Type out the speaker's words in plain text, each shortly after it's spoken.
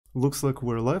Looks like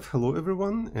we're live. Hello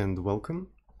everyone and welcome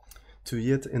to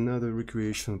yet another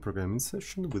recreation programming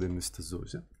session with Mr.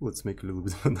 Zozia. Let's make a little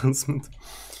bit of announcement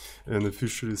and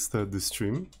officially start the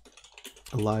stream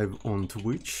live on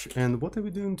Twitch. And what are we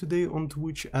doing today on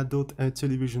Twitch at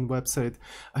 .television website?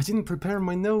 I didn't prepare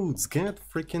my notes, god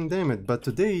freaking damn it, but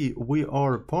today we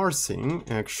are parsing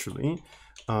actually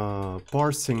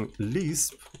parsing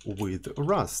Lisp with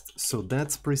Rust. So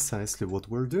that's precisely what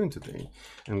we're doing today.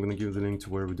 I'm gonna give the link to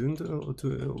where we're doing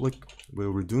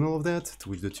where we're doing all of that,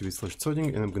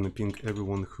 twitch.tv/Tsoding, and I'm gonna ping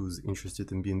everyone who's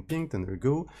interested in being pinged, and there we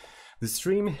go. The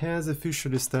stream has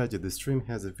officially started.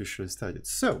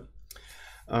 So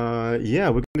yeah,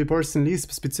 we're gonna be parsing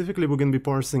Lisp. Specifically, we're gonna be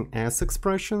parsing S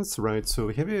expressions, right? So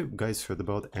have you guys heard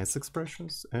about S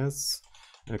expressions? S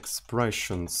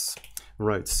expressions.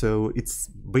 Right, so it's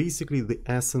basically the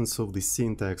essence of the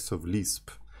syntax of Lisp.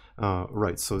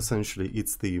 Right, so essentially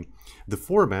it's the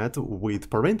format with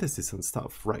parentheses and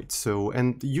stuff, right? So,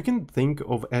 and you can think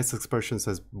of S expressions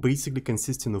as basically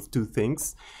consisting of two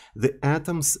things: the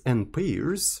atoms and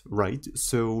pairs, right?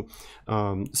 So,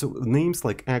 so names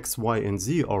like X, Y, and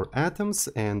Z are atoms,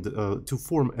 and to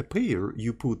form a pair,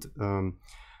 you put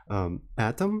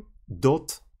atom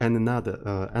dot and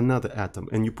another atom,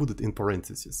 and you put it in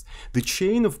parentheses. The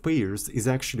chain of pairs is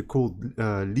actually called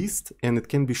list, and it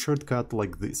can be shortcut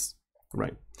like this,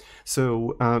 right?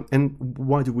 So, and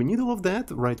why do we need all of that,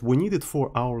 right? We need it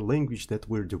for our language that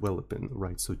we're developing,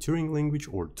 right? So Turing language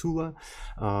or Tula,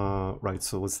 right?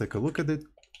 So let's take a look at it.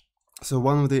 So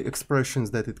one of the expressions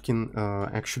that it can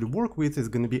actually work with is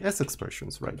going to be S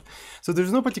expressions, right? So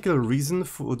there's no particular reason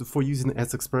for using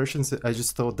S expressions. I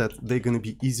just thought that they're going to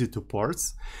be easy to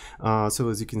parse. So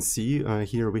as you can see,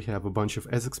 here we have a bunch of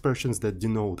S expressions that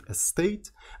denote a state,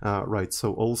 right?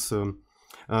 So also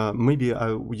maybe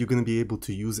you're going to be able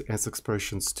to use S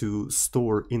expressions to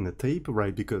store in a tape,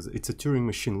 right? Because it's a Turing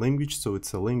machine language, so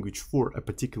it's a language for a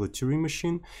particular Turing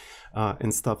machine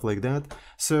and stuff like that.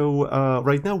 So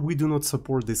right now we do not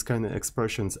support this kind of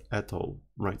expressions at all,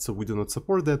 right? So we do not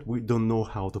support that. We don't know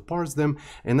how to parse them,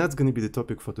 and that's going to be the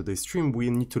topic for today's stream. We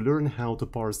need to learn how to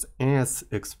parse S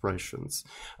expressions,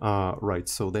 right?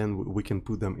 So then we can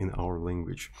put them in our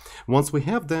language. Once we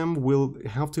have them, we'll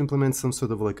have to implement some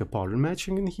sort of like a pattern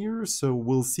matching in here. So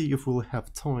we'll see if we'll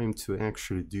have time to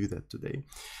actually do that today.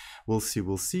 We'll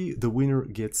see. The winner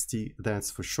gets tea, that's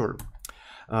for sure.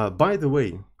 By the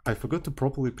way, I forgot to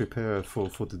properly prepare for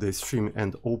today's stream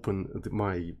and open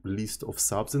my list of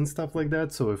subs and stuff like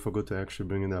that, so I forgot to actually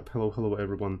bring it up. Hello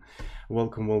everyone,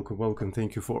 welcome.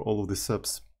 Thank you for all of the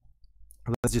subs.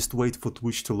 Let's just wait for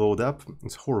Twitch to load up.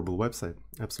 It's a horrible website,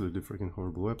 absolutely freaking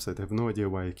horrible website. I have no idea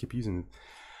why I keep using it.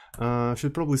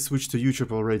 Should probably switch to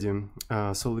YouTube already.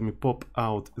 So let me pop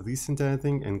out this entire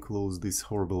thing and close this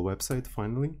horrible website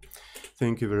finally.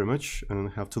 Thank you very much. I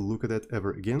don't have to look at that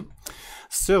ever again.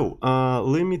 So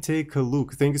let me take a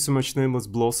look. Thank you so much, Nameless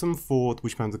Blossom, for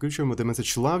Twitch Prime subscription with the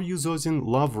message: love you, Zozin,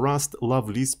 love Rust, love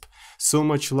Lisp, so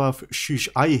much love, Shish.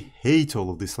 I hate all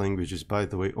of these languages, by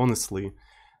the way, honestly.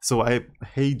 So I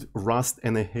hate Rust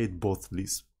and I hate both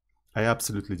Lisp. I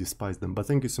absolutely despise them, but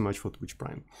thank you so much for Twitch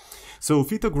Prime. So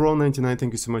FitoGrow99,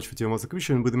 thank you so much for your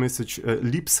subscription with the message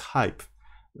Lips Hype.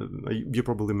 You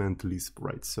probably meant Lisp,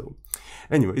 right? So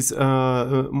anyways,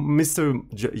 Mr.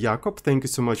 Jakob, thank you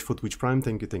so much for Twitch Prime.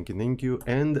 Thank you.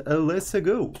 And let's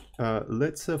go.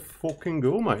 Let's fucking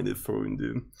go, my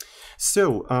friend.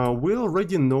 So we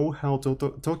already know how to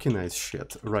tokenize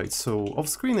shit, right? So off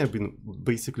screen, I've been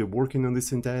basically working on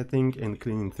this entire thing and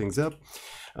cleaning things up.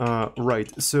 Right,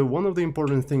 so one of the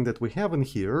important things that we have in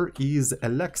here is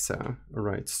Alexa,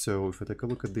 right? So if I take a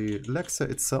look at the Alexa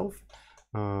itself,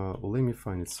 let me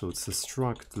find it. So it's a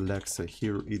struct Alexa.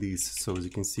 Here it is. So as you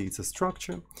can see, it's a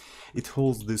structure. It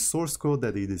holds the source code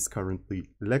that it is currently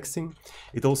lexing.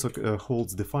 It also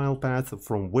holds the file path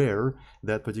from where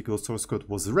that particular source code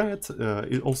was read.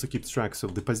 It also keeps tracks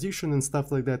of the position and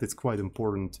stuff like that. It's quite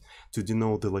important to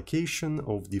denote the location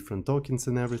of different tokens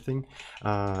and everything.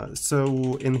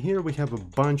 So in here we have a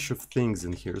bunch of things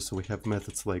in here. So we have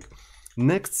methods like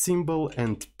next symbol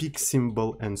and peak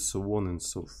symbol and so on and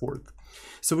so forth.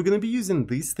 So we're going to be using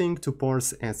this thing to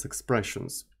parse S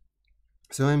expressions.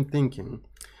 So I'm thinking,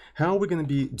 how are we going to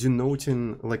be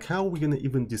denoting, like how are we going to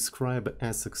even describe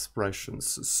S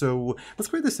expressions? So let's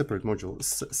create a separate module,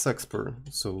 sexper.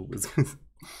 So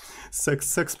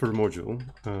Sexper module.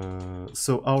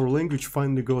 So our language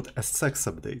finally got a sex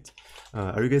update.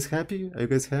 Are you guys happy? Are you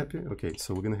guys happy? Okay,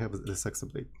 so we're gonna have the sex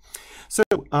update. So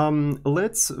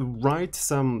let's write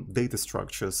some data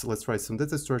structures. Let's write some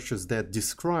data structures that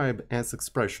describe as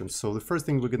expressions. So the first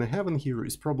thing we're gonna have in here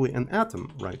is probably an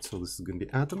atom, right? So this is gonna be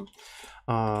atom.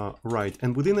 Right,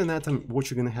 and within an atom,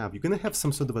 what you're gonna have? You're gonna have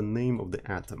some sort of a name of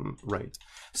the atom, right?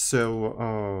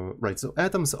 So, so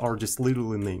atoms are just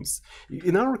literally names.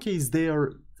 In our case, they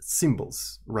are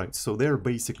symbols, right? So they're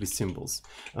basically symbols.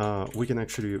 We can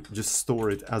actually just store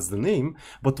it as the name.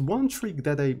 But one trick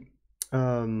that I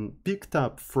picked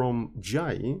up from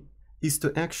Jai is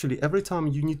to actually, every time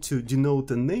you need to denote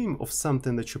the name of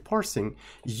something that you're parsing,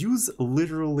 use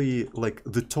literally like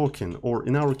the token, or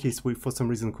in our case, we for some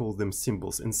reason call them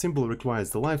symbols. And symbol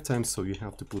requires the lifetime, so you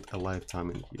have to put a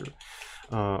lifetime in here.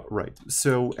 Right,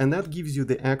 so, and that gives you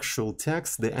the actual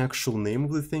text, the actual name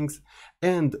of the things,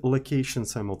 and location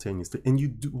simultaneously. And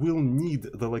you will need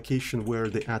the location where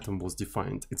the atom was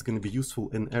defined. It's going to be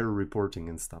useful in error reporting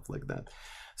and stuff like that.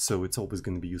 So it's always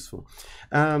going to be useful.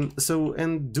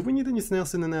 And do we need anything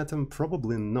else in an atom?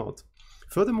 Probably not.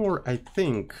 Furthermore, I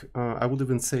think I would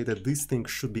even say that this thing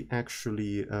should be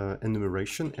actually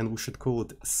enumeration, and we should call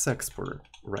it sexper,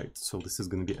 right? So this is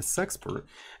going to be a sexper,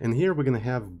 and here we're going to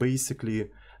have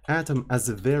basically atom as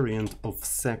a variant of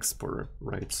sexper,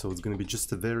 right? So it's going to be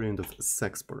just a variant of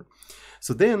sexper.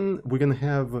 So then we're going to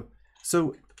have,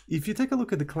 so if you take a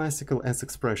look at the classical S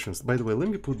expressions, by the way, let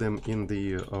me put them in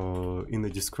the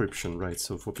description, right?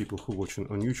 So for people who watch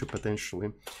on YouTube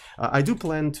potentially, I do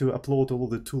plan to upload all of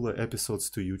the Tula episodes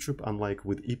to YouTube, unlike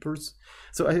with Epers.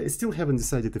 So I still haven't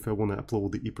decided if I want to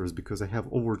upload the Epers because I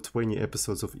have over 20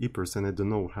 episodes of Epers and I don't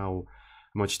know how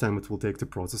much time it will take to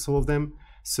process all of them.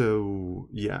 So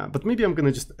yeah, but maybe I'm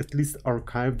gonna just at least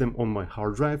archive them on my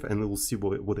hard drive and we'll see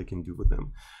what I can do with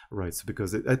them, right? So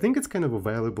because I think it's kind of a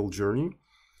valuable journey.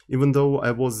 Even though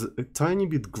I was a tiny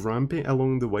bit grumpy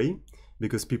along the way,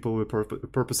 because people were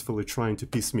purposefully trying to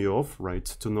piss me off, right,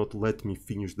 to not let me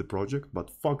finish the project,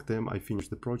 but fuck them, I finished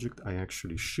the project, I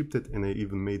actually shipped it, and I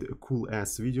even made a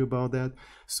cool-ass video about that,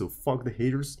 so fuck the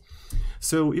haters.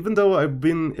 So even though I've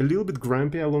been a little bit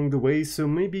grumpy along the way, so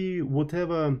maybe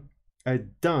whatever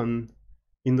I've done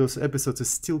in those episodes is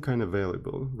still kind of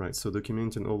valuable, right, so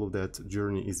documenting all of that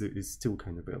journey is still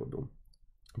kind of valuable.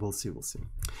 We'll see, we'll see.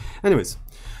 Anyways,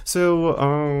 so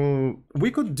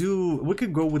we could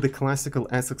go with the classical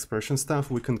S expression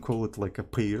stuff. We can call it like a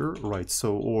pair, right?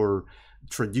 So, or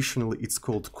traditionally it's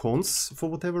called cons for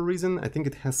whatever reason. I think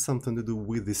it has something to do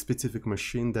with the specific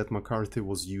machine that McCarthy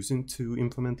was using to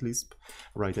implement Lisp,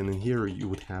 right? And in here you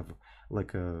would have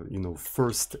like a, you know,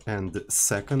 first and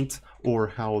second, or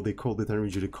how they called it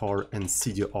originally, car and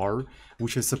CDR,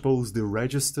 which I suppose the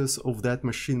registers of that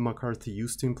machine McCarthy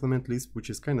used to implement Lisp, which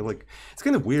is kind of like, it's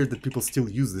kind of weird that people still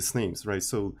use these names, right?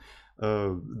 So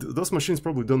those machines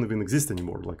probably don't even exist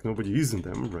anymore, like nobody using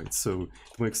them, right? So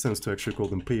it makes sense to actually call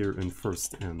them pair and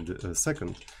first and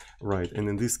second, right? And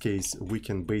in this case, we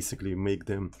can basically make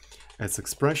them as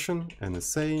expression,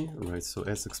 NSA, right? So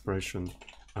as expression,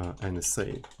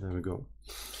 NSA, there we go.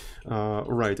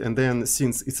 Right, and then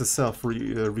since it's a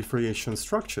self-referential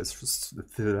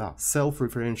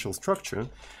structure,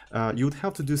 you would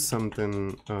have to do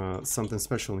something something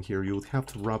special in here. You would have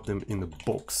to wrap them in a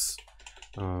box.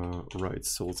 Right,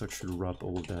 so let's actually wrap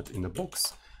all of that in a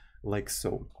box, like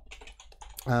so.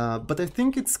 But I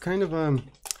think it's kind of an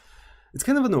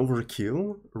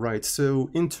overkill, right? So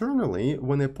internally,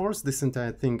 when I parse this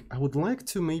entire thing, I would like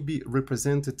to maybe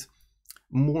represent it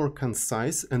more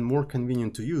concise and more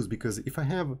convenient to use, because if I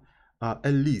have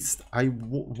a list, I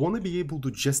want to be able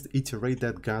to just iterate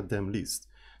that goddamn list.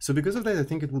 So because of that, I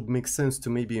think it would make sense to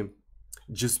maybe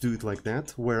just do it like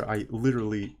that, where I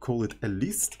literally call it a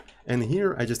list, and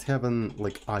here I just have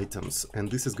like items, and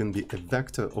this is going to be a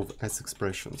vector of S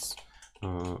expressions.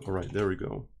 All right, there we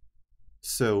go.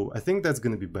 So I think that's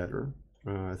going to be better.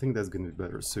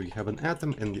 So you have an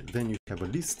atom, and then you have a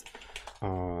list.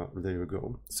 There you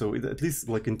go. So it, at least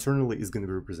like internally, is going to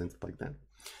be represented like that.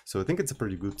 So I think it's a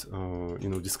pretty good, you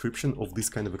know, description of these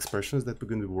kind of expressions that we're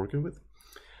going to be working with.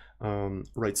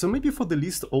 Right. So maybe for the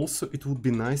list also, it would be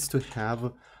nice to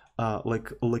have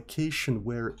like a location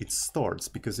where it starts,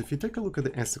 because if you take a look at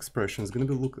the S expression, it's going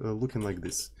to be looking like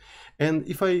this. And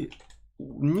if I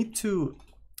need to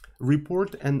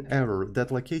report an error that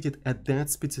located at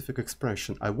that specific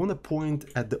expression, I want to point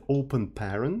at the open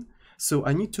parent. So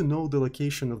I need to know the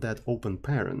location of that open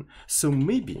parent. So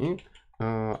maybe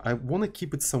I want to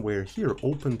keep it somewhere here,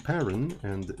 open parent,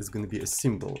 and it's going to be a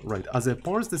symbol, right? As I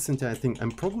parse this entire thing,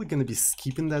 I'm probably going to be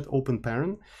skipping that open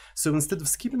parent. So instead of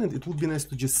skipping it, it would be nice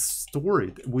to just store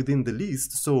it within the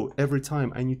list. So every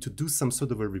time I need to do some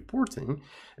sort of a reporting,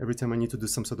 I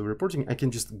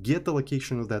can just get the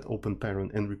location of that open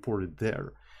parent and report it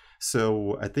there.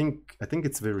 So I think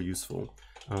it's very useful,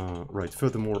 right?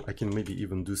 Furthermore, I can maybe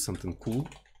even do something cool,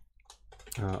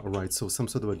 right? So some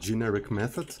sort of a generic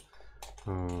method.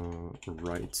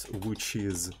 Right, which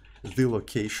is the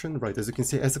location, right? As you can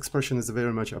see, S expression is a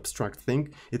very much abstract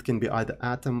thing. It can be either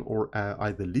atom or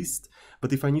either list.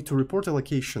 But if I need to report a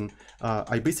location,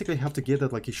 I basically have to get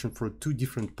that location for two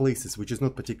different places, which is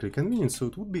not particularly convenient. So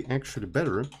it would be actually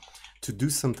better to do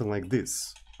something like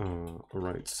this,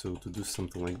 right? So to do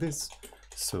something like this.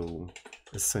 So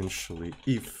essentially,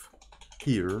 if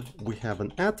here we have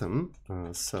an atom,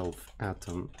 self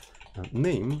atom,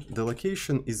 name, the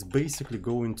location is basically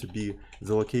going to be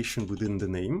the location within the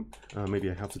name. Maybe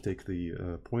I have to take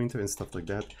the pointer and stuff like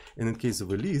that. And in case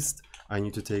of a list, I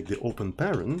need to take the open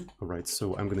parent, right?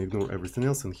 So I'm going to ignore everything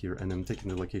else in here, and I'm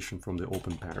taking the location from the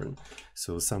open parent.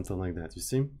 So something like that, you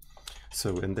see?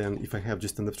 So, and then if I have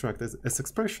just an abstract S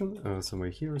expression somewhere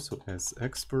here, so S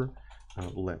expr,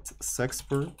 let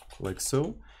sexpr, like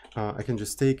so. I can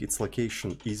just take its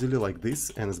location easily like this,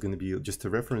 and it's going to be just a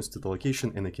reference to the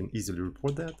location, and I can easily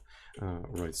report that,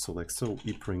 right? So like so,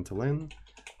 println,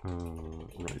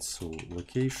 right? So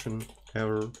location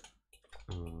error,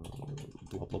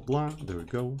 blah blah blah. There we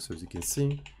go. So as you can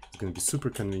see, it's going to be super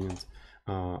convenient.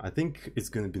 I think it's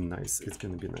going to be nice. It's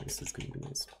going to be nice. It's going to be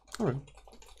nice. All right.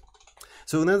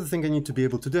 So another thing I need to be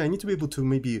able to do, I need to be able to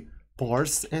maybe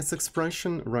parse S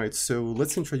expression, right? So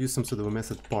let's introduce some sort of a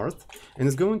method parse, and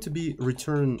it's going to be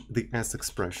return the S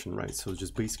expression, right? So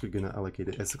just basically going to allocate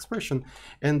the S expression,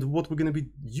 and what we're going to be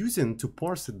using to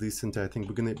parse this entire thing,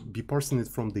 we're going to be parsing it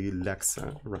from the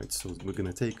lexa, right? So we're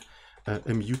going to take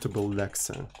a mutable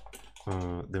lexa.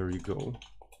 There you go,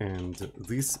 and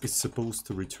this is supposed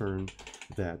to return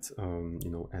that you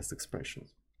know, S expression,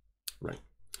 right?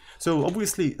 So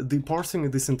obviously the parsing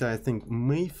of this entire thing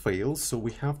may fail, so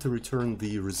we have to return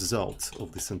the result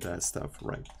of this entire stuff,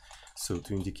 right? So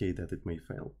to indicate that it may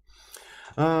fail.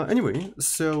 Anyway,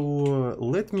 so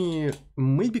let me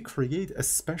maybe create a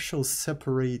special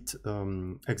separate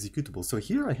executable. So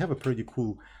here I have a pretty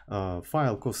cool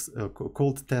file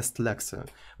called test lexa,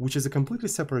 which is a completely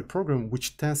separate program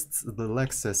which tests the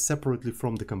lexa separately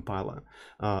from the compiler.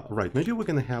 Right, maybe we're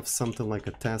gonna have something like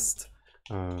a test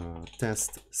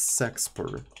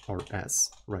sexpr or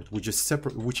S, right, which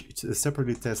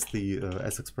separately tests the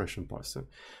S expression parser,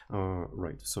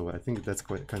 right? So I think that's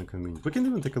quite kind of convenient. We can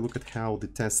even take a look at how the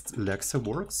test lexa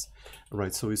works,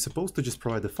 right? So it's supposed to just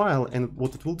provide the file, and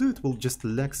what it will do, it will just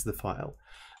lex the file.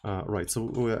 Right, so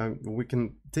we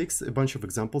can take a bunch of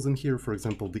examples in here. For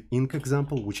example, the inc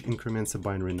example, which increments a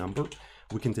binary number.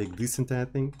 We can take this entire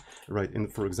thing, right,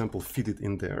 and for example, feed it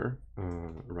in there,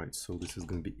 right? So this is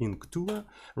going to be inc Tula,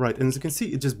 right? And as you can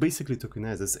see, it just basically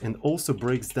tokenizes and also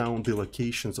breaks down the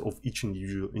locations of each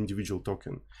individual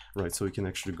token, right? So you can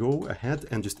actually go ahead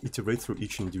and just iterate through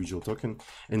each individual token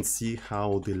and see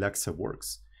how the lexa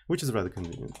works, which is rather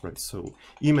convenient, right? So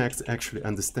Emacs actually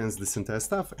understands this entire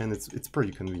stuff, and it's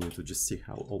pretty convenient to just see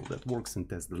how all that works and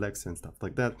test the lexa and stuff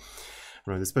like that,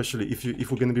 right? Especially if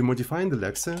we're going to be modifying the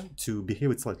lexa to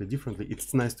behave it slightly differently,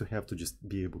 it's nice to have to just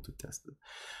be able to test it,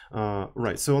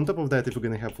 right? So on top of that, if we're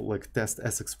going to have like test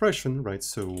S expression, right?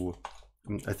 So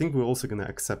I think we're also going to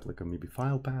accept like a maybe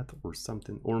file path or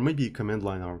something, or maybe a command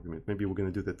line argument. Maybe we're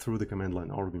going to do that through the command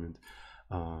line argument,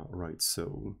 right?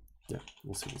 So yeah,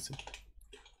 we'll see. We'll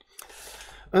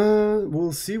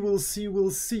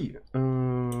see.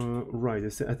 Right,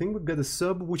 I think we've got a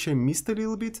sub, which I missed a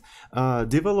little bit.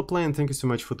 Develop plan, thank you so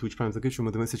much for Twitch Prime. Thank you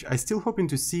for the message. I still hoping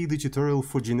to see the tutorial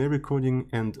for generic coding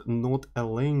and not a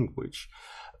language.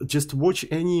 Just watch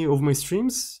any of my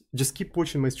streams. Just keep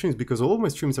watching my streams, because all of my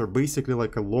streams are basically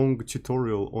like a long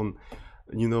tutorial on,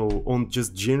 you know, on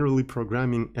just generally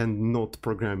programming and not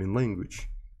programming language.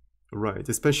 Right,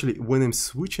 especially when I'm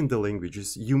switching the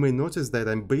languages, you may notice that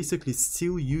I'm basically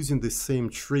still using the same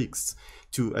tricks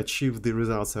to achieve the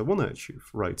results I want to achieve,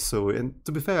 right? So, and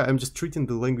to be fair, I'm just treating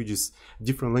the languages,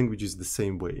 different languages the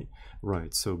same way,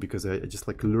 right? So, because I just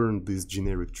like learned these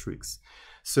generic tricks.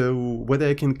 So whether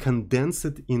I can condense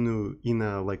it in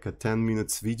a like a 10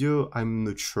 minutes video, I'm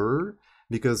not sure,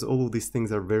 because all of these things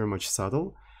are very much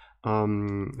subtle.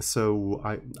 So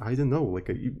I don't know, like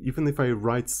even if I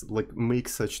make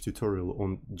such tutorial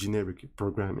on generic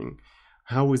programming,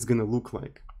 how it's gonna look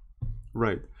like,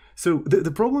 right? So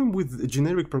the problem with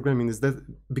generic programming is that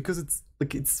because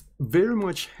it's very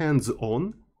much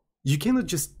hands-on, you cannot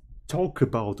just talk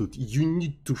about it, you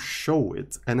need to show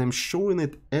it. And I'm showing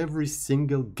it every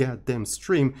single goddamn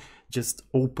stream. Just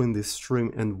open this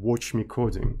stream and watch me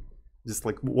coding. Just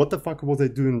like, what the fuck was I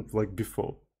doing like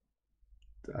before?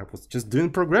 I was just doing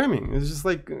programming. It's just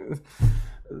like,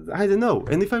 I don't know.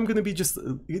 And if I'm gonna be just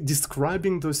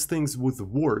describing those things with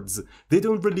words, they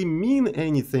don't really mean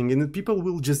anything, and people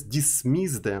will just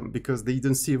dismiss them because they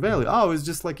don't see value. Oh, it's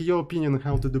just like your opinion on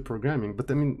how to do programming. But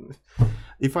I mean,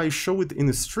 if I show it in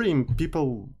a stream,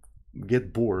 people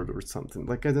get bored or something.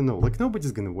 Like, I don't know, like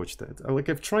nobody's gonna watch that. Like,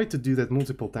 I've tried to do that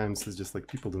multiple times. It's just like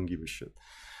people don't give a shit.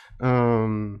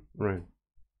 Right.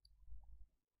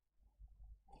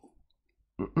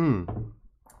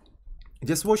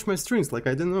 Just watch my streams, like,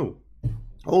 I don't know.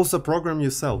 Also program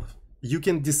yourself. You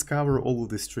can discover all of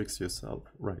these tricks yourself,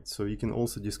 right? So you can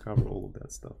also discover all of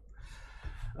that stuff.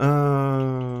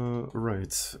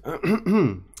 Right.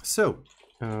 So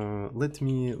let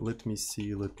me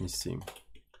see.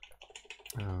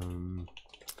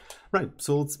 Right,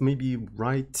 so let's maybe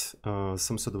write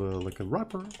some sort of like a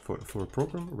wrapper for a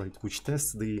program, right, which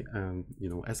tests the you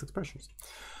know, S expressions.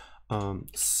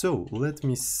 So let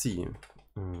me see.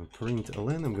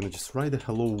 Println, I'm gonna just write a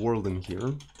hello world in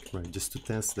here, right, just to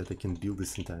test that I can build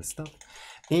this entire stuff.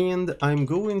 And I'm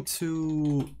going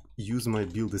to use my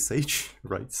build sh,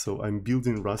 right? So I'm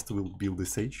building Rust will build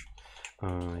sh.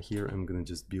 Here I'm gonna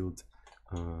just build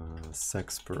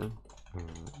sexper.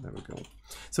 There we go.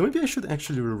 So maybe I should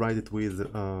actually rewrite it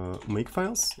with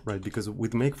makefiles, right? Because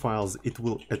with makefiles it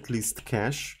will at least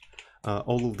cache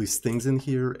all of these things in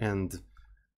here, and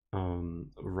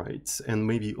right, and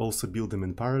maybe also build them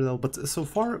in parallel. But so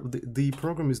far the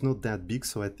program is not that big,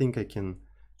 so I think I can,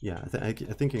 yeah, I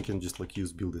think I can just like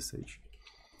use build sh.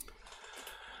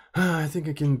 I think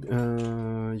I can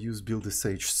use build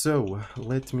sh. So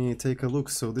let me take a look.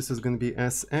 So this is going to be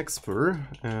sexper,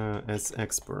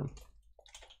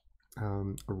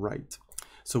 right.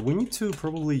 So we need to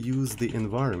probably use the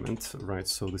environment, right?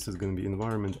 So this is going to be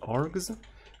environment args.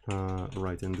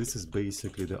 Right, and this is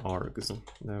basically the args.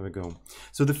 There we go.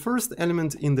 So the first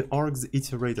element in the args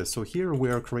iterator. So here we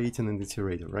are creating an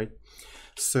iterator, right?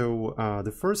 So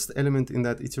the first element in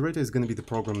that iterator is going to be the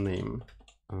program name.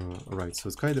 Right, so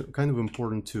it's kind of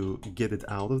important to get it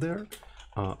out of there.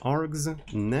 Args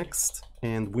next,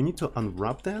 and we need to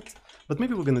unwrap that. But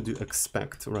maybe we're going to do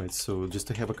expect, right? So just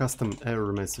to have a custom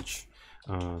error message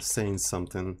saying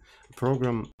something.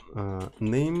 Program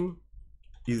name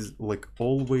is like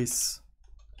always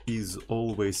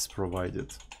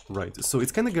provided, right? So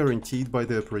it's kind of guaranteed by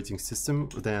the operating system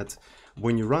that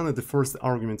when you run it, the first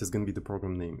argument is going to be the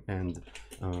program name. And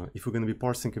if we're going to be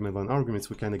parsing command line arguments,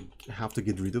 we kind of have to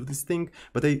get rid of this thing.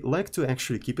 But I like to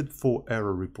actually keep it for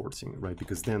error reporting, right?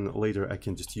 Because then later I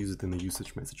can just use it in the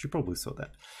usage message. You probably saw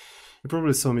that. You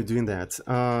probably saw me doing that.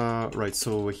 Right,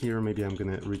 so here maybe I'm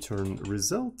going to return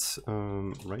result,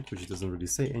 right, which doesn't really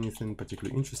say anything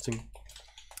particularly interesting.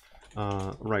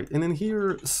 Right, and then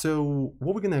here, so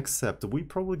what we're gonna accept, we're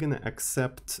probably gonna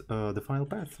accept the file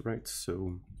path, right?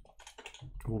 So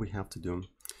what we have to do,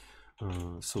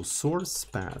 so source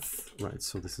path, right?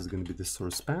 So this is gonna be the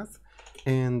source path,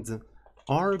 and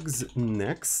args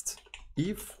next.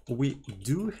 If we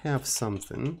do have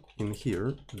something in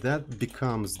here, that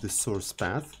becomes the source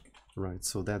path, right?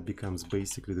 So that becomes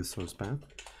basically the source path.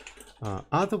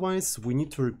 Otherwise, we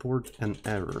need to report an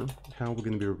error. How we're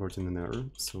going to be reporting an error?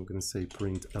 So I'm going to say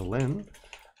println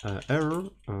error,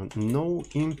 no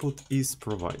input is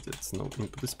provided. No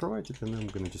input is provided, and I'm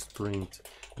going to just print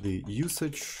the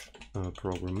usage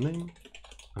program name,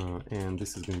 and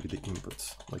this is going to be the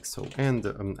input, like so. And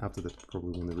after that,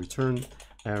 probably going to return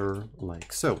error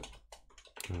like so.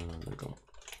 There we go.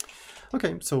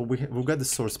 Okay, so we've got the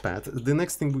source path. The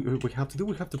next thing we have to do,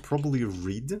 we have to probably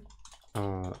read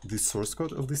the source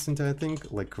code of this entire thing,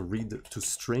 like read to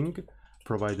string,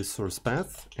 provide the source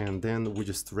path, and then we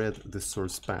just read the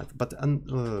source path. But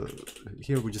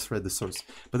here we just read the source,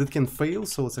 but it can fail,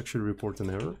 so let's actually report an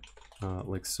error,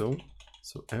 like so.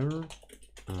 So error,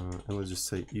 and let's just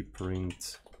say println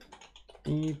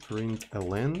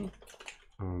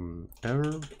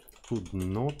error could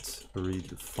not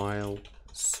read file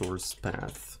source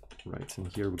path. Right, and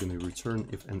here we're going to return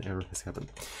if an error has happened.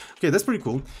 Okay, that's pretty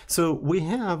cool. So we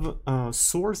have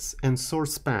source and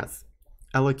source path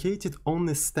allocated on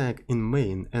the stack in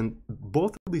main, and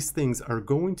both of these things are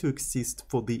going to exist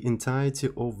for the entirety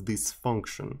of this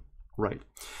function. Right.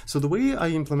 So the way I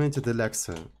implemented the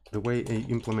Alexa, the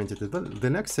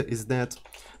Alexa is that,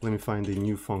 let me find a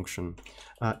new function.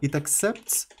 It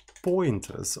accepts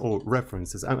pointers or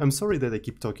references. I'm sorry that I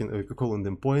keep calling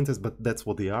them pointers, but that's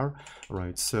what they are,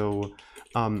 right? So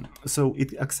so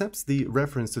it accepts the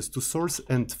references to source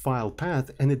and file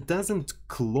path, and it doesn't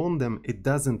clone them, it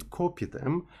doesn't copy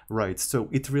them, right? So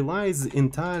it relies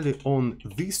entirely on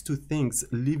these two things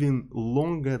living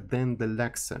longer than the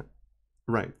lexer.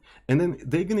 Right, and then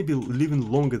they're going to be living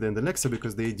longer than the lexer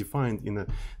because they defined in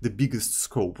the biggest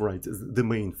scope, right? The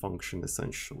main function,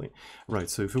 essentially, right?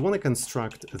 So if we want to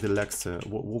construct the lexer,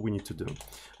 what we need to do?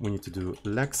 We need to do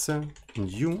lexer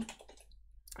new.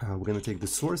 We're going to take the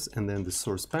source and then the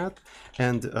source path,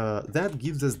 and that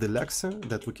gives us the lexer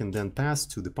that we can then pass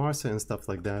to the parser and stuff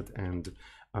like that, and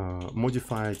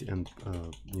modify it and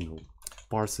you know,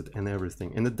 parse it and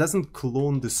everything. And it doesn't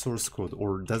clone the source code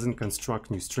or doesn't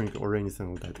construct new string or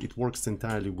anything like that. It works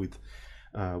entirely with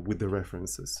the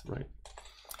references, right?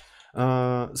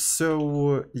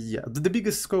 So yeah, the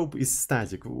biggest scope is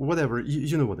static, whatever,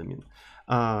 you know what I mean.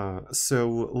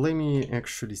 So let me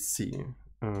actually see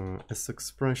as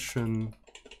expression.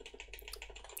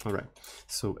 All right,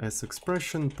 so as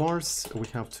expression parse, we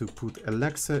have to put a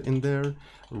lexer in there,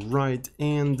 right?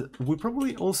 And we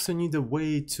probably also need a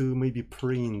way to maybe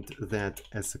print that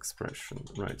as expression,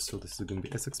 right? So this is going to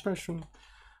be as expression,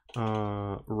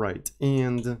 right?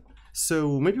 And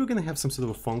so maybe we're going to have some sort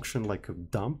of a function like a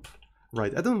dump,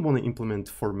 right? I don't want to implement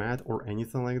format or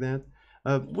anything like that.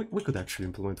 We could actually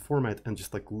implement format and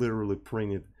just like literally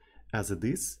print it as it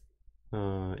is.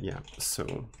 Yeah,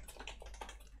 so.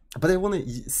 But I want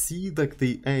to see like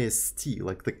the AST,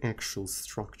 like the actual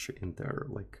structure in there.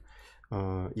 Like,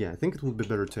 yeah, I think it would be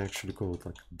better to actually call it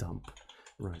like dump,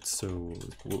 right? So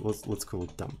let's call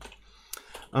it dump.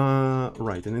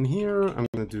 Right, and in here I'm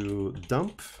gonna do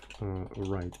dump,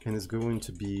 right, and it's going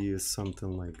to be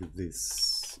something like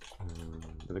this.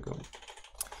 There we go.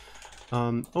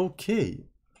 Okay,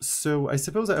 so I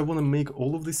suppose I want to make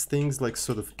all of these things like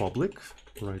sort of public,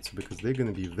 right? So because they're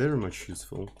gonna be very much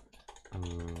useful.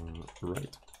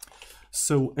 Right,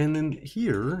 so and then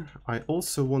here I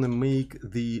also want to make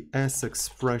the as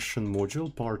expression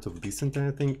module part of this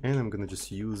entire thing, and I'm gonna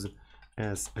just use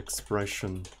as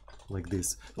expression like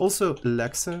this. Also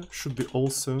lexer should be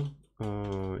also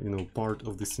you know, part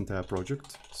of this entire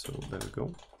project, so there we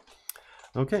go.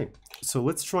 Okay, so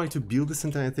let's try to build this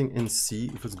entire thing and see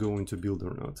if it's going to build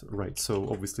or not. Right, so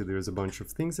obviously there's a bunch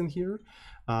of things in here.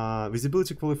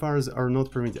 Visibility qualifiers are not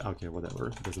permitted. Okay,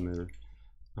 whatever, doesn't matter.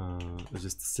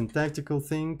 Just a syntactical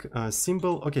thing.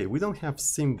 Symbol, okay, we don't have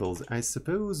symbols, I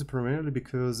suppose primarily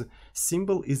because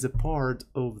symbol is a part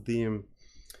of the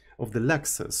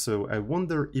lexer. So I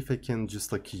wonder if I can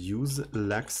just like use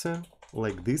lexer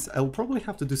like this. I'll probably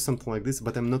have to do something like this,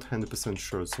 but I'm not 100%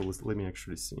 sure, so let me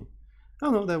actually see. Oh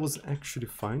no, that was actually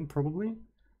fine, probably.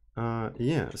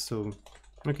 Yeah, so,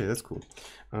 okay, that's cool.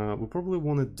 We probably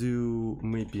want to do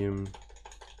maybe,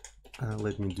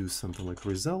 let me do something like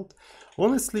result.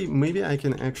 Honestly, maybe I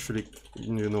can actually,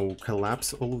 you know,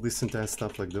 collapse all of this entire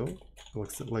stuff like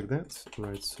that,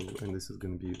 right? So, and this is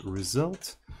going to be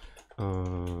result,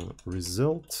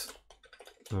 result,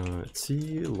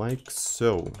 t like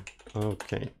so.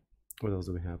 Okay, what else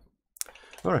do we have?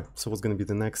 All right, so what's going to be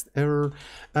the next error?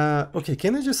 Okay,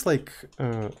 can I just like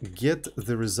get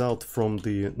the result from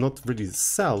the, not really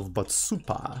self, but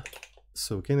super?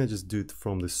 So can I just do it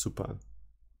from the super?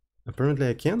 Apparently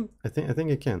I can. I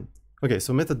think I can. Okay,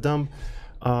 so method dump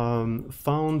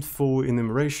found for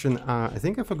enumeration. I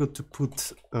think I forgot to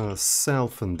put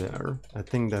self in there. I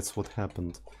think that's what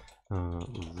happened.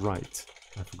 Right,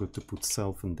 I forgot to put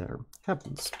self in there.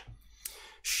 Happens.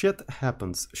 Shit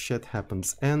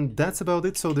happens, and that's about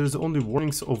it. So there's only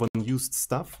warnings of unused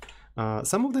stuff.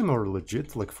 Some of them are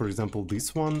legit, like for example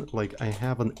this one, like I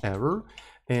have an error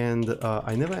and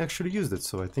I never actually used it,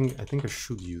 so I think I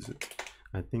should use it.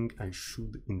 I think I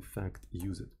should in fact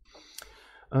use it.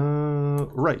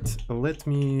 Right, let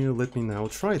me now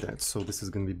try that. So this is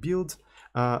going to be build.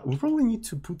 We probably need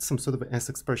to put some sort of S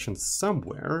expression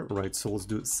somewhere, right? So let's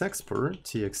do sexper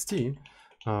txt.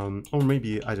 Or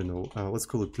maybe, I don't know, let's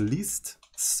call it list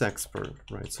sexper,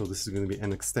 right? So this is going to be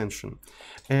an extension.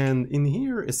 And in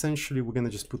here, essentially, we're going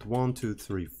to just put 1, 2,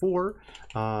 3, 4,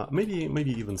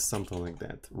 maybe even something like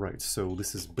that, right? So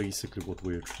this is basically what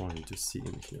we're trying to see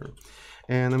in here.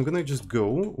 And I'm going to just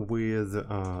go with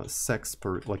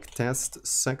sexper, like test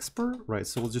sexper, right?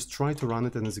 So we'll just try to run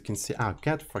it. And as you can see,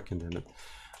 cat fucking damn it.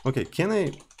 Okay, can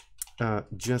I...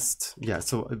 yeah,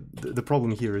 so the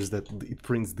problem here is that it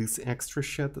prints this extra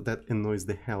shit that annoys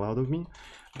the hell out of me,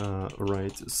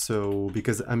 right? So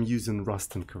because I'm using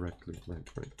Rust incorrectly,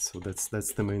 right? So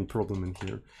that's the main problem in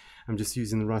here. I'm just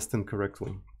using Rust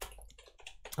incorrectly.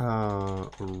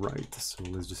 Right, so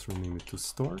let's just rename it to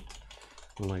start,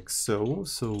 like so.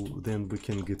 So then we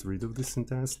can get rid of this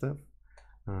entire stuff.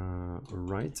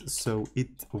 Right, so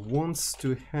it wants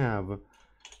to have,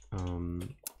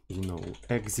 you know,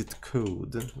 exit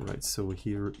code, right? So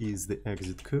here is the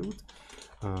exit code.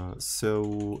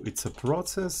 So it's a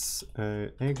process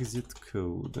exit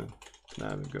code.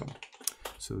 There we go.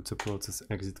 So it's a process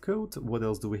exit code. What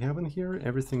else do we have in here?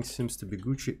 Everything seems to be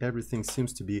Gucci. Everything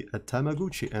seems to be a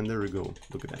Tamaguchi. And there we go.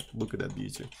 Look at that. Look at that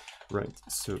beauty. Right.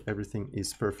 So everything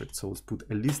is perfect. So let's put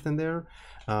a list in there.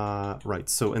 Right.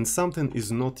 So, and something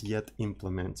is not yet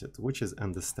implemented, which is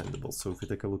understandable. So if we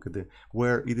take a look at the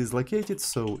where it is located,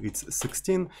 so it's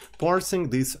 16. Parsing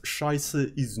this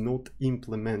scheiße is not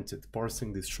implemented.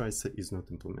 Parsing this scheiße is not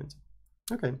implemented.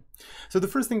 Okay, so the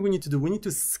first thing we need to do, we need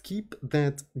to skip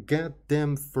that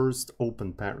goddamn first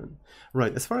open parent.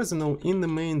 Right, as far as I know, in the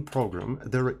main program,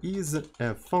 there is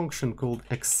a function called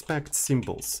expect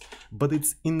symbols, but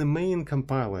it's in the main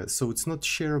compiler, so it's not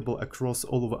shareable across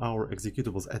all of our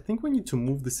executables. I think we need to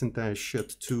move this entire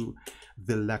shit to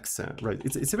the Lexa, right?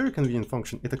 It's a very convenient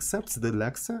function. It accepts the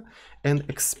Lexa and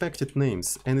expected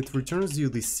names, and it returns you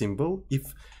this symbol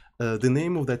if the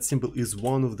name of that symbol is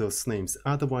one of those names.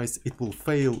 Otherwise, it will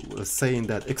fail saying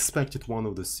that expected one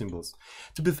of those symbols.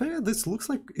 To be fair, this looks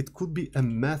like it could be a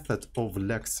method of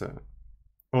Lexa,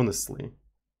 honestly.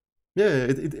 Yeah,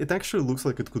 it actually looks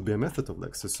like it could be a method of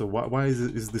Lexa. So why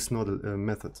is this not a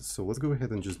method? So let's go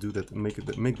ahead and just do that and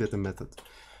make that a method.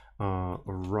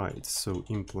 Right, so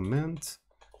implement.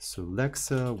 So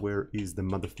Lexa, where is the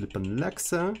mother flippin'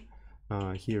 Lexa?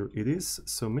 Here it is.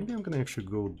 So maybe I'm gonna actually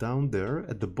go down there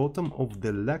at the bottom of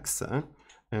the Lexa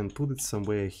and put it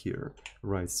somewhere here.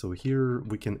 Right, so here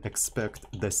we can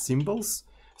expect the symbols.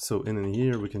 So and in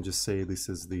here we can just say this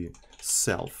is the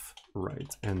self,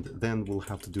 right? And then we'll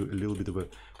have to do a little bit of a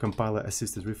compiler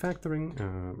assisted refactoring,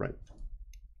 right?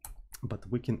 But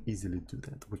we can easily do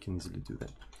that. We can easily do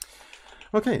that.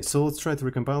 Okay, so let's try to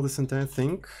recompile this entire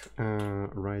thing,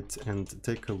 right, and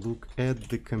take a look at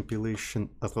the compilation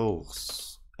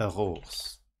errors.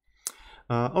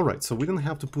 All right, so we don't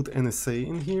have to put NSA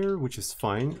in here, which is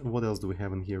fine. What else do we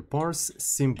have in here? Parse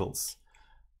symbols.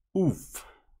 Oof.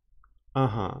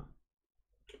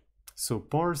 So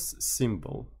parse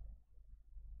symbol.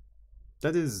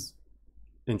 That is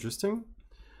interesting.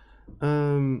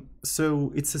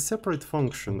 So it's a separate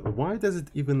function. Why does it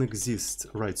even exist?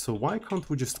 Right, so why can't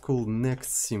we just call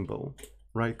next symbol?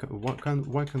 Right, why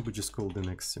can't we just call the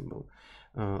next symbol?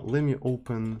 Let me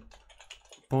open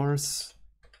parse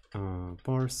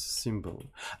symbol.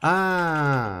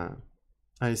 Ah,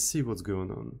 I see what's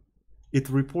going on. It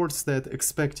reports that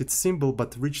expected symbol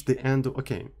but reached the end of,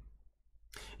 okay.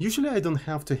 Usually I don't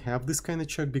have to have this kind of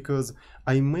check because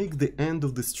I make the end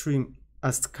of the stream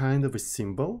as kind of a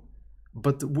symbol.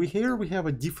 But here we have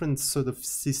a different sort of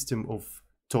system of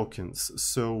tokens,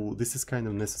 so this is kind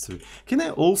of necessary. Can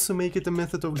I also make it a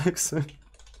method of Lexa?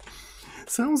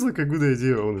 Sounds like a good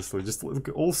idea, honestly. Just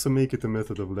also make it a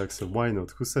method of Lexa. Why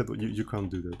not? Who said you can't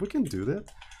do that? We can do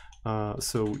that.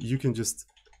 So you can just,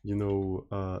 you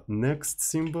know, next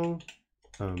symbol,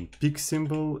 pick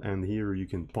symbol, and here you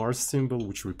can parse symbol,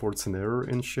 which reports an error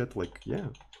and shit. Like, yeah,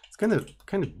 it's kind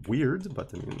of weird,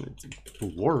 but I mean, it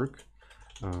will work.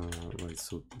 Right,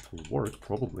 so it will work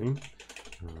probably.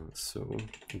 So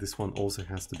this one also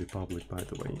has to be public, by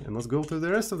the way. And let's go to the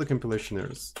rest of the compilation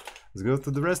errors. Let's go to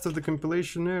the rest of the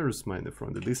compilation errors, my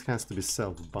friend. This has to be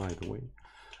self, by the way.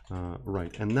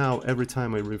 Right, and now every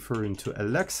time I refer into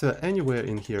Alexa anywhere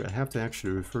in here, I have to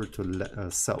actually refer to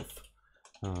self.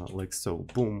 Like so,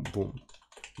 boom, boom.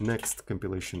 Next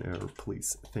compilation error,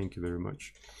 please. Thank you very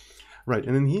much. Right,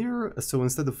 and in here, so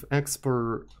instead of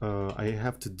expr, I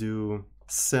have to do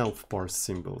self parse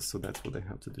symbols, so that's what I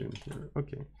have to do in here.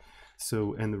 Okay,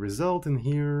 so and the result in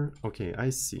here, okay, I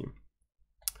see.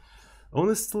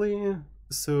 Honestly,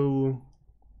 so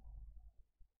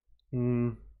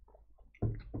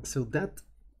so that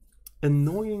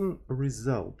annoying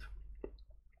result,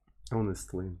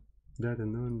 honestly, that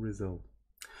annoying result.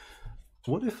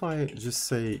 What if I just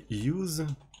say use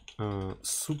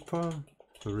super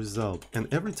result,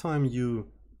 and every time you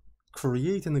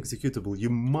create an executable, you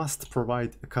must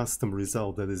provide a custom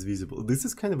result that is visible. This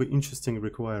is kind of an interesting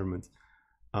requirement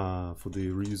for the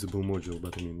reusable module,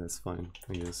 but I mean, that's fine,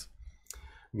 I guess.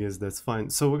 Yes, that's fine.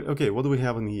 So, okay, what do we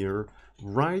have in here?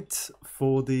 Right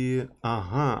for the,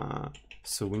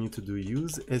 So we need to do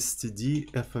use std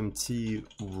fmt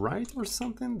write or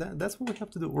something. That's what we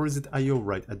have to do, or is it io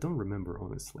write? I don't remember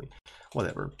honestly.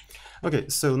 Whatever. Okay,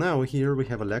 so now here we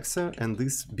have Alexa, and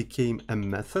this became a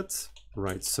method,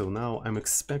 right? So now I'm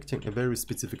expecting a very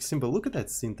specific symbol. Look at that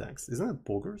syntax. Isn't that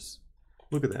boggers?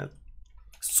 Look at that.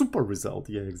 Super result.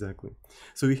 Yeah, exactly.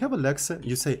 So you have Alexa,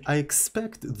 you say, I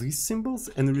expect these symbols,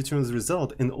 and it returns the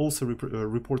result, and also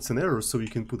reports an error, so you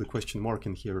can put a question mark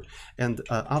in here. And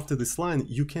after this line,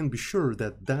 you can be sure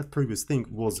that that previous thing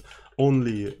was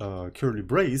only curly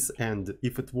brace, and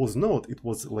if it was not, it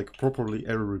was like properly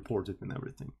error reported and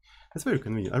everything. That's very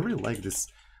convenient. I really like this,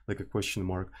 like a question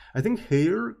mark. I think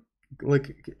here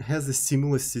like has a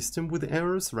similar system with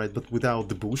errors, right? But without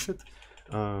the bullshit.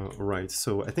 Right,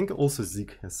 so I think also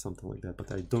Zig has something like that,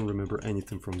 but I don't remember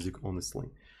anything from Zig, honestly.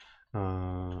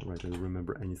 Right, I don't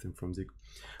remember anything from Zig.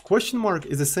 Question mark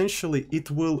is essentially,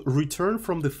 it will return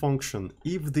from the function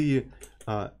if the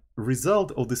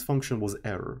result of this function was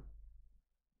error.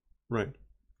 Right,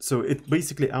 so it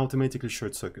basically automatically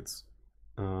short circuits.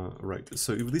 Right,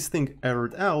 so if this thing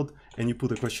errored out and you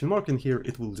put a question mark in here,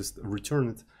 it will just return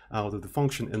it out of the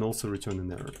function and also return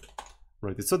an error.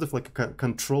 Right, it's sort of like a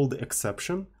controlled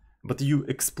exception, but you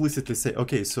explicitly say,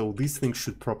 okay, so these things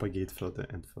should propagate further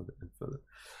and further and further.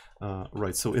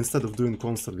 Right, so instead of doing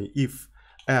constantly if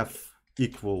f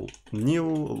equal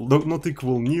nil, not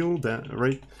equal nil, that,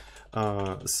 right?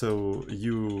 So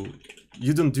you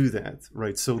don't do that,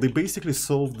 right? So they basically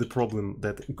solve the problem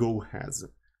that Go has,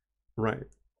 right?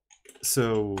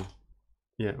 So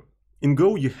yeah. In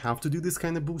Go, you have to do this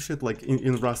kind of bullshit, like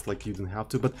in Rust, like you don't have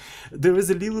to, but there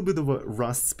is a little bit of a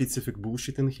Rust-specific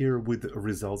bullshit in here with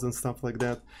results and stuff like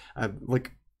that.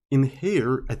 Like in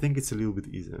here, I think it's a little bit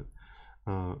easier.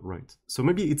 Right, so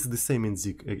maybe it's the same in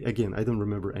Zig. Again, I don't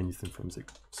remember anything from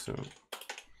Zig, so...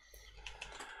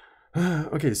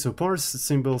 okay, so parse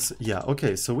symbols, yeah,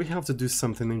 okay, so we have to do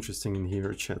something interesting in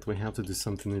here, chat. We have to do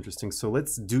something interesting, so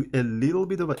let's do a little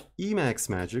bit of a Emacs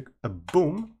magic, a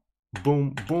boom.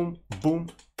 Boom, boom, boom.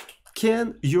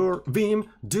 Can your Vim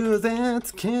do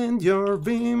that? Can your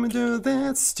Vim do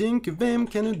that? Stinky Vim,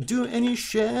 can it do any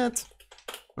shit?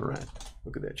 Alright,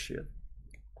 look at that shit.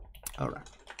 Alright,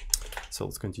 so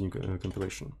let's continue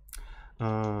compilation.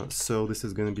 So this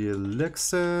is gonna be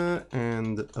Alexa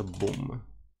and a boom.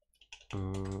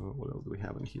 What else do we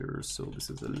have in here? So this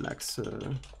is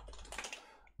Alexa.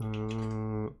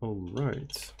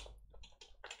 Alright.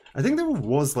 I think there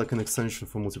was like an extension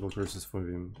for multiple cursors for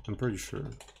Vim. I'm pretty sure.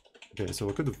 Okay, so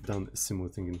I could have done a similar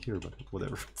thing in here, but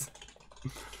whatever.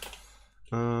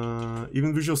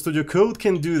 Even Visual Studio Code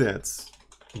can do that.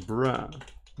 Bruh.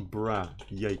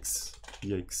 Yikes.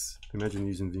 Yikes. Imagine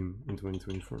using Vim in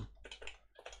 2024.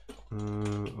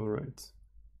 Alright.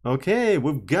 Okay,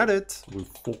 we've got it. We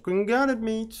fucking got it,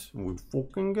 mate. We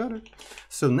fucking got it.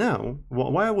 So now,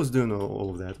 why I was doing all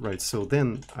of that, right? So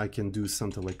then I can do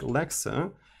something like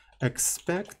Alexa.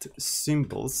 Expect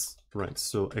symbols, right?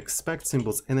 So expect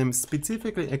symbols, and I'm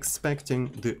specifically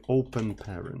expecting the open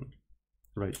parent,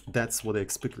 right? That's what I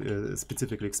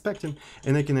specifically expecting,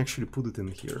 and I can actually put it in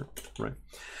here, right?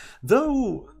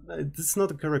 Though it's not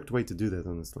the correct way to do that,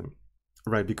 honestly,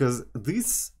 right? Because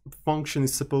this function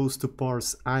is supposed to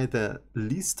parse either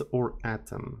list or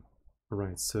atom,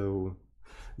 right? So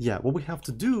yeah, what we have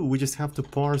to do, we just have to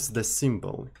parse the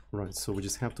symbol, right? So we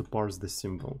just have to parse the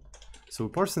symbol. So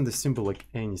we're parsing the symbol like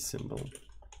any symbol.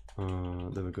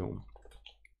 There we go.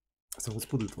 So let's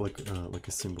put it like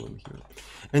a symbol in here.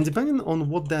 And depending on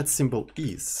what that symbol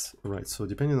is, right? So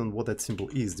depending on what that symbol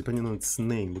is, depending on its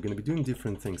name, we're going to be doing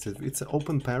different things. If it's an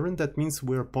open parent, that means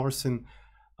we're parsing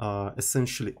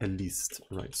essentially a list,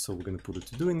 right? So we're going to put it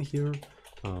to do in here,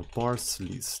 parse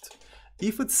list.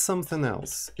 If it's something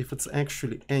else, if it's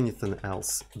actually anything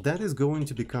else, that is going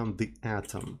to become the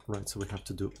atom, right? So we have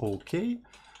to do OK.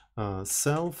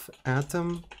 Self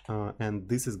atom, and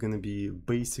this is going to be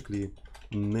basically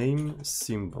name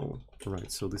symbol,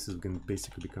 right? So this is going to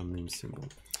basically become name symbol.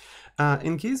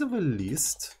 In case of a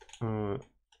list,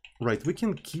 right, we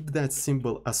can keep that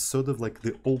symbol as sort of like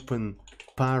the open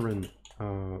parent,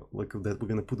 like that we're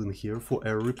going to put in here for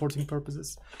error reporting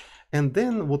purposes. And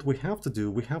then what we have to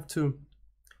do, we have to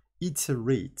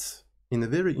iterate in a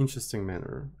very interesting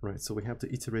manner, right? So we have to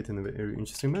iterate in a very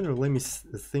interesting manner. Let me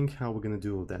think how we're going to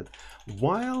do all that.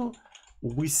 While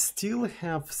we still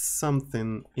have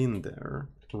something in there,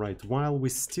 right? While we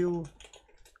still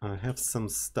have some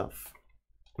stuff.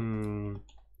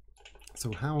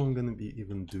 So how I'm going to be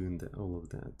even doing that, all of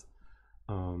that?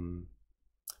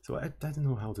 So I don't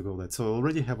know how to go that. So I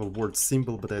already have a word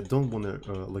symbol, but I don't want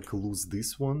to like lose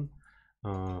this one,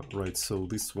 right? So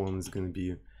this one is going to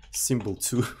be symbol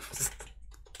 2.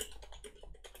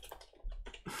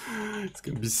 It's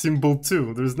gonna be symbol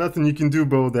 2. There's nothing you can do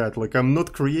about that. Like, I'm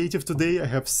not creative today. I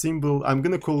have symbol. I'm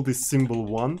gonna call this symbol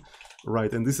 1,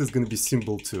 right? And this is gonna be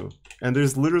symbol 2. And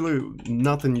there's literally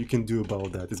nothing you can do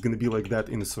about that. It's gonna be like that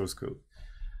in the source code.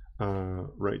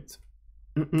 Right.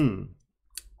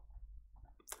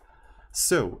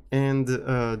 So, and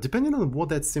depending on what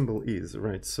that symbol is,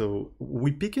 right? So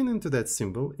we pick it into that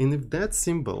symbol, and if that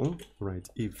symbol, right?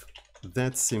 If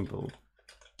that symbol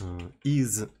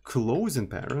is closing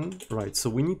parent, right? So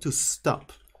we need to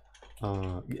stop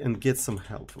and get some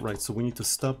help, right? So we need to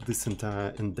stop this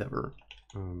entire endeavor.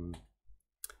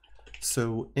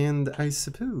 So, and I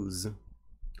suppose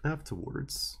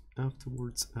afterwards,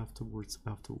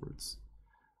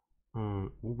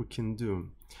 what we can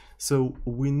do. So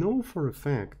we know for a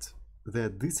fact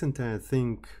that this entire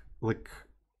thing like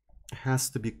has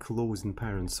to be closed in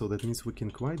parent. So that means we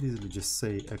can quite easily just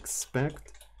say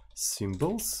expect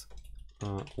symbols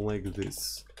like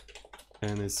this.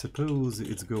 And I suppose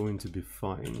it's going to be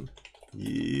fine.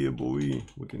 Yeah, boy,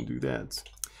 we can do that.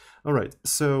 All right,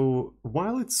 so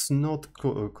while it's not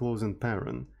closing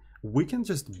parent, we can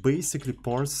just basically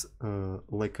parse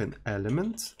like an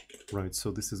element, right? So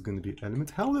this is going to be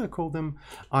element. How do I call them?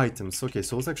 Items. Okay,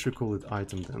 so let's actually call it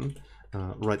item then,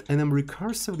 right? And I'm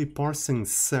recursively parsing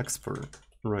sexper,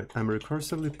 right? I'm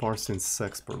recursively parsing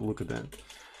sexper. Look at that.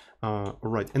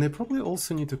 Right, and I probably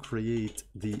also need to create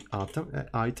the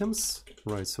items,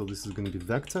 right? So this is going to be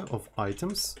vector of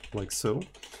items, like so.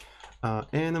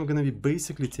 And I'm gonna be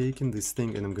basically taking this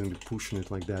thing and I'm gonna be pushing it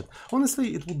like that.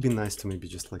 Honestly, it would be nice to maybe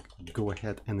just like go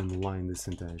ahead and inline this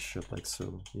entire shit like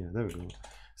so. Yeah, there we go.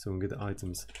 So we get the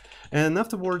items. And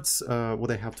afterwards,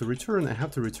 what I have to return, I have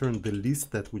to return the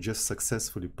list that we just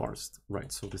successfully parsed.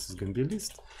 Right, so this is gonna be a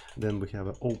list. Then we have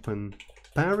an open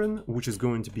parent, which is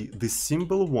going to be the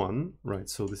symbol 1, right?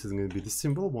 So this is going to be the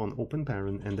symbol 1, open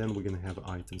parent, and then we're going to have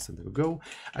items, and there we go.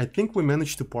 I think we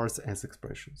managed to parse as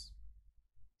expressions.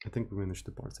 I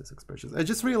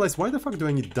just realized, why the fuck do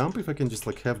I need dump if I can just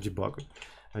like have debugger?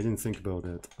 I didn't think about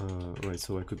that. Right,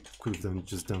 so I could have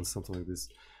just done something like this.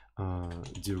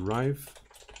 Derive,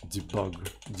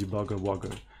 debugger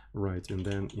wagger, right? And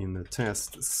then in the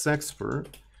test sexper,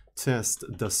 test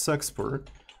the sexper.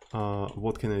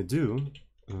 What can I do?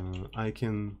 I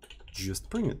can just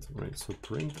print it, right? So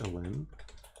print ln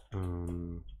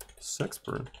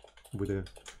sexper with a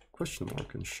question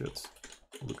mark and shit.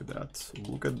 Look at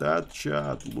that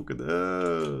chat, look at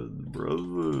that,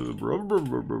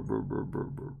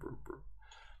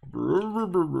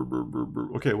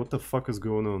 Okay, what the fuck is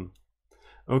going on?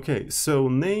 Okay, so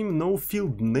name, no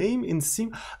field name in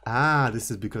sim. Ah, this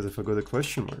is because I forgot a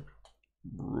question mark.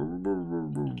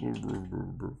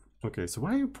 Okay, so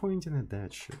why are you pointing at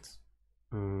that shit?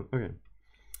 Okay.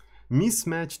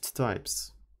 Mismatched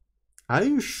types. Are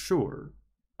you sure?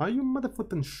 Are you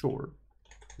motherflipping sure?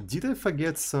 Did I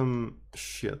forget some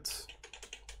shit?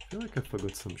 I feel like I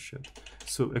forgot some shit.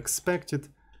 So expected.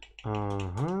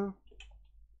 Ah,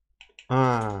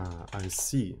 I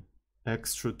see.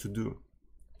 Extra to do.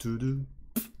 To do.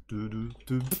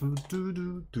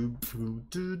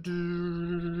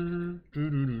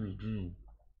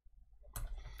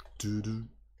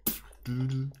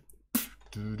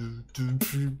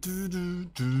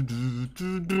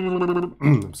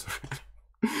 I'm sorry.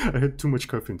 I had too much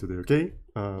caffeine today, okay?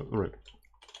 All right.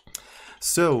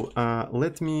 So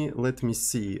let me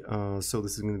see. So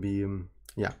this is going to be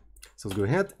yeah. So let's go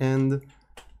ahead and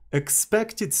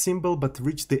expected symbol, but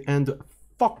reach the end.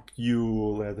 Fuck you,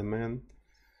 Leatherman.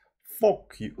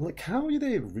 Fuck you. Like, how did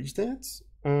I reach that?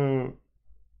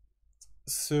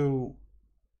 So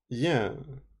yeah.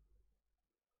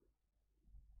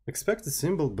 Expect the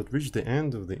symbol, but reach the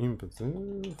end of the input.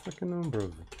 Fucking no,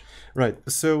 bro. Right,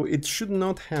 so it should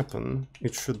not happen.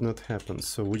 It should not happen.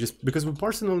 So we just, because we're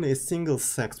parsing only a single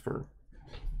sexper.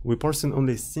 We're parsing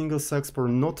only a single sexper,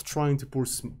 not trying to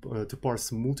parse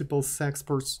multiple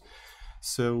sexpers.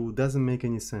 So it doesn't make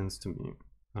any sense to me.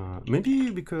 Maybe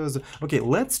because, okay,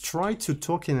 let's try to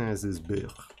tokenize this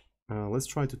big. Let's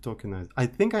try to tokenize. I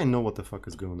think I know what the fuck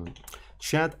is going on.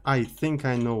 Chat, I think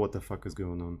I know what the fuck is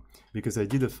going on. Because I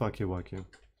did a fucky wacky.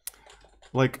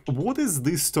 Like, what is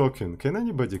this token? Can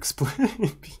anybody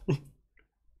explain?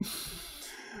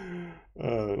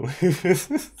 Yeah,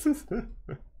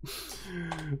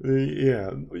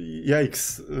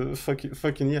 yikes.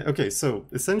 Fucking yeah. Okay, so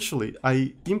essentially,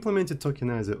 I implemented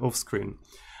tokenizer off screen.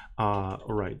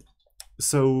 Right.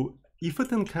 So if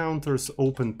it encounters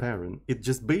open parent, it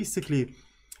just basically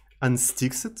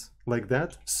unsticks it like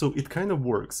that, so it kind of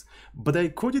works. But I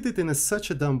coded it in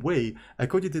such a dumb way. I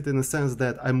coded it in a sense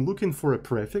that I'm looking for a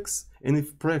prefix, and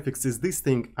if prefix is this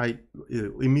thing, I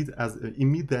emit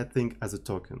that thing as a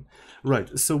token,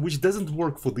 right? So which doesn't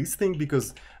work for this thing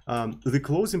because the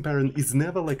closing parent is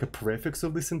never like a prefix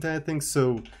of this entire thing.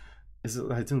 So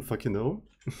I don't fucking know.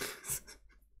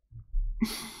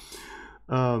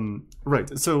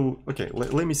 Right, so okay,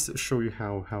 let me show you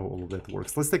how all of that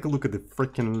works. Let's take a look at the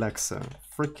freaking Lexa.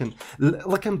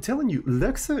 Like I'm telling you,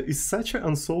 Lexa is such an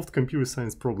unsolved computer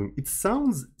science problem. It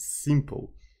sounds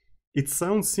simple. It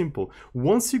sounds simple.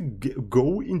 Once you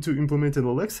go into implementing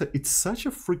Alexa, it's such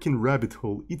a freaking rabbit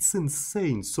hole. It's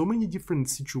insane. So many different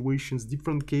situations,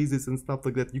 different cases and stuff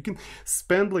like that. You can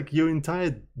spend like your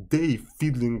entire day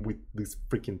fiddling with this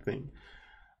freaking thing.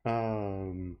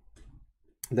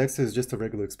 Lexa is just a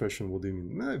regular expression. What do you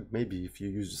mean? Maybe if you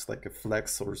use just like a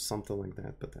flex or something like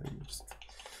that, but I just...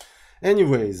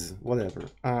 Anyways, whatever.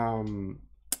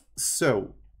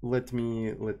 So let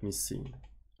me see.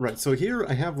 Right, so here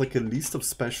I have like a list of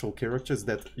special characters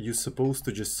that you're supposed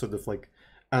to just sort of like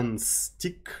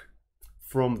unstick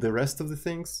from the rest of the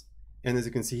things. And as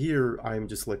you can see here, I'm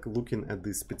just like looking at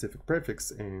this specific prefix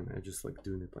and I just like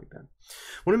doing it like that.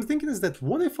 What I'm thinking is that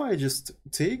what if I just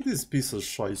take this piece of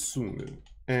Shaisung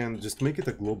and just make it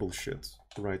a global shit,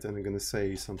 right? And I'm gonna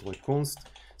say something like const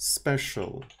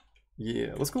special.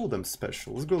 Yeah, let's call them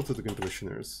special. Let's go to the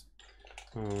compilationers.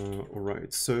 All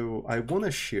right, so I want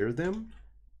to share them.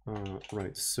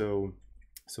 Right, so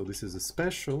this is a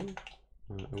special.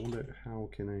 I wonder how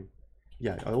can I...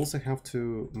 Yeah, I also have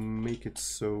to make it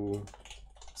so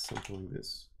something like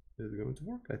this. Is it going to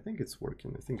work? I think it's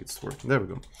working. I think it's working. There we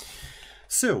go.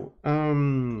 So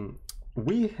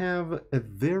we have a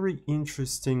very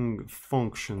interesting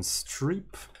function,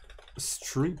 strip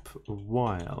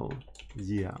while.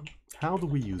 Yeah, how do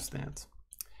we use that?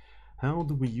 How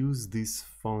do we use this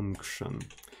function?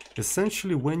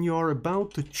 Essentially, when you are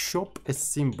about to chop a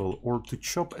symbol or to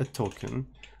chop a token,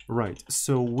 right?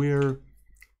 So we're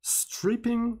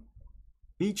stripping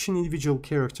each individual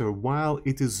character while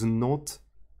it is not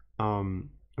a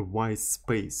white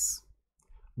space.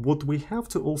 What we have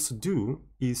to also do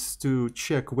is to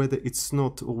check whether it's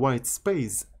not a white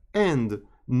space and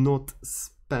not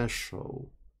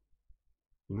special.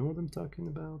 You know what I'm talking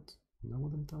about? You know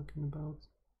what I'm talking about?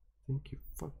 I think you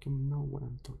fucking know what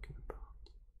I'm talking about.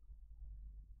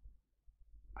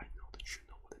 I know that you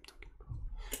know what I'm talking about.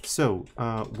 So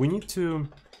we need to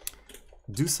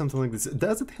do something like this.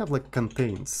 Does it have like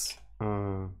contains?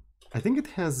 I think it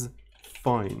has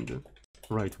find,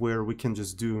 right, where we can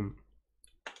just do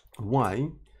y,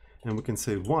 and we can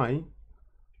say y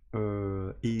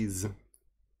is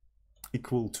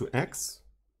equal to x,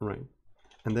 right?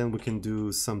 And then we can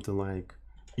do something like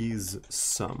is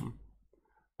sum.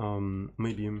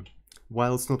 Maybe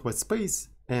while it's not white space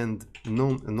and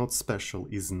not special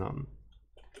is none.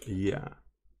 Yeah,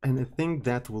 and I think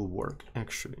that will work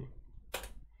actually.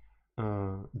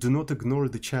 Do not ignore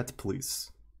the chat,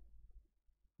 please.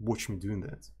 Watch me doing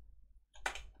that.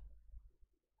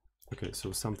 Okay,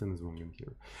 so something is wrong in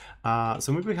here.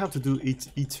 So maybe we have to do it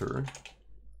iter.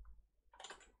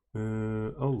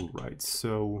 All right,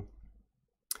 so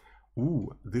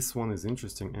ooh, this one is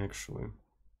interesting actually.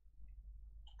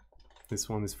 This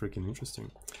one is freaking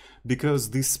interesting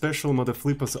because these special mother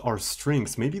flippers are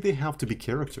strings. Maybe they have to be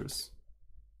characters.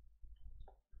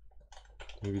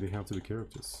 Maybe they have to be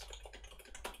characters.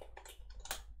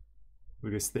 What do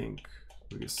you guys think? What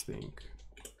do you guys think?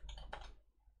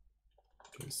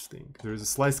 What do you guys think? There is a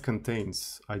slice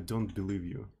contains. I don't believe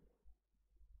you.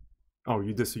 Oh,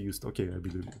 you just used. Okay, I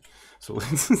believe you. So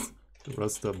let's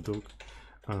rust up dog.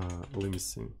 Let me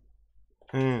see.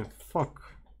 Fuck.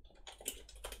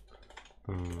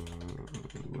 Let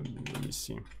me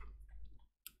see.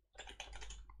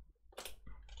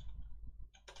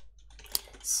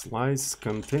 Slice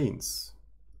contains.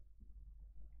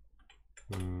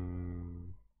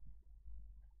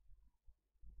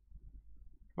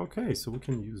 Okay, so we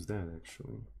can use that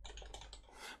actually.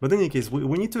 But in any case,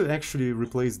 we need to actually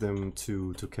replace them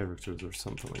to characters or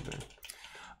something like that.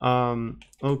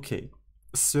 Okay,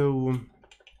 so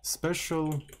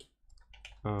special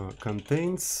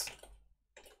contains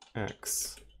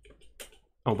x.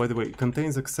 Oh, by the way,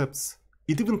 contains accepts.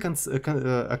 It even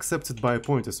accepts it by a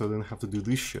pointer, so I don't have to do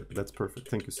this shit. That's perfect.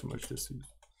 Thank you so much.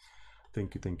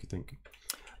 Thank you.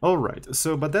 All right.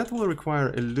 So, but that will require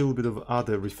a little bit of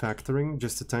other refactoring,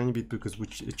 just a tiny bit, because we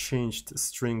changed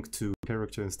string to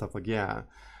character and stuff like yeah.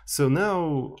 So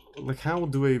now, like, how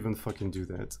do I even fucking do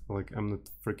that? Like, I'm not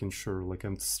freaking sure. Like,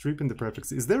 I'm stripping the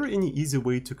prefix. Is there any easy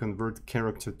way to convert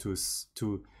character to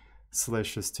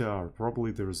 /str.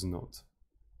 Probably there's not.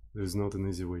 There's not an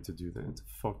easy way to do that.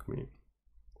 Fuck me.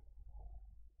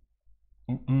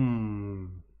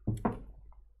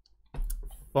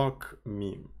 Fuck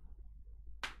me.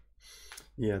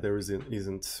 Yeah, there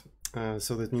isn't.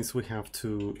 So that means we have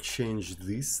to change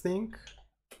this thing.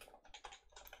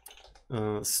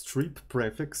 Strip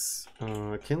prefix.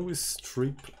 Can we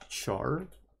strip char?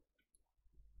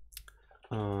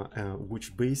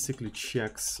 Which basically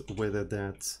checks whether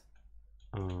that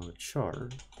char,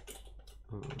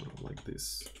 like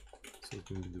this. So it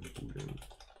can be the boolean.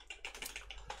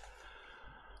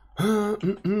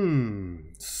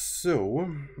 So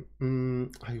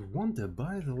I wonder,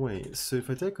 by the way, so if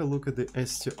I take a look at the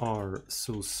str,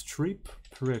 so strip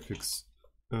prefix,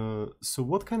 so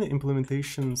what kind of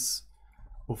implementations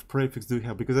of prefix do you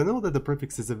have? Because I know that the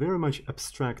prefix is a very much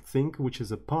abstract thing, which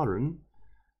is a pattern,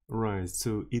 right?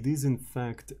 So it is in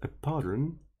fact a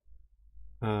pattern.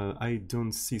 I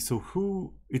don't see. So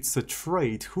who, it's a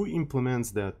trait, who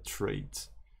implements that trait?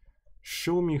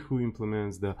 Show me who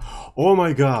implements that. Oh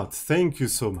my god, thank you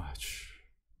so much.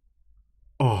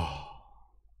 Oh.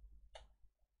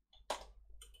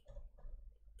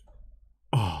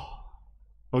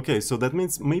 Okay, so that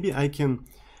means maybe I can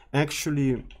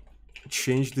actually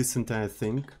change this entire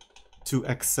thing to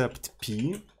accept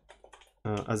p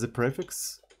as a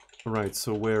prefix, right?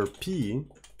 So where p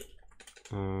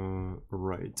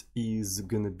right is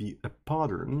gonna be a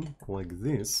pattern like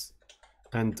this,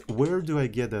 and where do I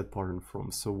get that pattern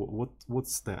from? So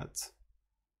what's that?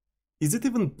 Is it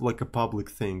even like a public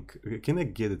thing? Can I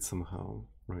get it somehow?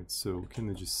 Right, so can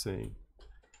I just say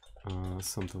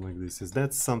something like this? Is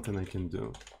that something I can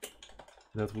do?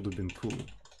 That would have been cool.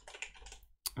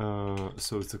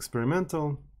 So it's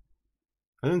experimental.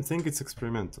 I don't think it's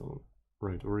experimental,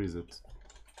 right? Or is it?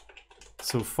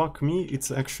 So fuck me, it's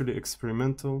actually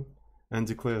experimental and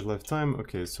declared lifetime.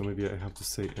 Okay, so maybe I have to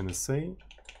say NSA.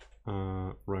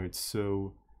 Right,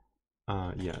 so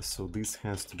yeah, so this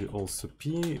has to be also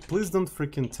P. Please don't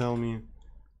freaking tell me.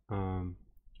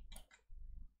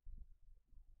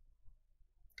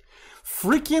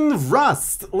 Freaking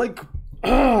Rust! Like,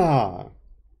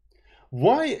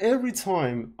 why every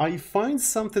time I find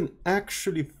something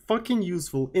actually fucking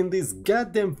useful in this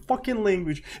goddamn fucking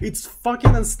language, it's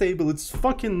fucking unstable, it's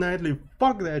fucking nightly,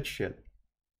 fuck that shit.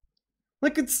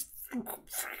 Like, it's...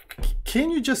 Can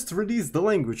you just release the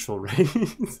language already?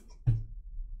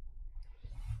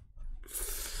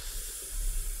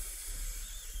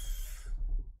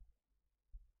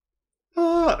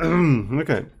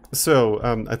 Okay, so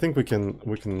I think we can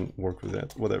work with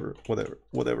that. Whatever.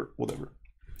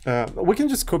 We can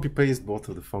just copy paste both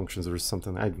of the functions or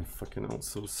something. I don't fucking know.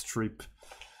 So strip.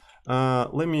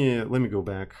 Let me go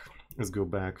back. Let's go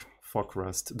back. Fuck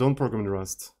Rust. Don't program in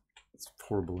Rust. It's a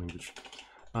horrible language.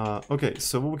 Okay,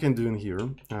 so what we can do in here,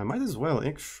 might as well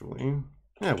actually,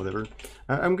 yeah, whatever.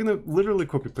 I'm gonna literally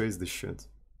copy paste this shit.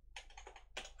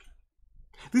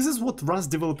 This is what Rust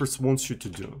developers want you to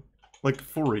do, like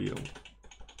for real.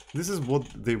 This is what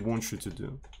they want you to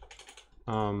do.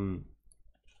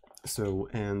 So,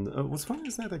 and what's funny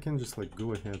is that I can just like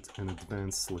go ahead and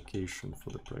advance location for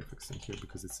the prefix in here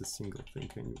because it's a single thing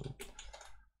anyway.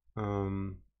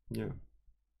 Yeah,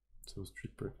 so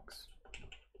strip prefix.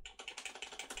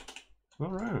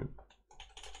 All right.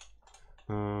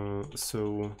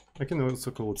 So I can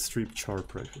also call it strip char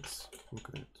prefix. Look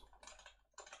at it.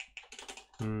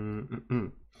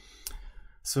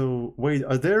 So wait,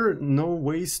 are there no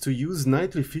ways to use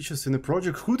nightly features in a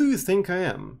project? Who do you think I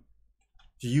am?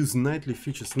 To use nightly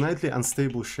features, nightly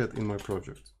unstable shit in my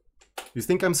project. You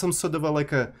think I'm some sort of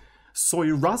like a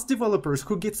soy Rust developers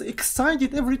who gets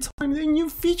excited every time a new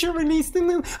feature released and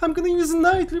then I'm gonna use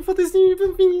nightly for this new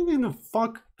thing? No,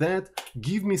 fuck that.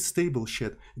 Give me stable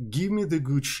shit. Give me the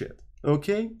good shit.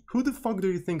 Okay? Who the fuck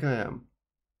do you think I am?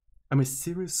 I'm a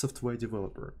serious software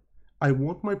developer. I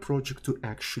want my project to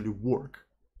actually work.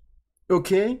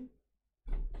 Okay?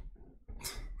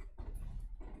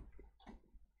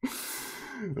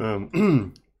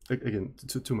 Again,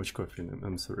 too much coffee.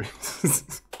 I'm sorry.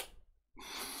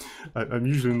 I'm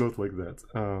usually not like that.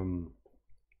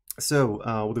 So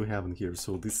what do we have in here?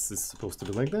 So this is supposed to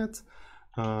be like that.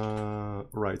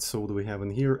 Right, so what do we have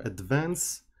in here?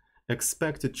 Advance,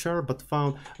 expected char, but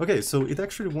found. Okay, so it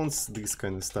actually wants this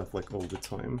kind of stuff like all the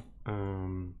time.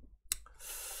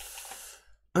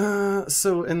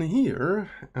 So in here,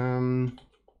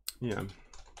 yeah,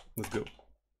 let's go.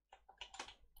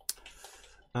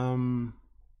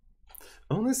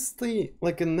 Honestly,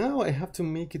 like now I have to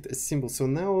make it a symbol. So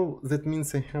now that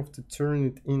means I have to turn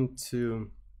it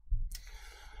into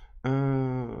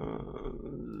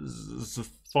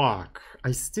Fuck.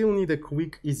 I still need a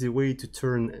quick, easy way to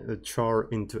turn a char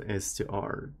into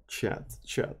str.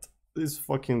 Chat. This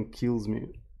fucking kills me.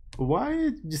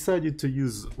 Why decided to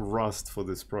use Rust for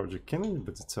this project? Can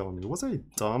anybody tell me? Was I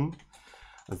dumb?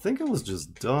 I think I was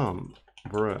just dumb,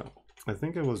 bruh. I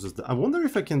think I was just. I wonder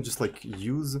if I can just like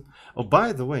use. Oh,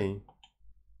 by the way.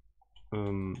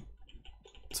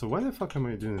 So why the fuck am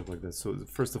I doing it like that? So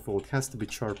first of all, it has to be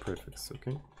char prefix,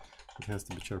 okay? It has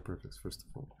to be char prefix first of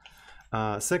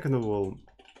all. Second of all,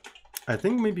 I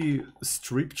think maybe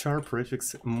strip char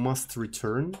prefix must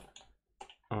return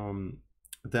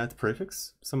that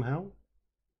prefix somehow.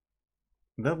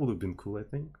 That would have been cool, I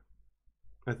think.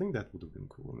 I think that would have been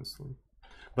cool, honestly.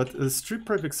 But strip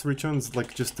prefix returns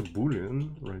like just a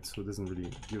boolean, right? So it doesn't really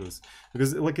give us,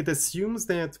 because like it assumes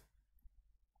that.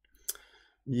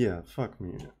 Yeah, fuck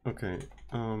me. Okay.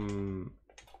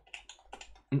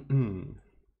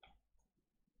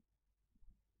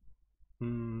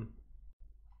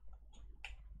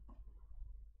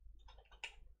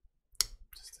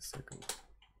 Just a second.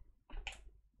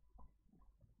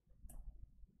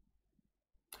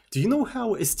 Do you know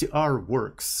how str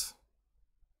works?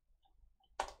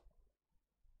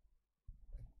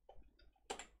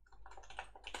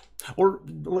 Or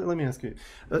let me ask you,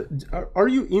 are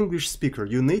you English speaker?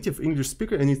 You're native English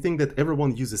speaker, and you think that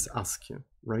everyone uses ASCII,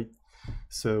 right?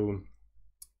 So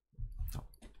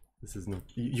this is not,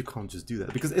 you can't just do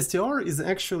that, because str is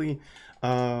actually,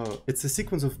 it's a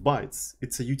sequence of bytes.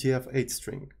 It's a UTF-8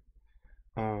 string,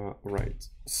 right?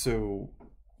 So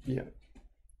yeah,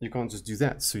 you can't just do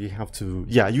that. So you have to,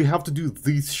 yeah, you have to do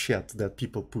this shit that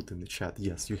people put in the chat.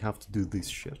 Yes, you have to do this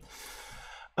shit.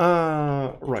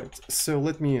 Right, so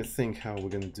let me think how we're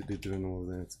going to be doing all of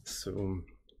that. So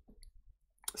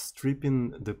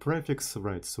stripping the prefix,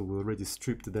 right? So we already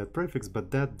stripped that prefix, but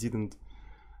that didn't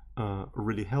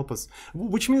really help us,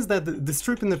 which means that the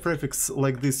stripping the prefix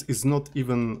like this is not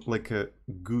even like a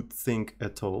good thing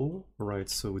at all, right?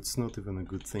 So it's not even a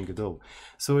good thing at all.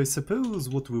 So I suppose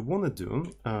what we want to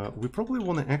do, we probably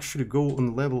want to actually go on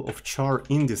the level of char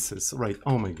indices, right?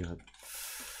 Oh my god.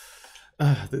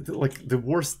 Like the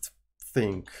worst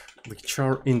thing, like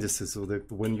char indices, so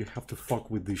that when you have to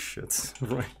fuck with these shits,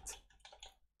 right?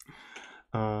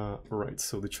 Right,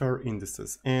 so the char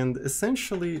indices, and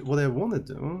essentially what I want to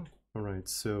do, all right,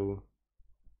 so,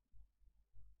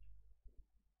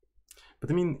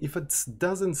 but I mean, if it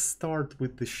doesn't start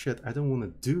with the shit, I don't want to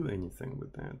do anything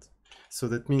with that. So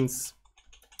that means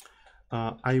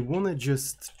I want to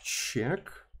just check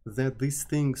that this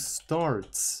thing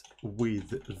starts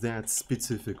with that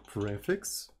specific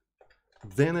prefix.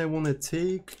 Then I want to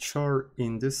take char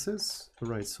indices,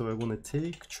 right? So I want to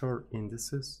take char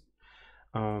indices.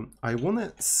 I want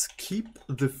to skip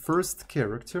the first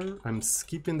character. I'm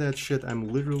skipping that shit. I'm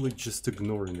literally just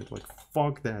ignoring it. Like,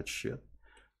 fuck that shit.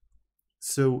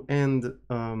 So, and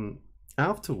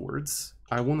afterwards,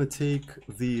 I want to take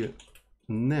the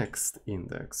next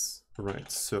index,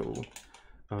 right? So,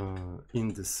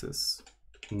 indices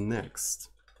next.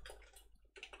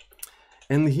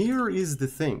 And here is the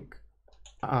thing.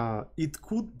 It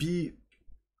could be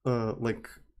like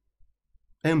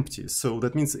empty, so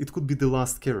that means it could be the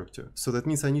last character. So that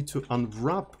means I need to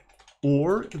unwrap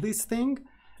or this thing,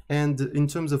 and in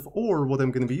terms of or, what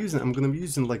I'm going to be using, I'm going to be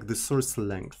using like the source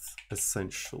length,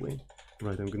 essentially,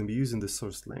 right? I'm going to be using the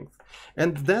source length,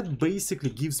 and that basically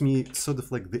gives me sort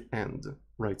of like the end,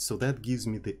 right? So that gives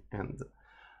me the end,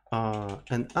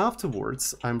 and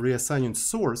afterwards I'm reassigning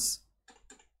source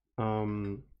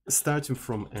starting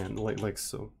from end, like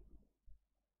so,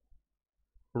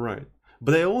 right?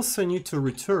 But I also need to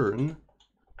return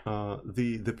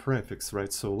the prefix,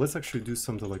 right? So let's actually do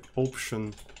something like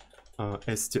option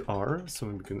str. So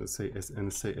I'm going to say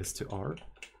str,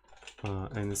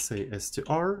 and say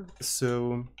str.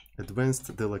 So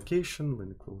advanced delocation. Let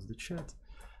me close the chat.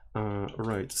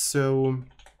 Right. So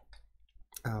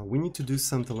we need to do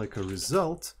something like a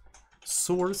result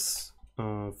source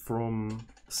from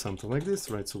something like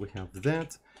this, right? So we have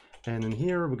that, and in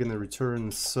here we're going to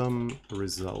return some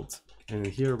result. And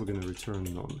here we're going to return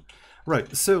none.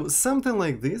 Right, so something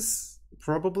like this,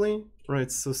 probably,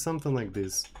 right? So something like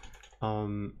this.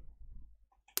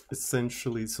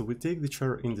 Essentially, so we take the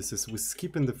char indices, we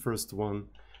skip in the first one,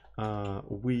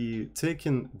 we take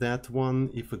in that one.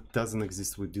 If it doesn't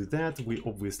exist, we do that. We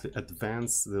obviously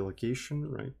advance the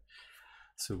location, right?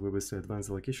 So we obviously advance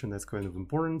the location. That's kind of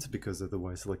important, because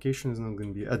otherwise the location is not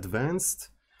going to be advanced.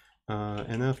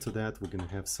 And after that, we're going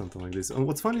to have something like this. And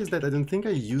what's funny is that I don't think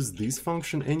I use this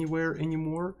function anywhere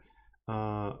anymore.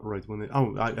 Right,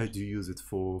 I do use it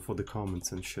for the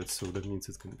comments and shit, so that means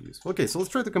it's gonna be useful. Okay, so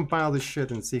let's try to compile this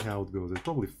shit and see how it goes. I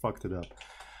probably fucked it up.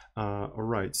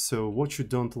 Alright, so what you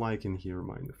don't like in here,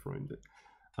 meine Freunde.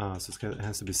 So it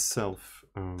has to be self,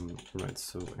 right,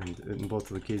 so, and in both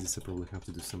of the cases I probably have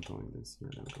to do something like this. Yeah,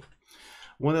 there we go.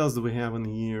 What else do we have in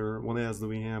here? What else do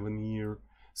we have in here?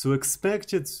 So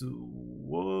expected,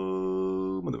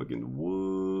 whoa, motherfucking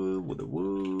whoa,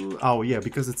 whoa. Oh yeah,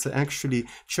 because it's actually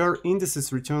char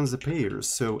indices returns a pair.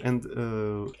 So, and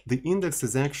the index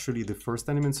is actually the first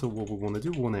element. So what we want to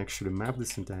do, we want to actually map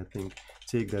this entire thing,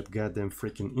 take that goddamn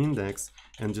freaking index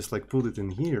and just like put it in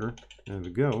here. There we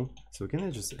go. So can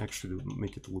I just actually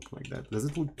make it look like that? Does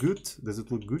it look good? Does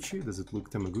it look Gucci? Does it look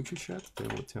Tamaguchi, chat?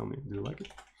 Tell me, do you like it?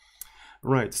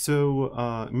 Right,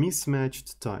 so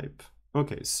mismatched type.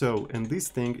 Okay, so, and this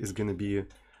thing is gonna be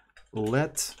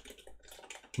let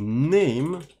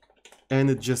name, and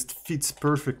it just fits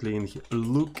perfectly in here.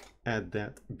 Look at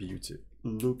that beauty.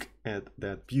 Look at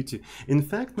that beauty. In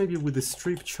fact, maybe with the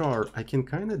strip char, I can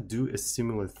kind of do a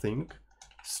similar thing.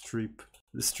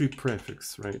 The strip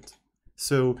prefix, right?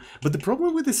 So, but the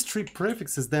problem with the strip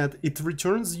prefix is that it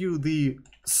returns you the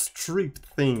stripped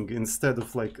thing instead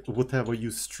of like whatever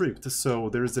you stripped. So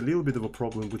there is a little bit of a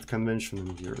problem with convention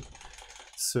in here.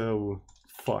 So,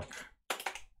 fuck.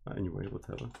 Anyway,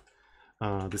 whatever.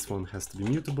 This one has to be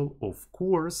mutable, of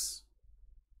course.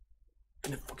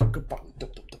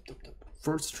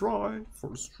 First try,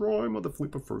 mother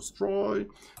flipper, first try,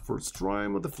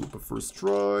 mother flipper, first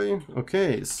try.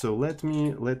 Okay, so let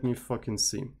me fucking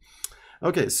see.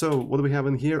 Okay, so what do we have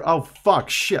in here? Oh, fuck,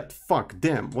 shit, fuck,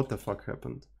 damn, what the fuck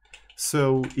happened?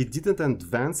 So it didn't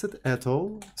advance it at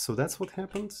all, so that's what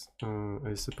happened?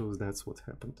 I suppose that's what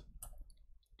happened.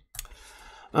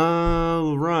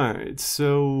 Right,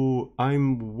 so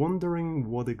I'm wondering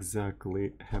what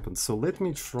exactly happened. So let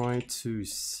me try to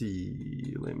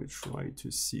see,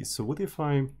 So what if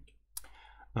I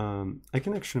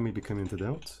can actually maybe comment it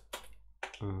out.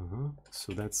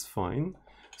 So that's fine.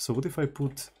 So what if I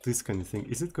put this kind of thing?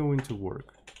 Is it going to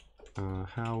work?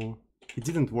 How? It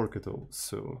didn't work at all.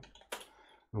 So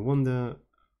I wonder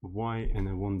why and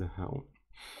I wonder how.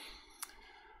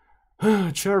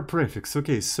 Char prefix.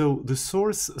 Okay, so the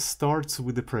source starts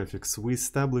with the prefix. We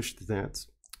established that.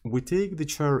 We take the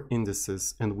char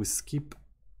indices and we skip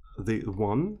the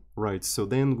one, right? So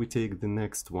then we take the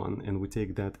next one and we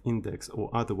take that index, or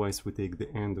otherwise we take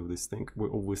the end of this thing. We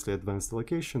obviously advance the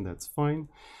location, that's fine.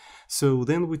 So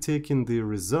then we take in the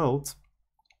result.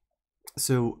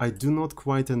 So I do not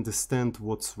quite understand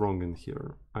what's wrong in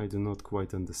here. I do not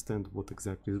quite understand what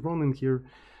exactly is wrong in here.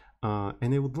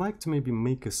 And I would like to maybe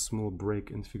make a small break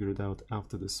and figure it out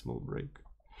after the small break.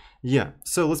 Yeah,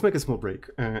 so let's make a small break.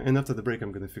 And after the break,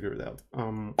 I'm going to figure it out.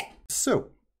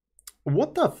 So,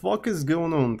 what the fuck is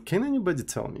going on? Can anybody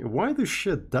tell me why this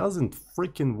shit doesn't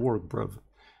freaking work, bruv?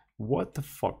 What the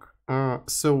fuck?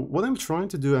 So what I'm trying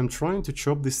to do, I'm trying to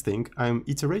chop this thing. I'm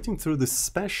iterating through the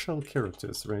special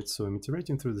characters, right? So I'm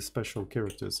iterating through the special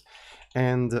characters.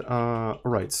 And,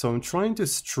 right, so I'm trying to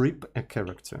strip a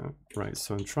character, right?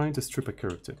 So I'm trying to strip a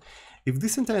character. If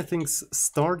this entire thing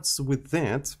starts with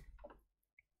that,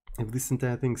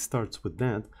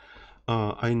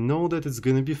 I know that it's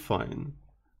gonna be fine.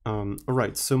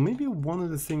 Alright, so maybe one of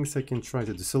the things I can try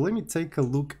to do. So let me take a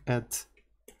look at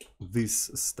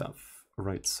this stuff.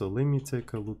 Right, so let me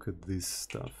take a look at this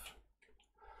stuff.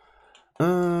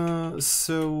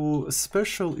 So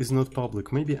special is not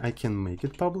public. Maybe I can make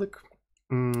it public.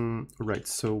 Right,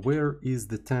 so where is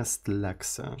the test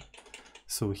Lexa?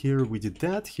 So here we did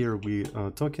that, here we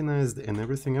tokenized and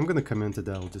everything. I'm gonna comment it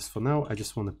out just for now. I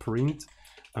just want to print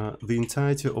the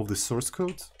entirety of the source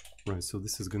code. Right, so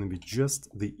this is gonna be just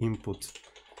the input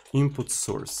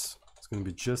source. It's gonna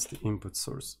be just the input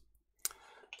source.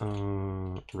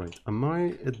 Right, am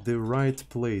I at the right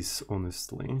place,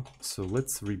 honestly? So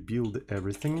let's rebuild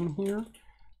everything in here.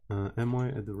 Am I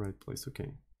at the right place?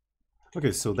 Okay.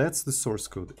 Okay, so that's the source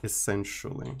code,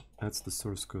 essentially.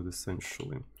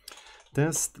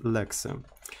 Test Lexa.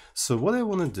 So what I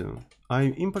want to do,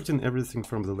 I'm importing everything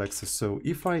from the Lexa. So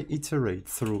if I iterate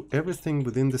through everything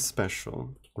within the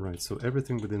special, right, so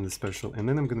everything within the special, and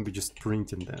then I'm going to be just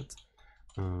printing that.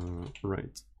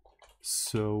 Right,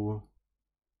 so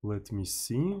let me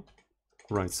see.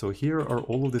 Right, so here are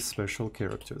all of the special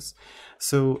characters.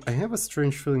 So I have a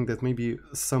strange feeling that maybe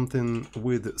something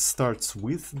with starts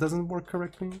with doesn't work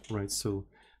correctly. Right, so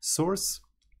source,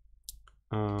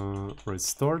 right,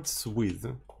 starts with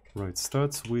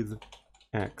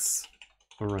X.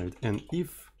 All right, and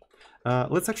if,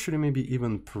 let's actually maybe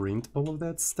even print all of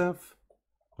that stuff.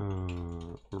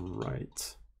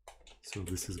 Right. So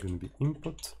this is going to be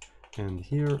input, and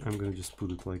here I'm going to just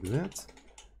put it like that.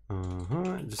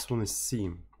 I just want to see.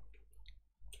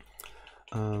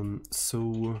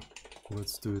 So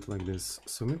let's do it like this.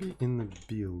 So maybe in the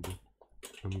build,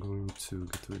 I'm going to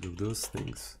get rid of those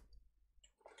things.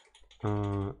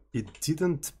 It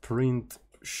didn't print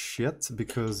shit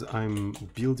because I'm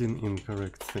building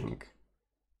incorrect thing.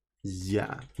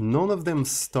 Yeah, none of them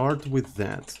start with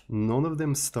that. None of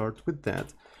them start with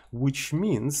that, which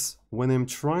means when I'm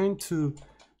trying to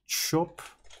chop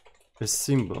a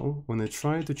symbol,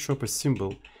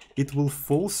 it will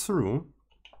fall through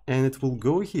and it will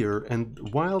go here, and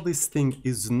while this thing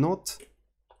is not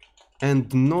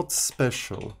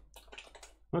special.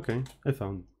 Okay, I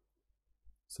found.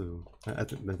 So I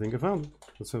think I found it.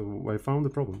 So I found the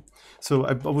problem. So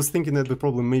I was thinking that the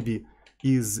problem maybe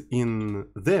is in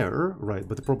there, right?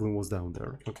 But the problem was down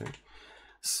there. Okay.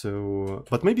 So,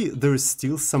 but maybe there is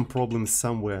still some problem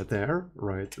somewhere there,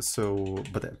 right? So,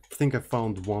 but I think I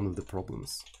found one of the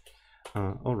problems.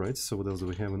 All right. So what else do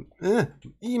we have?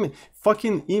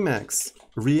 Fucking Emacs.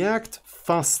 React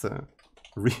faster.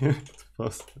 React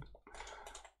faster.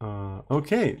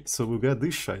 Okay, so we got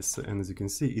this scheiße, and as you can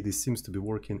see, it seems to be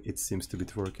working, it seems to be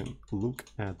twerking. Look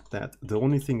at that. The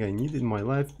only thing I need in my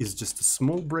life is just a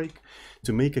small break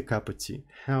to make a cup of tea.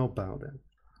 How about that?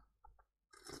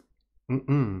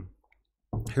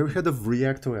 Have you heard of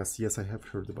ReactOS? Yes, I have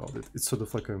heard about it. It's sort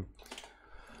of like a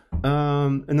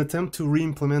an attempt to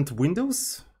re-implement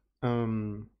Windows.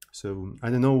 So I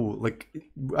don't know, like,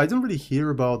 I don't really hear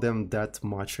about them that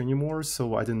much anymore,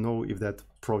 so I don't know if that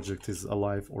project is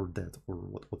alive or dead, or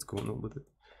what's going on with it.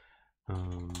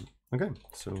 Okay,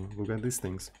 so we got these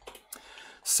things.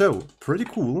 So, pretty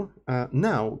cool.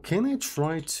 Now, can I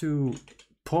try to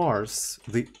parse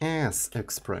the as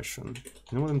expression?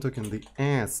 You know what I'm talking, the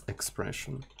as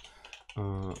expression.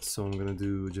 So I'm gonna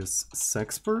do just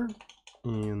sexper,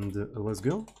 and let's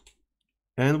go.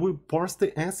 And we parse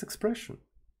the as expression.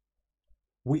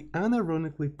 We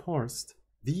unironically parsed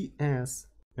the as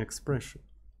expression.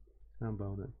 How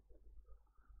about that?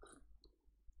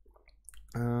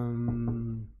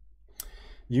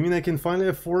 You mean I can finally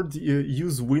afford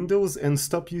use Windows and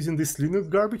stop using this Linux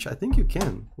garbage? I think you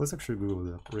can. Let's actually Google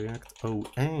that. React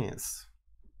OS.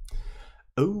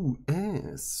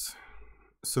 OS.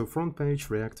 So front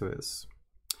page React OS.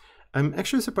 I'm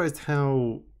actually surprised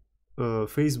how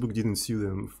Facebook didn't sue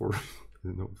them for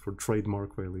for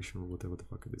trademark violation or whatever the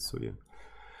fuck it is. So yeah,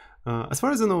 as far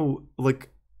as I know,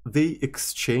 like, they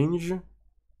exchange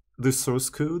the source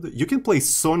code. You can play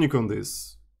Sonic on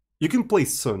this. You can play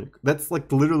Sonic. That's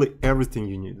like literally everything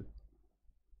you need.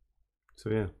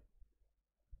 So yeah,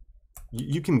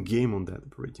 you can game on that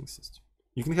operating system.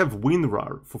 You can have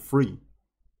WinRAR for free.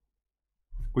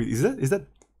 Wait, is that?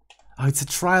 Oh, it's a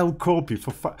trial copy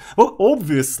for well,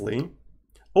 obviously,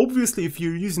 if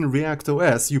you're using React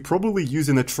OS, you're probably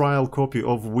using a trial copy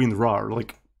of WinRAR.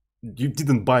 Like, you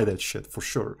didn't buy that shit for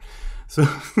sure. So,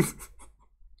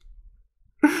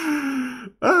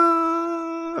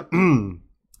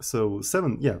 so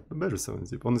 7, yeah, better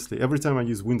 7-zip. Honestly, every time I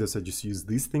use Windows, I just use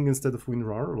this thing instead of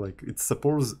WinRAR. Like, it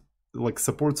supports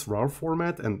RAR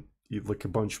format and like a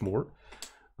bunch more.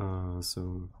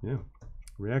 So yeah,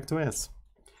 React OS.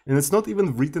 And it's not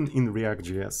even written in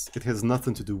React.js. It has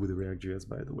nothing to do with React.js,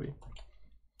 by the way.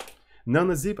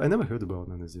 NanaZip, I never heard about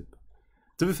NanaZip.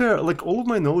 To be fair, like, all of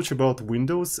my knowledge about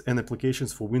Windows and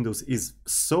applications for Windows is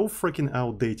so freaking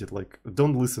outdated. Like,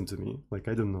 don't listen to me. Like,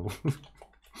 I don't know.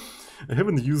 I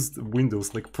haven't used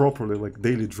Windows, like, properly, like,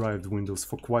 daily drived Windows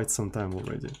for quite some time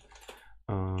already.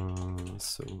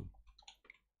 So...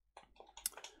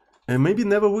 And maybe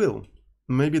never will.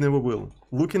 Maybe never will.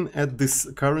 Looking at this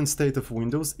current state of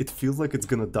Windows, it feels like it's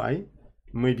gonna die,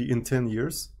 maybe in 10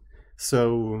 years.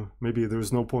 So maybe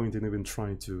there's no point in even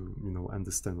trying to, you know,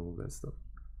 understand all that stuff.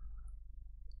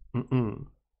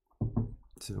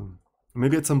 So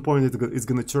maybe at some point it's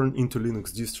gonna turn into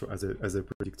Linux distro, as I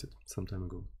predicted some time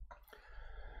ago.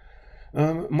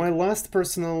 My last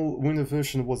personal Windows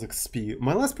version was XP.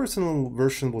 My last personal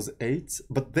version was 8,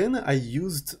 but then I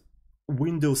used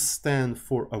Windows 10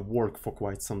 for a work for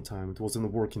quite some time. It wasn't a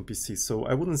working PC, so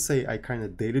I wouldn't say I kind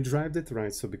of daily drived it,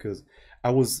 right? So because I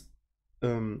was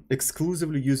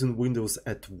exclusively using Windows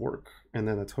at work, and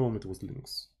then at home it was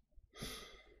Linux.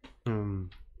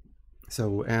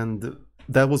 So, and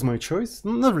that was my choice.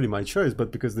 Not really my choice,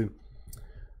 but because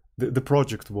the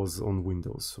project was on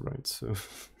Windows, right? So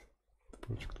the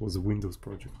project was a Windows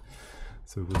project,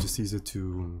 so it was just easier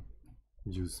to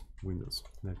use Windows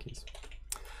in that case.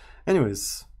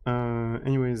 Anyways.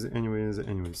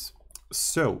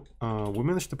 So, we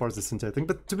managed to parse this entire thing,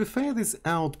 but to be fair, this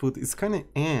output is kind of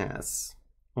ass,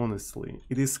 honestly.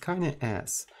 It is kind of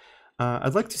ass.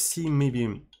 I'd like to see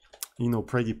maybe, you know,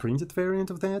 pre-printed variant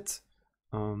of that.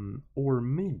 Or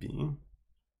maybe...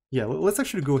 Yeah, let's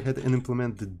actually go ahead and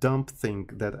implement the dump thing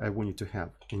that I wanted to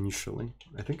have initially.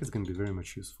 I think it's going to be very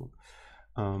much useful.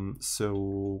 So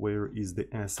where is the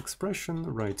S expression?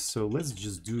 Right, so let's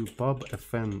just do pub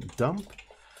fn dump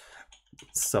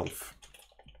self.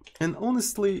 And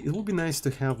honestly, it would be nice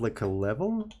to have like a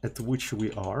level at which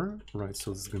we are, right?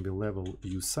 So this is going to be level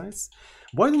use size.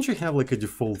 Why don't you have like a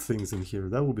default things in here?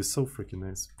 That would be so freaking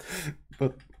nice.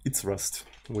 But it's Rust.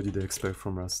 What did I expect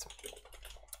from Rust?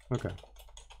 Okay.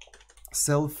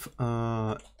 Self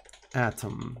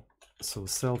atom. So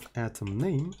self atom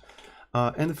name.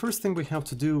 And the first thing we have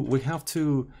to do, we have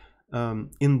to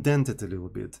indent it a little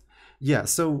bit. Yeah,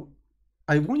 so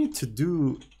I wanted to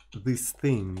do this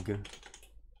thing.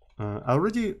 I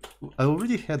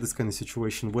already had this kind of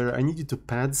situation where I needed to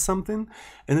pad something,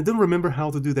 and I don't remember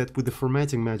how to do that with the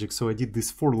formatting magic, so I did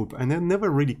this for loop, and I never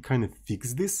really kind of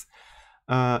fixed this.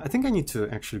 I think I need to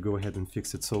actually go ahead and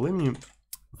fix it, so let me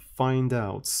find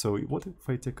out. So what if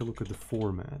I take a look at the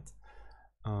format?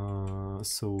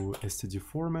 So std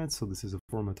format, so this is a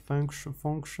format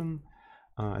function.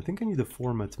 I think I need a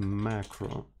format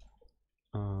macro.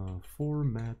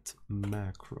 Format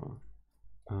macro.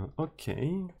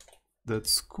 Okay,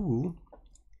 that's cool.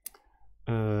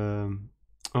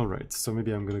 All right, so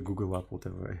maybe I'm gonna Google up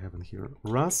whatever I have in here.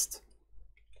 Rust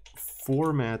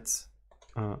format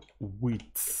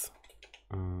width.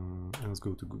 Let's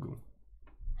go to Google.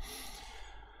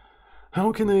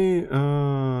 How can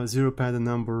I zero pad a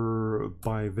number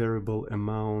by variable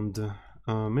amount?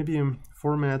 Maybe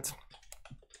format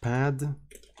pad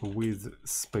with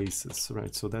spaces,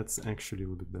 right? So that's actually a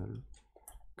little bit better.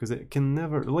 Because I can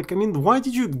never, like, I mean, why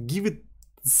did you give it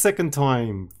second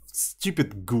time?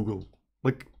 Stupid Google.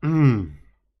 Like,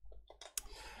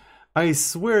 I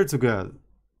swear to God,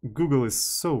 Google is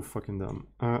so fucking dumb.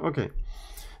 Okay,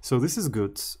 so this is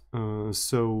good.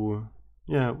 So,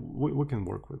 yeah, we can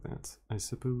work with that. I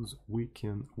suppose we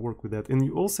can work with that. And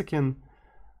you also can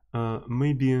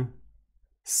maybe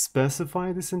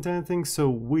specify this entire thing. So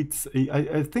width,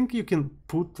 I think you can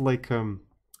put like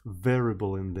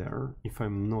variable in there, if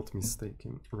I'm not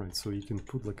mistaken. Right, so you can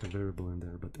put like a variable in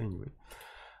there, but anyway.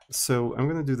 So I'm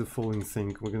gonna do the following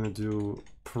thing. We're gonna do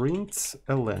print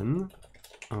ln,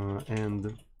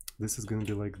 and this is gonna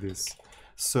be like this.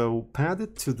 So pad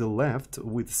it to the left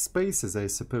with spaces, I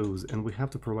suppose, and we have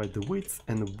to provide the width,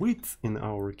 and the width in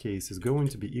our case is going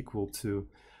to be equal to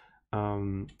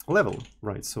level,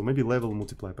 right? So maybe level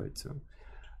multiplied by 2.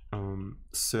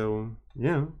 So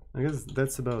yeah, I guess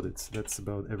that's about it. That's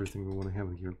about everything we want to have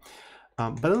in here.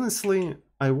 But honestly,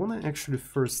 I want to actually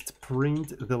first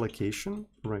print the location,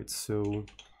 right? So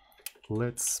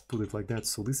let's put it like that.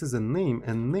 So this is a name,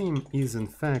 and name is in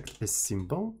fact a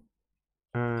symbol.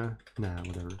 Nah,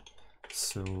 whatever.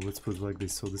 So let's put it like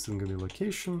this. So this is going to be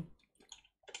location,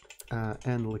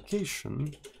 and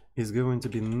location is going to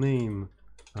be name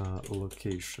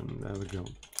location. There we go.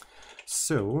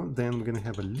 So then we're gonna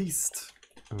have a list,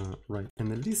 right?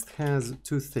 And the list has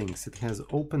two things. It has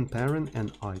open parent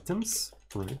and items,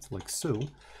 right? Like so.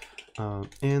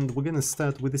 And we're gonna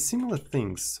start with the similar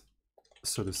things,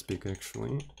 so to speak,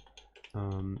 actually.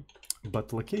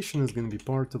 But location is gonna be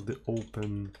part of the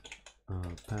open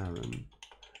parent.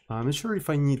 I'm not sure if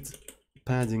I need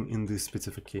padding in this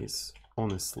specific case,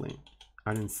 honestly.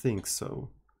 I didn't think so.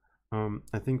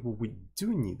 I think what we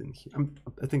do need in here,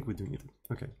 I think we do need it.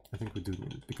 Okay, I think we do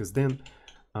need it, because then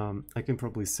I can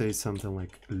probably say something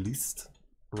like list,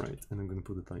 right? And I'm gonna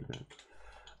put it like that.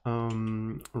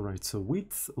 Right, so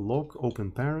width, log,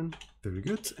 open parent, very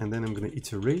good. And then I'm gonna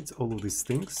iterate all of these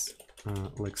things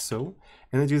like so.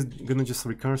 And I'm just gonna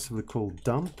recursively call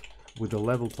dump with a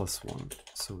level +1.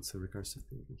 So it's a recursive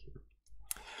thing in here.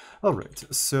 All right,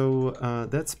 so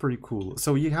that's pretty cool.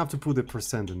 So you have to put a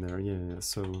 % in there. Yeah,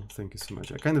 so thank you so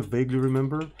much. I kind of vaguely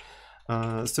remember.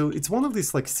 So it's one of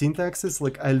these like syntaxes,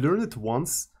 like I learned it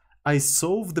once, I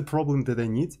solve the problem that I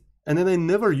need, and then I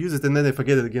never use it, and then I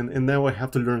forget it again, and now I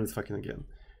have to learn it fucking again.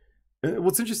 And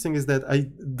what's interesting is that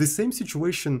the same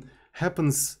situation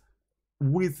happens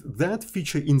with that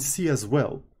feature in C as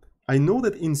well. I know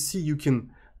that in C you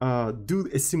can do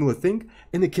a similar thing,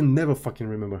 and I can never fucking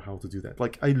remember how to do that.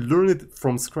 Like, I learn it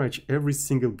from scratch every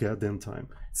single goddamn time.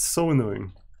 It's so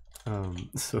annoying.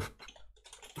 So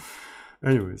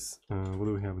anyways, what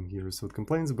do we have in here? So it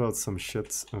complains about some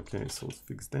shit. Okay, so let's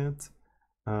fix that.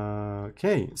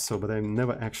 Okay, so but I'm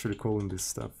never actually calling this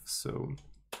stuff, so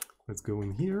let's go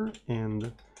in here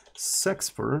and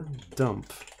sexper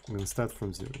dump. I'm gonna start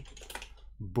from 0.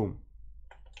 Boom.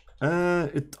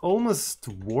 It almost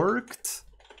worked,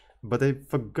 but I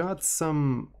forgot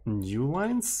some new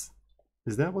lines.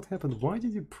 Is that what happened? Why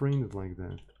did you print it like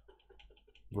that?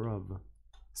 Bruv.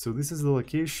 So this is the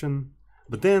location,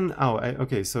 but then,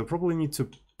 okay, so I probably need to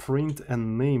print a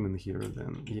name in here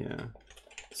then, yeah.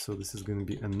 So this is gonna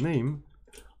be a name,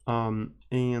 and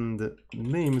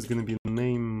name is gonna be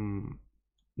name,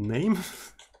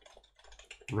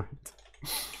 right.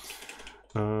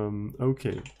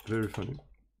 Okay, very funny.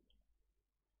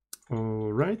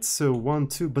 All right, so 1,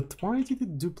 2, but why did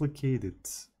it duplicate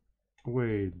it?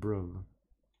 Wait, bro.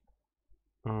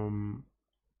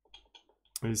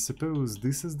 I suppose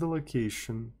this is the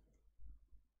location.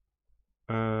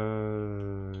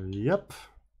 Yep.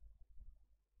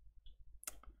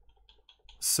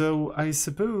 So I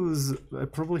suppose I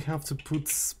probably have to put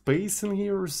space in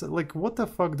here or so. Like, what the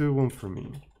fuck do you want from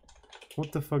me?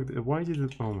 What the fuck? Why did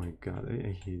it? Oh my god,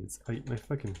 I hate it. I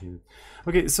fucking hate it.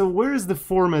 Okay, so where is the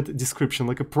format description?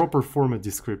 Like a proper format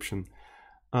description.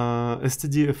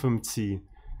 stdfmt.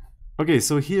 Okay,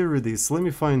 so here it is. Let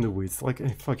me find the width. Like, I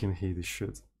fucking hate this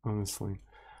shit, honestly.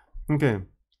 Okay.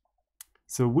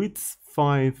 So width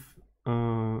 5.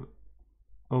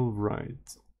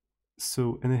 Alright.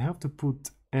 So, and I have to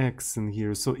put X in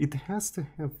here. So it has to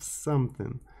have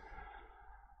something.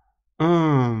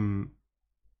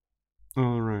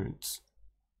 Alright.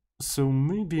 So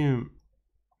maybe...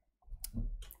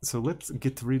 So let's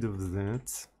get rid of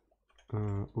that.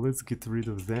 Let's get rid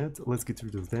of that. Let's get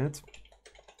rid of that.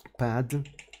 Pad.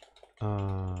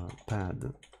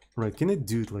 Pad. Right, can I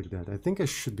do it like that? I think I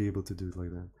should be able to do it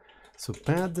like that. So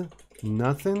pad,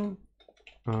 nothing.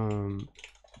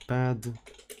 Pad,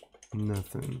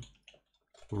 nothing.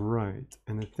 Right,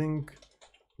 and I think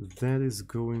that is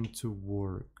going to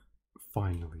work.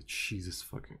 Finally, Jesus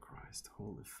fucking Christ,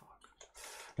 holy fuck.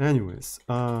 Anyways,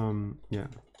 yeah.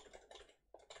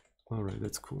 Alright,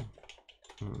 that's cool.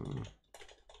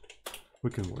 We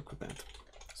can work with that.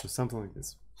 So something like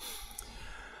this.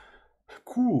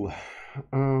 Cool.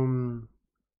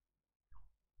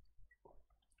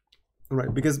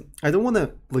 Right, because I don't want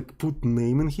to like put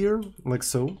name in here like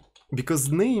so, because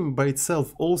name by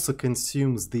itself also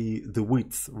consumes the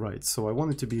width, right? So I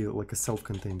want it to be like a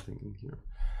self-contained thing in here.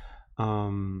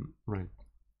 Right.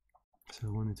 So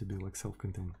I want it to be like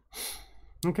self-contained.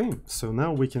 Okay, so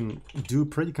now we can do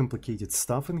pretty complicated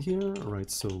stuff in here,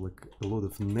 right? So like a lot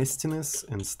of nestiness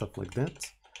and stuff like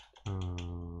that.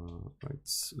 Right,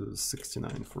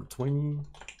 69 for 20,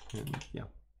 and yeah.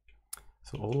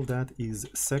 So all of that is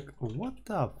sec. What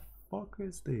the fuck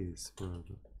is this, bro?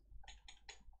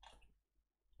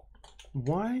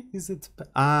 Why is it?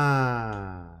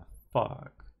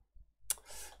 Fuck.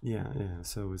 Yeah.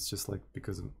 So it's just like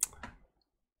because of.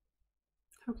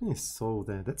 How can I solve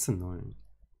that? That's annoying.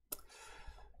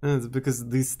 It's because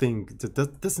this thing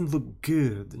that doesn't look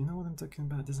good. You know what I'm talking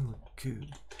about? It doesn't look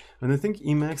good. And I think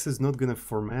Emacs is not gonna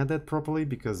format that properly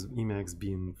because Emacs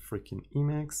being freaking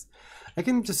Emacs. I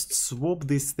can just swap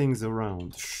these things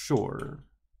around. Sure,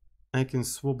 I can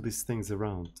swap these things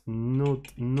around.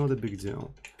 Not a big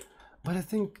deal. But I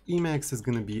think Emacs is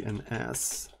gonna be an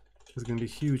ass. It's gonna be a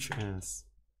huge ass.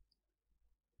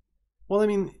 Well, I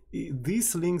mean,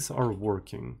 these links are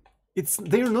working.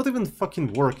 They're not even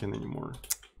fucking working anymore.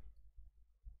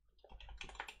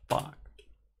 Fuck.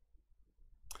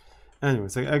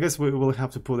 Anyways, I guess we will have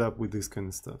to put up with this kind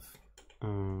of stuff.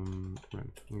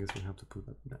 Right, I guess we have to put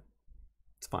up with that.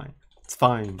 It's fine. It's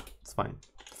fine. It's fine.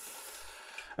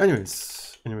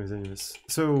 Anyways.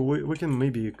 So we can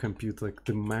maybe compute like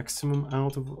the maximum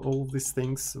out of all of these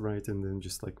things, right? And then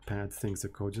just like pad things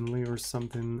accordingly or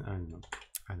something. I don't know.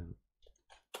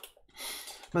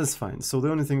 But it's fine. So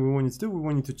the only thing we want to do, we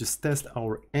want to just test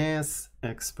our as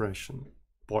expression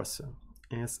parser.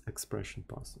 As expression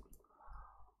parser.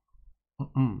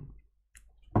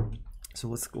 So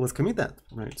let's commit that,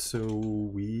 right? So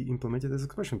we implemented as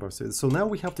expression parser. So now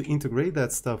we have to integrate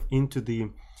that stuff into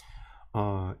the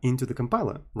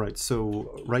compiler, right?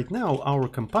 So right now our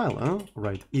compiler,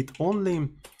 right, it only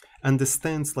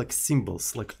understands like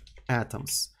symbols, like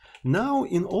atoms. Now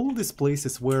in all these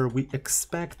places where we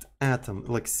expect atom,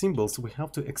 like symbols, we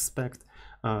have to expect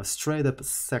straight up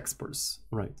sexpers,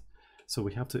 right? So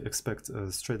we have to expect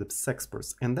straight up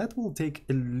sexpers, and that will take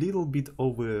a little bit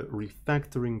of a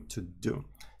refactoring to do.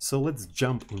 So let's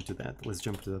jump into that.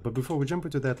 But before we jump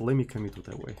into that, let me commit what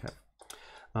I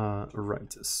have.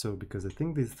 Right, so because I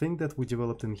think the thing that we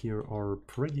developed in here are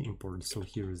pretty important. So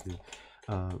here is the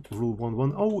rule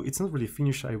 1.1. Oh, it's not really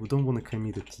finished. I don't want to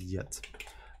commit it yet.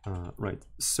 Right,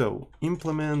 so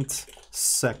implement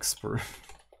sexper.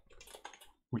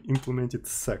 We implemented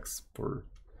sexper.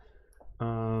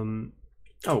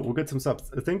 Oh, we got some subs.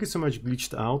 Thank you so much,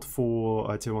 Glitched Out,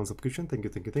 for tier 1 subscription. Thank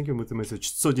you with the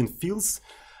message. Sodin Feels.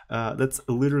 That's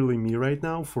literally me right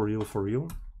now, for real.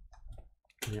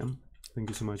 Yeah. Thank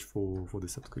you so much for the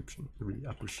subscription. I really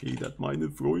appreciate that, meine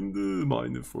Freunde.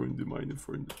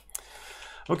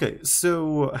 Okay,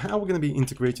 so how we're going to be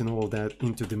integrating all of that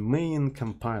into the main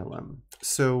compiler?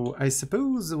 So I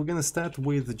suppose we're going to start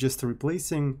with just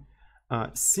replacing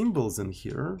symbols in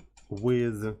here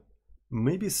with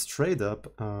maybe straight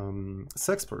up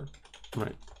sexper,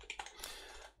 right?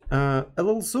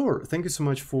 Hello Zor, thank you so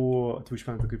much for Twitch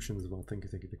Prime subscription as well. Thank you.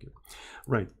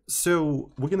 Right,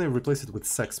 so we're gonna replace it with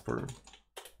sexper.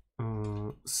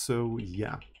 So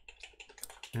yeah,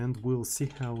 and we'll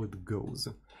see how it goes.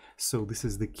 So this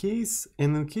is the case,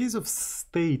 and in case of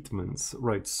statements,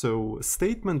 right? So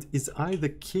statement is either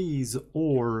case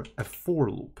or a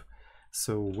for loop.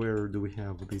 So where do we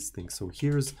have these things? So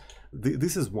here's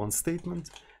this is one statement,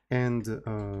 and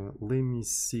let me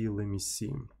see.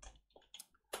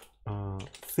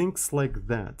 Things like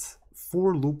that.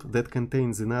 For loop that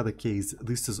contains another case,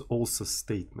 this is also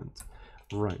statement,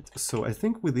 right? So I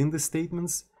think within the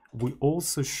statements we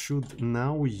also should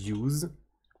now use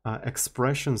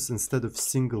expressions instead of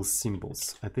single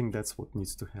symbols. I think that's what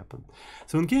needs to happen.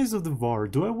 So in case of the var,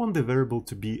 do I want the variable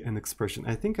to be an expression?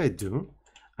 I think I do.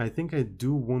 I think I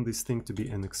do want this thing to be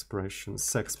an expression,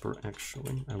 sexper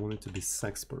actually. I want it to be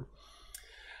sexper.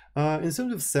 In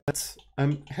terms of set,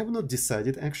 I have not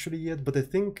decided actually yet, but I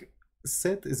think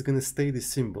set is going to stay the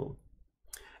symbol.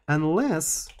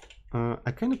 Unless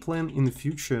I kind of plan in the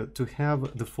future to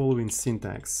have the following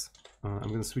syntax. I'm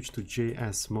going to switch to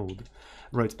JS mode.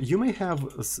 Right, you may have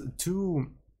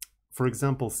two, for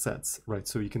example, sets, right?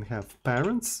 So you can have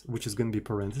parents, which is going to be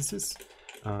parentheses.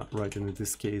 Right, and in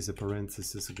this case, the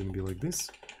parentheses is going to be like this,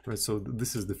 right? So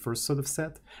this is the first sort of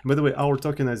set. And by the way, our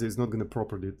tokenizer is not going to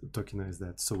properly tokenize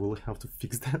that, so we'll have to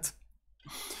fix that.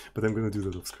 But I'm going to do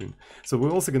that off screen. So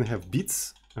we're also going to have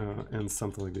bits and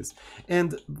something like this.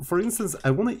 And for instance,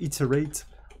 I want to iterate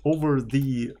over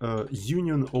the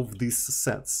union of these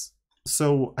sets.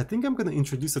 So I think I'm going to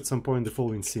introduce at some point the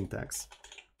following syntax.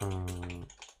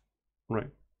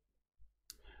 Right.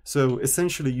 So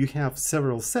essentially you have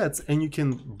several sets and you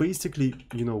can basically,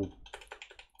 you know,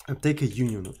 take a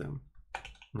union of them,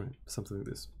 right? Something like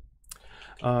this.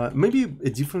 Maybe a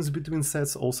difference between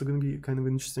sets also going to be kind of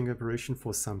an interesting operation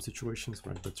for some situations,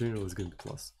 right? But generally it's going to be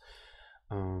plus.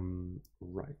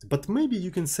 Right. But maybe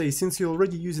you can say, since you're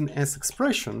already using S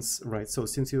expressions, right? So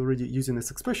since you're already using S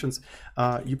expressions,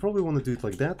 you probably want to do it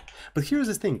like that. But here's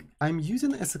the thing. I'm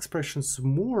using S expressions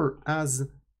more as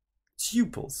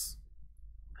tuples.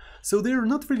 So they're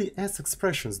not really S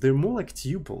expressions, they're more like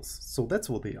tuples. So that's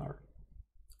what they are,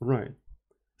 right?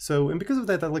 So, and because of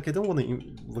that, I don't want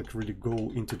to really go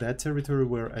into that territory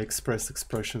where I express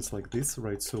expressions like this,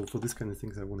 right? So for this kind of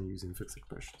things, I want to use infix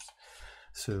expressions.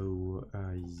 So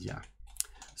yeah,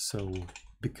 so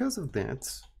because of that,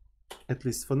 at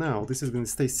least for now, this is going to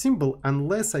stay symbol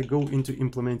unless I go into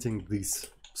implementing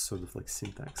this sort of like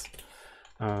syntax.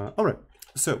 All right,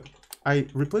 so I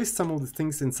replaced some of the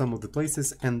things in some of the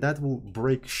places, and that will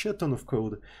break shit ton of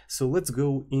code. So let's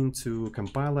go into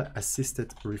compiler assisted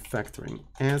refactoring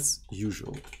as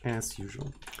usual.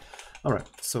 All right,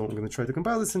 so I'm going to try to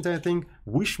compile this entire thing.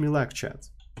 Wish me luck, chat.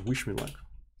 Wish me luck.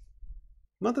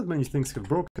 Not that many things have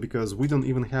broken because we don't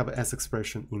even have S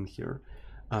expression in here.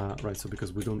 Right, so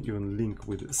because we don't even link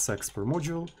with sexper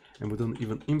module, and we don't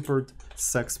even import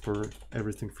sexper,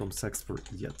 everything from sexper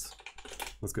yet.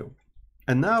 Let's go.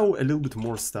 And now a little bit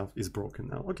more stuff is broken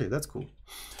now. Okay, that's cool.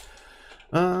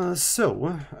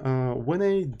 When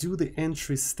I do the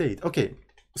entry state, okay,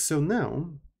 so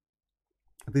now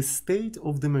the state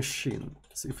of the machine.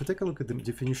 So if we take a look at the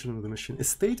definition of the machine, a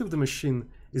state of the machine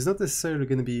is not necessarily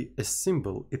going to be a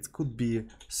symbol. It could be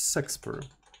sexper.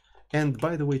 And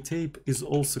by the way, tape is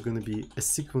also going to be a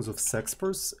sequence of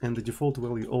sexpers, and the default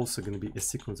value also going to be a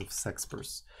sequence of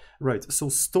sexpers. Right, so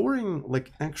storing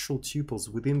like actual tuples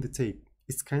within the tape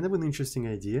is kind of an interesting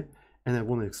idea, and I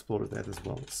want to explore that as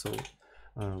well. So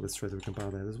let's try to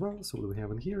compile that as well. So what do we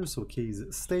have in here? So case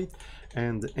state,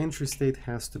 and the entry state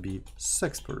has to be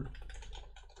sexper.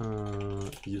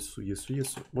 Yes.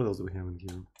 What else do we have in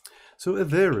here? So a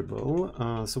variable.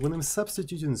 So when I'm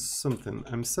substituting something,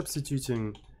 I'm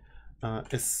substituting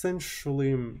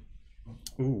essentially.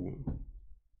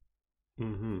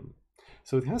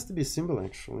 So it has to be a symbol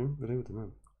actually. Believe it or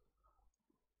not.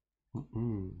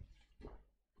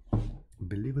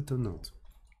 Believe it or not.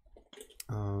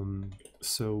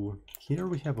 So here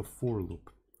we have a for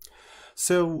loop.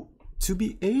 So to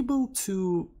be able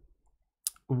to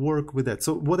work with that.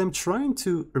 So what I'm trying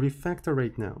to refactor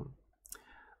right now,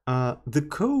 the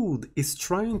code is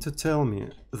trying to tell me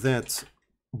that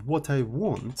what I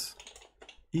want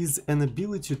is an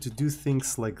ability to do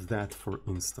things like that, for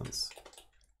instance.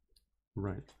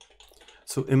 Right.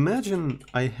 So imagine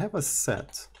I have a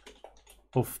set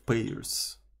of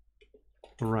pairs,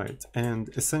 right? And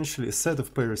essentially a set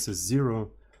of pairs is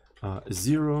 0,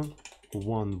 0,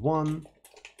 1, 1,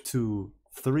 2,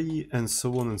 3, and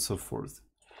so on and so forth.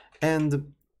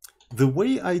 And the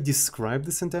way I describe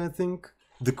this entire thing,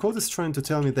 the code is trying to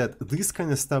tell me that this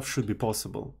kind of stuff should be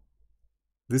possible.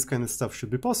 This kind of stuff should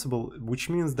be possible, which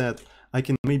means that I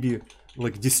can maybe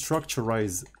like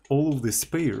destructurize all of these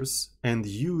pairs and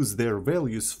use their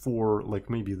values for like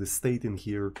maybe the state in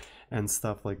here and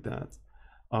stuff like that.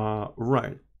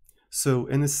 Right. So,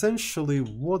 and essentially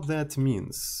what that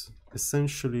means,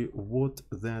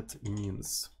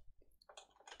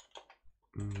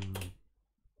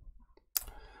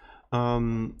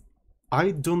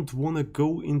 I don't want to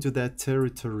go into that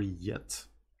territory yet.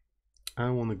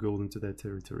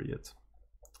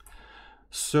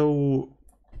 So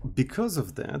because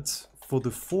of that, for the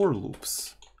for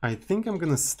loops, I think I'm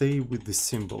gonna stay with the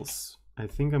symbols.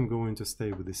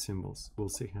 We'll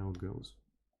see how it goes.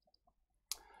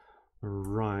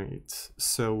 Right,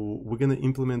 so we're gonna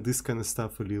implement this kind of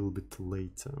stuff a little bit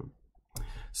later.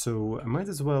 So I might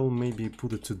as well maybe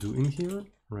put a to-do in here.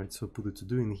 Right, so put a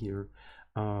to-do in here.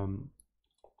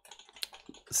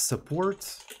 Support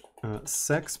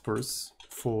sexpers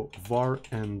for var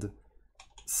and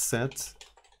set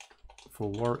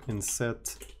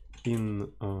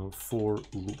in for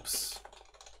loops.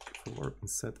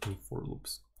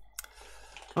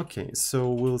 Okay,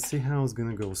 so we'll see how it's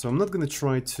gonna go. So I'm not gonna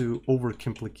try to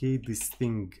overcomplicate this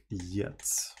thing yet.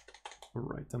 All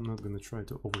right, I'm not gonna try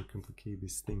to overcomplicate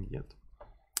this thing yet.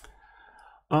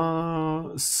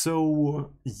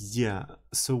 So yeah,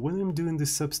 so when I'm doing the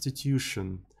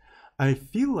substitution, I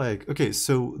feel like, okay,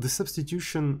 so the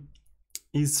substitution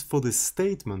is for the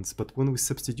statements, but when we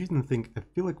substitute anything, I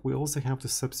feel like we also have to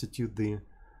substitute the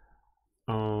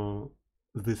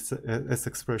S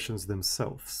expressions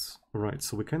themselves, right?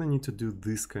 So we kind of need to do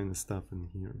this kind of stuff in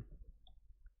here.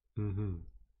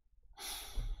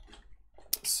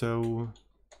 So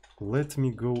let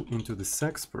me go into the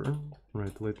sexper,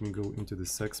 right?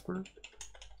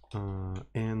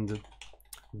 And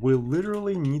we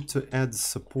literally need to add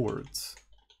support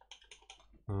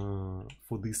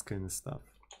for this kind of stuff.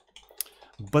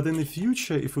 But in the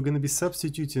future, if we're going to be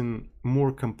substituting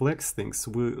more complex things,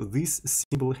 this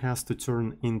symbol has to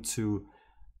turn into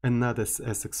another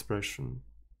S expression.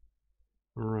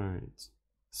 Right.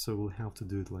 So we'll have to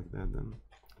do it like that then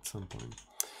at some point.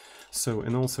 So,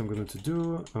 and also I'm going to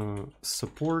do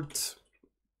support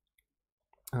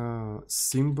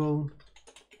symbol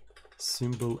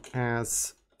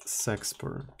as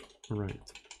sexper.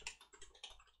 Right.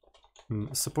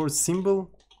 Support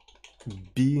symbol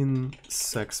being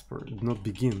sexper, not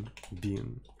begin,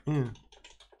 being. Yeah.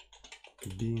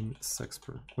 Being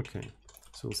sexper. Okay,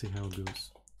 so we'll see how it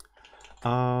goes.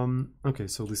 Okay,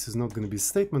 so this is not going to be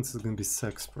statements, it's going to be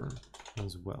sexper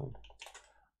as well.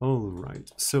 All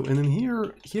right, so and then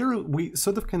here we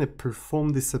sort of kind of perform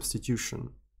the substitution,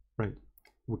 right?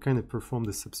 We kind of perform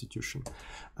the substitution.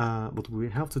 What we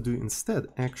have to do instead,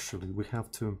 actually, we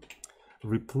have to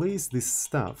replace this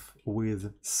stuff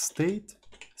with state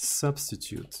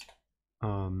substitute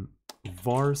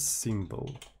var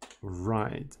symbol,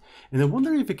 right? And I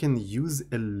wonder if I can use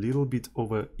a little bit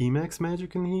of a Emacs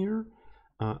magic in here.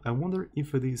 I wonder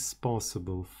if it is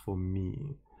possible for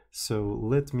me. So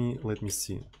let me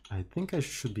see. I think I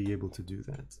should be able to do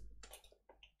that.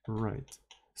 Right.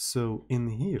 So in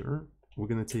here, we're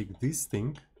gonna take this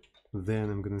thing, then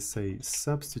I'm gonna say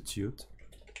substitute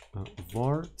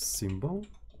var symbol,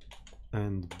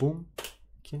 and boom.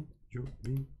 Can your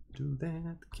Vim do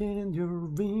that? Can your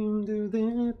Vim do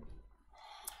that?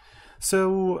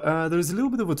 So there's a little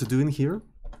bit of what to do in here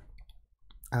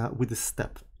with the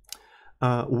step.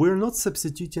 We're not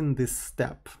substituting this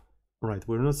step, right?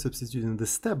 We're not substituting the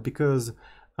step because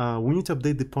we need to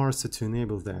update the parser to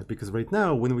enable that. Because right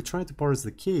now, when we try to parse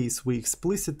the case, we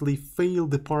explicitly fail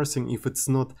the parsing if it's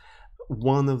not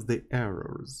one of the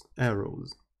arrows.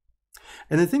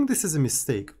 And I think this is a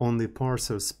mistake on the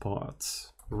parser's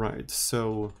part, right?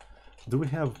 So do we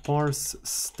have parse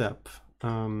step?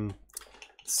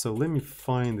 So let me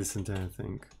find this entire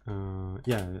thing.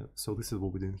 Yeah, so this is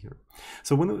what we're doing here.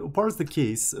 So when we parse the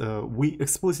case, we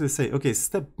explicitly say, okay,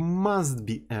 step must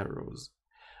be arrows.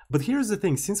 But here's the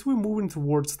thing, since we're moving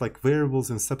towards like variables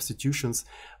and substitutions,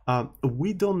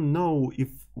 we don't know if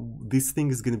this thing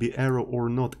is going to be error or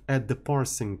not at the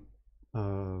parsing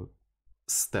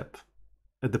step,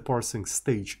 at the parsing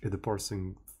stage, at the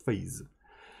parsing phase.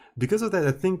 Because of that,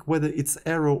 I think whether it's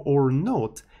error or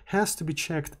not has to be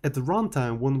checked at the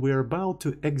runtime when we're about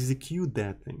to execute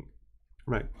that thing.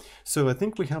 Right, so I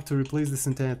think we have to replace this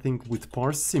entire thing with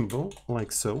parse symbol,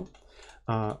 like so.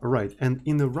 Right, and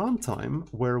in the runtime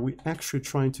where we actually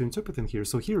trying to interpret in here,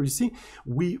 so here you see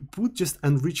we put just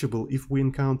unreachable if we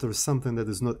encounter something that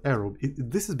is not error.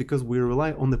 This is because we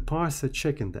rely on the parser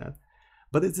checking that,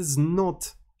 but it is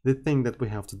not the thing that we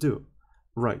have to do.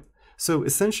 Right, so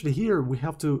essentially here we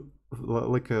have to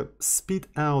like spit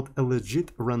out a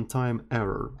legit runtime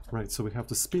error. Right, so we have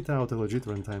to spit out a legit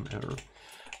runtime error.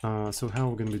 So how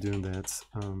are we going to be doing that?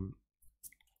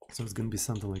 So it's going to be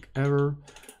something like error.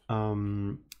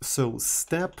 So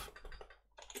step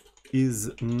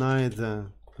is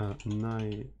neither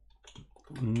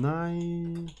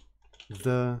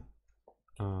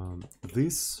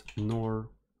this nor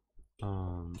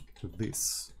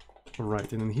this.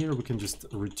 Right, and in here we can just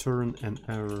return an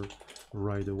error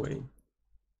right away.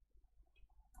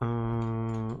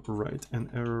 Right,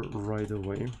 an error right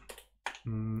away.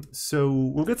 So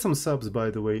we'll get some subs, by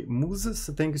the way. Moses,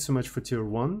 thank you so much for tier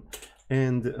 1.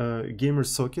 And Gamer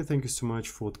Socket, thank you so much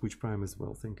for Twitch Prime as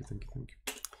well. Thank you, thank you, thank you.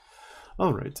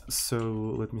 All right,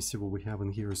 so let me see what we have in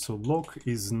here. So lock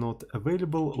is not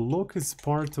available. Lock is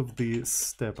part of the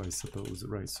step, I suppose.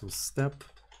 Right, so step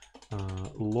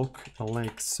lock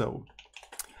like so.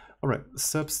 All right,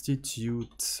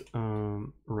 substitute.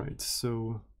 Right,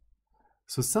 so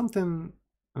something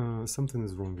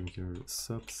is wrong in here.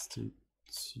 Substitute.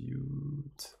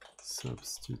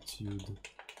 Substitute.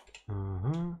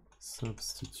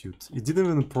 It didn't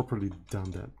even properly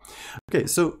done that. Okay,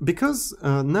 so because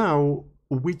now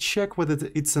we check whether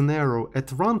it's an error at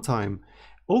runtime,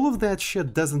 all of that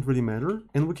shit doesn't really matter,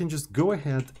 and we can just go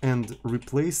ahead and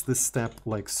replace this step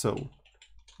like so.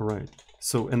 Right.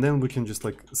 So, and then we can just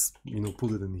like, you know,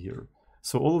 put it in here.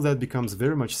 So all of that becomes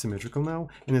very much symmetrical now,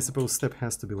 and I suppose step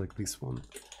has to be like this one.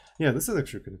 Yeah, this is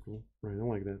actually kind of cool. Right, I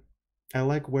like that. I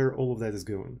like where all of that is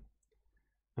going.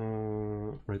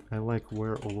 Right, I like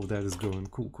where all of that is going.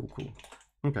 Cool, cool, cool.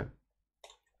 Okay.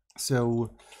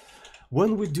 So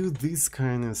when we do this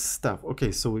kind of stuff,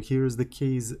 okay, so here's the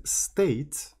case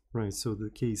state, right? So the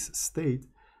case state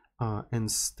and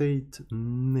state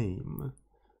name,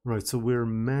 right? So we're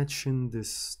matching the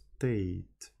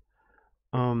state.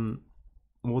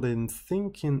 What I'm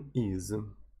thinking is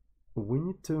we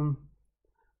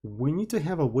need to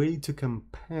have a way to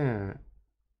compare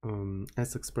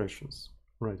S expressions,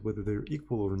 right? Whether they're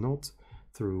equal or not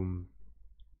through.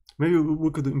 Maybe we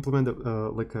could implement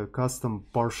like a custom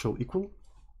partial equal.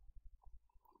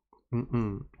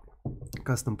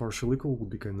 Custom partial equal would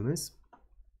be kind of nice.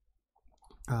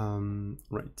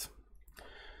 Right.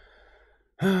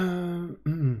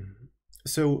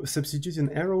 So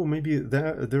substituting arrow, maybe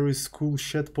there is cool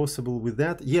shit possible with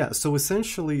that. Yeah, so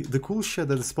essentially the cool shit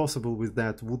that is possible with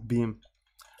that would be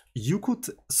you could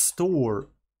store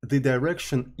the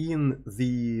direction in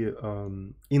the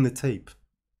tape.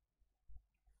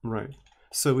 Right.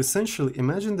 So essentially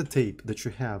imagine the tape that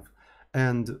you have,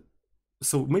 and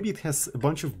so maybe it has a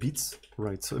bunch of bits,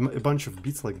 right? So a bunch of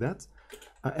bits like that,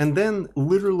 and then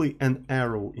literally an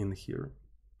arrow in here.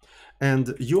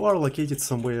 And you are located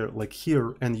somewhere like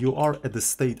here, and you are at the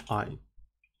state I,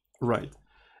 right?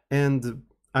 And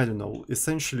I don't know,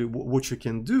 essentially what you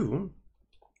can do,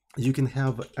 you can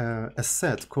have a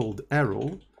set called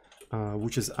arrow,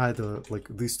 which is either like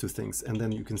these two things, and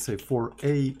then you can say for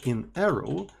A in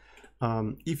arrow,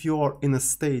 if you are in a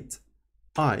state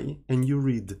I and you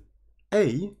read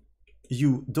A,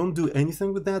 you don't do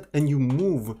anything with that, and you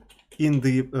move in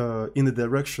the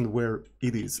direction where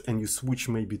it is, and you switch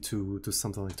maybe to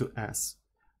something like to S,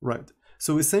 right?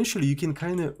 So essentially you can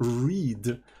kind of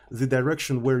read the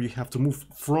direction where you have to move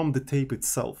from the tape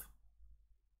itself.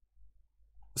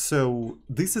 So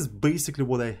this is basically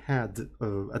what I had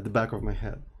at the back of my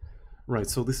head, right?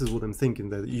 So this is what I'm thinking,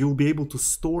 that you'll be able to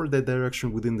store that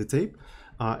direction within the tape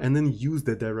and then use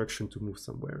that direction to move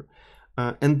somewhere.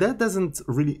 And that doesn't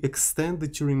really extend the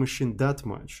Turing machine that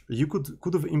much. You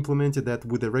could have implemented that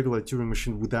with a regular Turing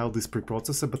machine without this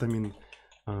preprocessor, but I mean,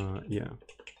 yeah.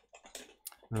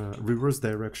 Reverse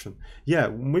direction. Yeah,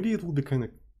 maybe it would be kind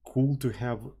of cool to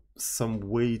have some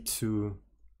way to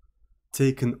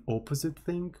take an opposite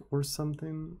thing or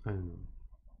something. I don't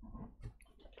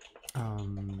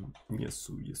know.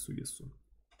 Yesu.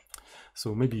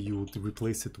 So maybe you would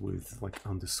replace it with like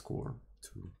underscore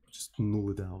to just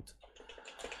null it out.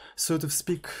 so to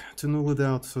speak, to null it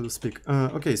out, so to speak.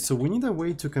 Okay, so we need a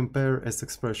way to compare S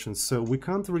expressions. So we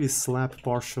can't really slap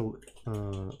partial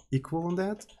equal on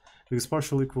that, because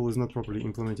partial equal is not properly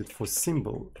implemented for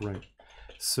symbol, right?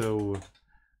 So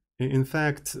in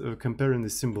fact, comparing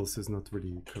the symbols is not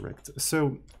really correct.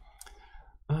 So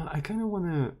I kind of want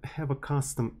to have a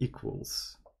custom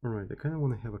equals. All right, I kind of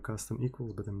want to have a custom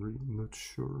equals, but I'm really not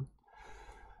sure.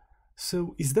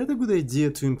 So is that a good idea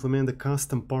to implement a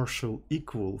custom partial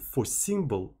equal for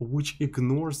symbol which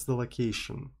ignores the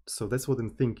location? So that's what I'm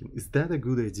thinking. Is that a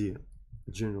good idea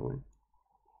generally?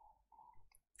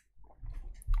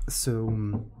 So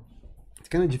it's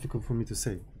kind of difficult for me to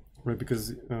say, right?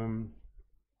 Because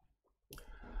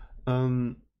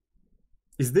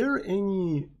is there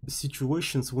any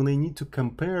situations when I need to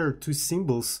compare two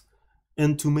symbols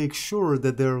and to make sure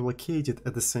that they're located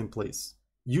at the same place?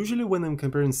 Usually when I'm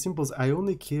comparing symbols, I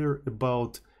only care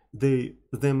about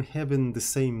them having the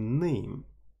same name,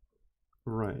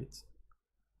 right?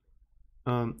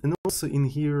 And also in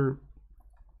here,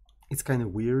 it's kind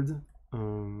of weird,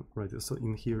 right? Also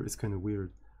in here, it's kind of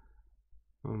weird,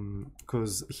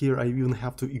 because here I even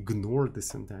have to ignore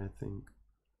this entire thing.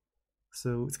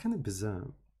 So it's kind of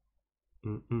bizarre.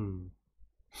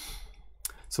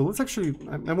 So let's actually,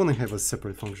 I want to have a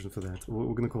separate function for that.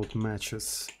 We're going to call it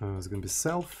matches. It's going to be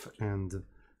self, and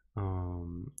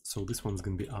so this one's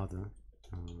going to be other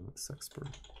sexper.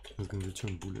 It's going to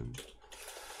return boolean.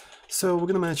 So we're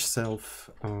going to match self.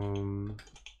 And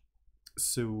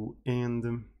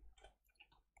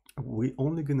we're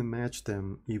only going to match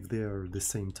them if they are the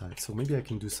same type. So maybe I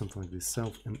can do something like this: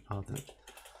 self and other.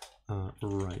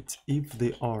 Right. If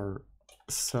they are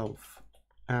self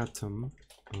atom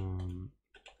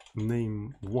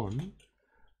name one,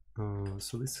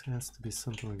 so this has to be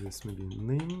something like this, maybe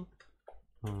name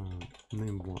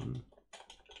one.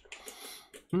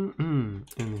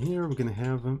 And here we're gonna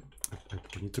have I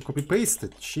need to copy paste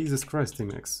it. Jesus Christ,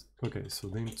 Emacs. Okay, so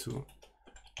name two.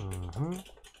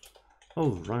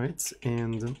 All right,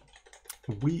 and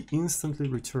we instantly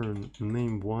return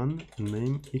name one,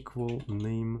 name equal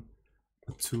name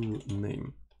two,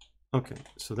 name. Okay,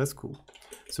 so that's cool.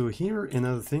 So here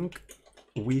another thing,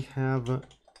 we have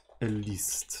a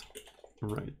list,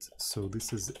 right? So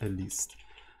this is a list,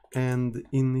 and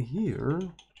in here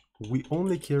we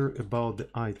only care about the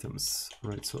items,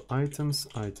 right? So items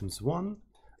one,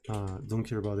 don't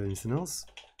care about anything else.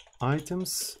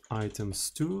 Items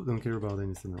two, don't care about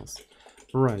anything else,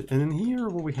 right? And in here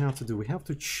what we have to do, we have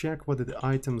to check whether the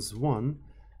items one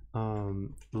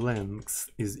length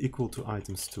is equal to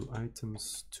items two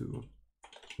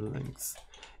length.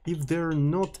 If they're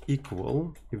not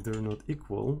equal,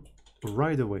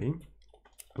 right away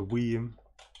we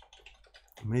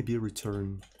maybe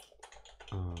return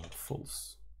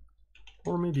false,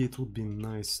 or maybe it would be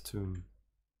nice to,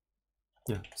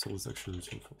 yeah, so let's actually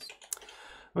return false.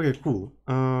 Okay, cool.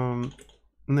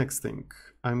 Next thing,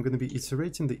 I'm going to be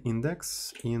iterating the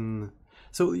index in,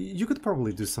 so you could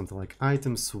probably do something like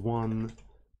items one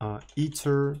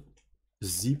iter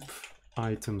zip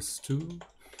items two,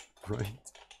 right?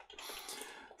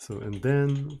 So, and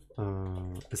then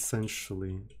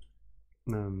essentially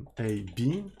a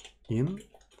b in,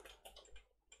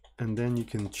 and then you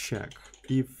can check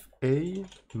if a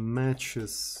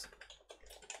matches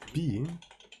b,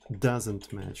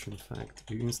 doesn't match, in fact,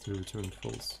 you instantly return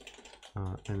false,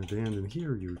 and at the end in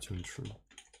here you return true,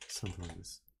 something like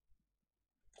this.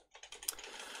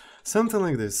 Something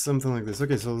like this.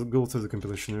 Okay, so I'll go to the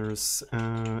compilation errors.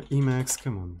 Emacs,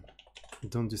 come on,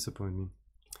 don't disappoint me.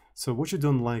 So what you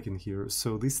don't like in here,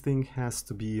 so this thing has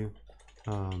to be,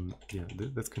 yeah,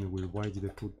 that's kind of weird. Why did I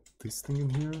put this thing in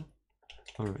here?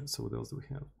 All right, so what else do we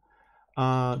have?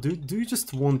 Do you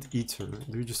just want iter?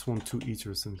 Do you just want two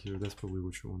iters in here? That's probably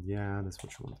what you want. Yeah, that's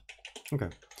what you want. Okay,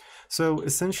 so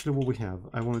essentially what we have,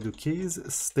 I want to do case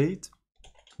state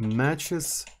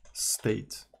matches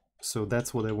state. So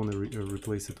that's what I want to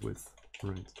replace it with,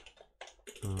 right?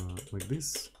 Like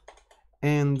this.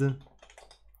 And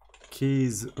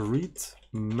case read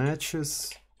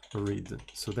matches read.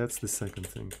 So that's the second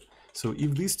thing. So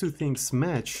if these two things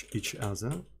match each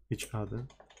other,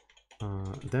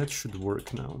 that should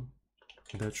work now.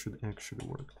 That should actually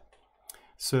work.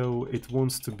 So it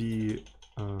wants to be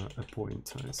a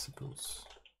point, I suppose.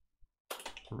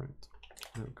 All right,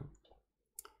 there we go.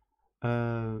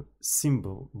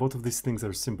 Symbol, both of these things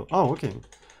are symbol. Oh, okay,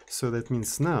 so that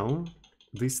means now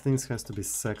these things has to be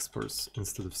sexpers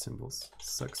instead of symbols.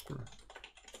 Sexper.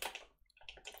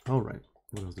 All right,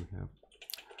 what else do we have?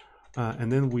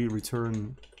 And then we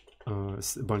return a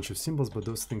bunch of symbols, but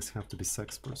those things have to be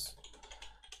sexpers.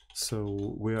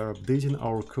 So we are updating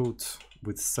our code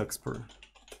with sexper.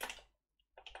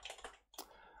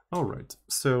 All right,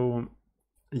 so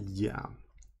yeah,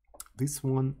 this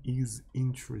one is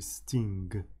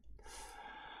interesting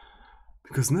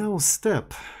because now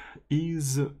step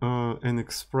is an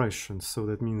expression. So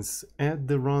that means at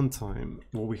the runtime,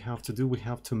 what we have to do, we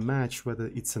have to match whether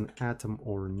it's an atom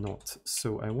or not.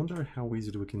 So I wonder how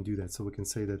easily we can do that. So we can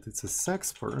say that it's a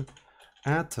sexper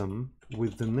atom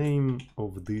with the name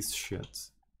of this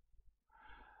shit.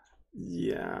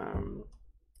 Yeah,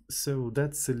 so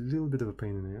that's a little bit of a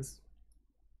pain in the ass.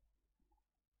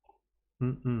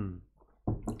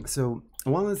 So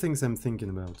one of the things I'm thinking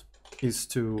about is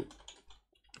to,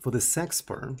 for the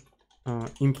sexper,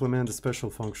 implement a special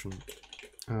function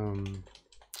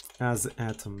as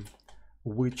atom,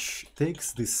 which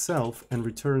takes this self and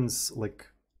returns like,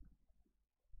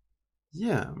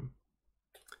 yeah,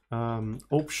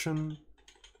 option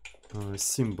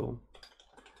symbol.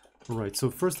 Right, so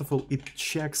first of all, it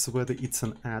checks whether it's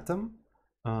an atom,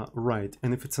 right,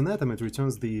 and if it's an atom, it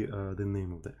returns the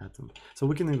name of the atom. So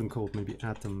we can even call it maybe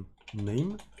atom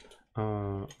name.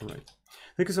 Right.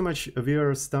 Thank you so much,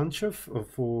 VR Stanchev,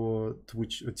 for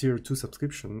Twitch tier 2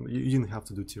 subscription. You didn't have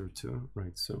to do tier 2,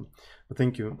 right? So, but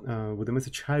thank you. With the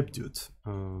message hype, dude.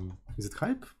 Is it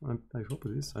hype? I hope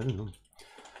it is. I don't know.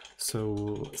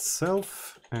 So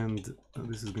self, and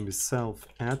this is going to be self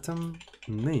atom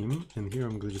name, and here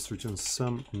I'm going to just return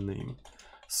some name.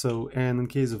 So, and in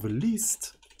case of a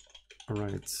list, all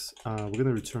right, we're going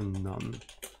to return none,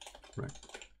 right?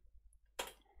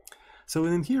 So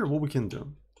in here, what we can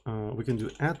do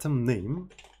atom name,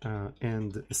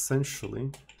 and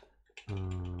essentially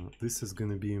this is going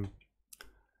to be,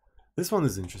 this one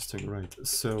is interesting, right?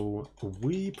 So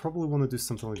we probably want to do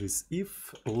something like this.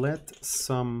 If let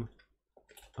some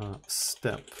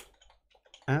step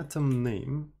atom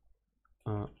name,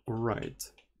 right,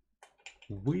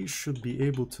 we should be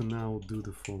able to now do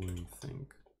the following thing.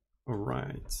 All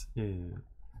right, yeah.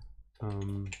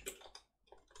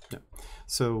 Yeah,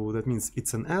 so that means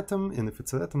it's an atom, and if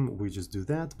it's an atom, we just do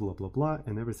that, blah, blah, blah,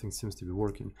 and everything seems to be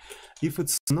working. If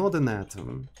it's not an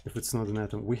atom,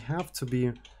 we have to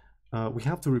be, we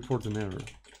have to report an error,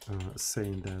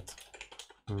 saying that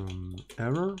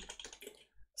error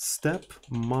step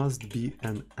must be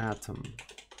an atom,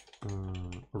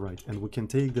 right, and we can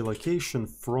take the location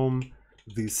from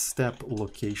the step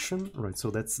location, right, so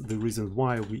that's the reason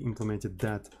why we implemented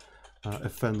that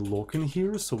fn lock in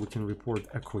here, so we can report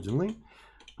accordingly,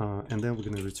 and then we're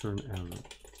going to return error.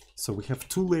 So we have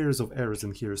two layers of errors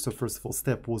in here. So first of all,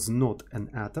 step was not an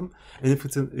atom, and if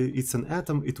it's an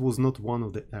atom, it was not one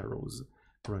of the arrows,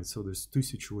 right? So there's two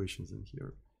situations in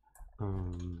here.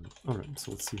 All right, so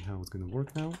let's see how it's going to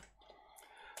work now.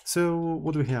 So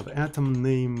what do we have? Atom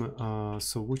name,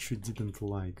 so which you didn't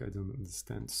like, I don't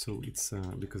understand. So it's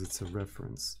because it's a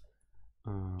reference.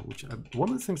 One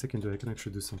of the things I can do, I can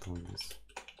actually do something like this.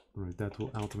 All right, that will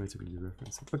automatically be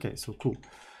referenced. Okay, so cool.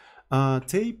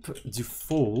 Tape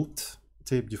default,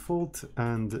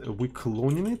 and we're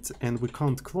cloning it, and we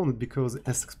can't clone it because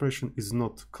S expression is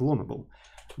not clonable.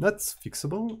 That's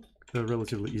fixable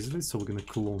relatively easily, so we're gonna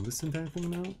clone this entire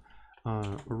thing now.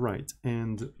 Right,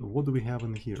 and what do we have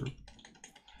in here?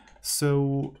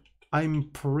 So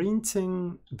I'm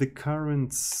printing the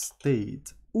current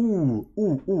state. When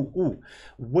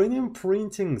I'm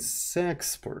printing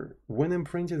sexper,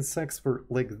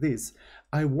 like this,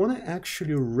 I want to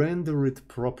actually render it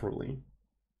properly.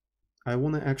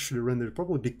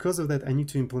 Because of that, I need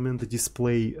to implement the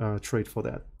display trait for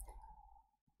that.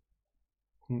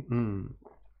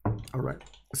 All right,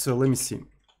 so let me see.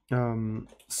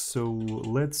 So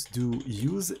let's do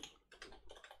use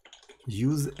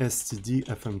std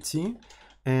fmt,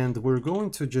 and we're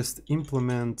going to just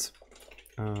implement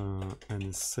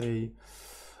and say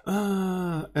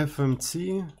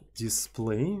fmt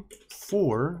display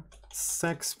for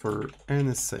sexper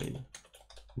NSA.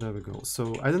 There we go.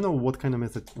 So I don't know what kind of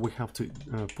method we have to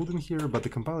put in here, but the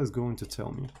compiler is going to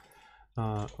tell me.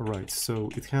 Right, so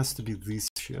it has to be this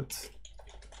shit.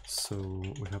 So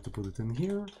we have to put it in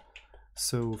here.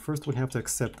 So first we have to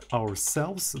accept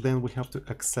ourselves, then we have to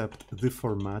accept the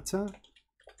formatter.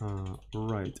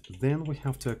 Right, then we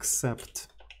have to accept,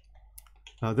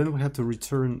 then we have to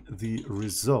return the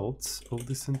results of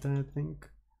this entire thing.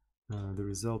 The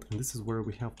result, and this is where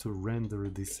we have to render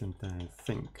this entire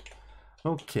thing.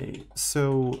 Okay,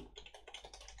 so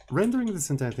rendering this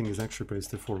entire thing is actually pretty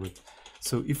straightforward.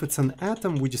 So if it's an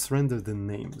atom, we just render the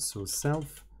name. So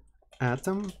self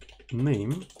atom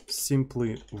name,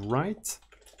 simply write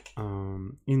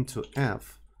into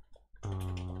f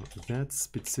that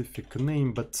specific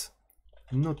name, but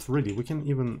not really. We can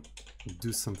even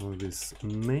do something like this,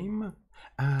 name.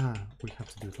 we have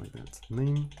to do it like that.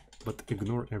 Name, but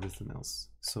ignore everything else.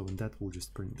 So in that, we'll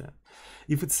just print that.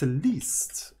 If it's a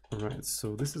list, all right,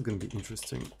 so this is going to be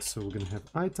interesting. So we're going to have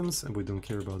items and we don't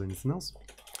care about anything else.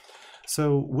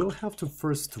 So we'll have to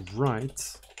first write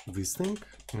this thing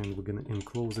and we're going to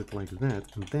enclose it like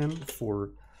that. And then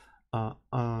for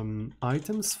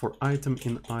items, for item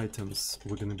in items,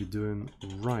 we're going to be doing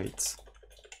write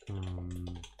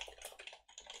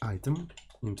item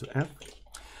into F.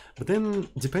 But then,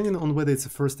 depending on whether it's the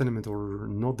first element or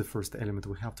not the first element,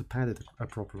 we have to pad it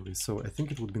appropriately. So I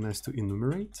think it would be nice to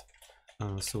enumerate.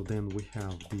 So then we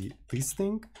have this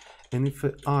thing. And if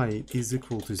I is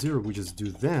equal to 0, we just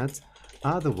do that.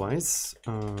 Otherwise,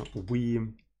 we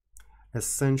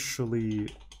essentially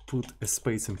put a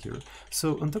space in here.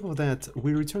 So on top of that,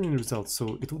 we're returning results.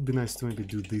 So it would be nice to maybe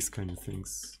do these kind of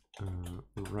things.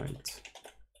 Right.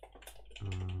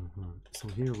 So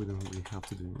here we don't really have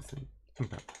to do anything.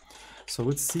 Okay. So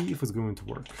let's see if it's going to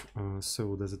work.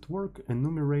 So does it work?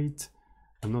 Enumerate,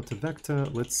 not a vector.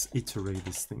 Let's iterate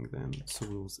this thing then. So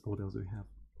what else do we have?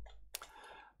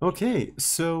 Okay.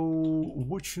 So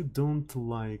what you don't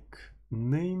like?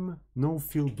 Name, no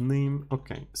field name.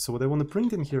 Okay, so what I want to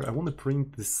print in here, I want to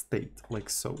print the state like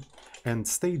so. And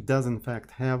state does in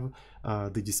fact have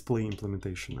the display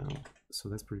implementation now. So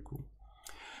that's pretty cool.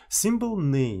 Symbol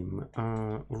name.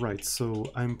 Right, so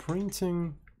I'm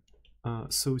printing.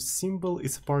 So symbol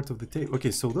is part of the table.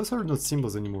 Okay, so those are not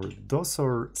symbols anymore. Those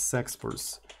are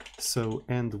sexpers. So,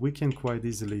 and we can quite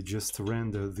easily just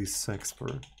render this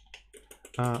sexper.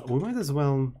 We might as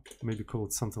well maybe call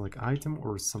it something like item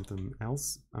or something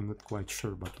else. I'm not quite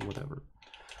sure, but whatever.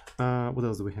 What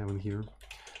else do we have in here?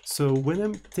 So when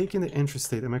I'm taking the entry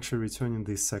state, I'm actually returning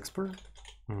this sexper.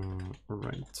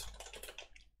 Right.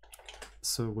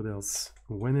 So what else?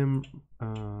 When I'm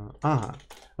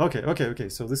okay.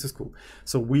 So this is cool.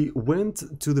 So we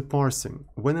went to the parsing.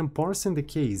 When I'm parsing the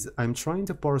case, I'm trying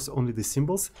to parse only the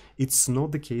symbols. It's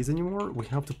not the case anymore. We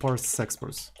have to parse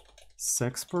sexpers.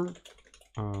 Sexper.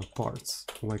 Parts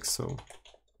like so.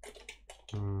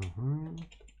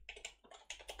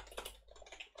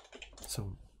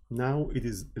 So now it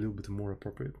is a little bit more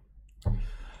appropriate.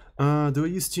 Do I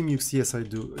use TMUX? Yes, I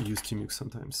do use TMUX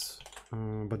sometimes,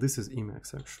 but this is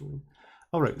Emacs actually.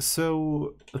 All right,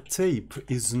 so a tape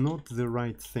is not the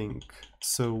right thing.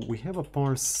 So we have a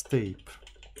parse tape.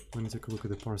 Let me take a look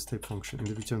at the parse tape function. And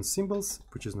it returns symbols,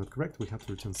 which is not correct. We have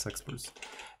to return sexpers.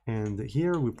 And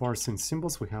here we parse in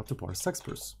symbols, we have to parse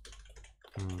sexpers.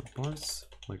 Parse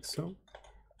like so.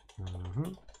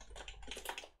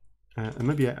 And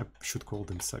maybe I should call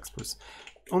them sexpers.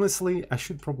 Honestly, I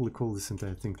should probably call this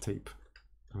entire thing tape.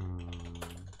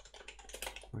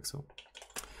 Like so.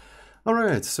 All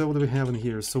right, so what do we have in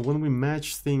here? So when we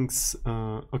match things,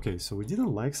 okay, so we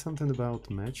didn't like something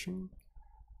about matching.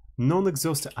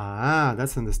 Non-exhaustive,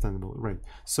 that's understandable, right?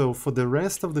 So for the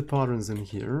rest of the patterns in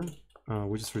here,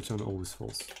 we just return always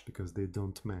false because they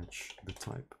don't match the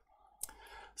type.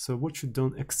 So what you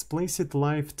don't, explicit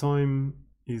lifetime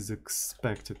is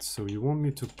expected. So you want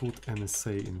me to put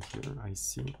NSA in here, I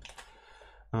see.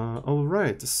 All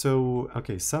right, so,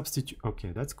 okay, substitute,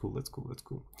 okay, that's cool.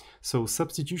 So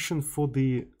substitution for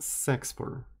the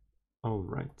sexper, all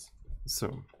right, so,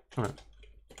 all right.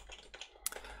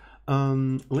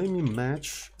 Let me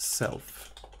match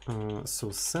self.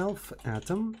 So self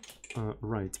atom,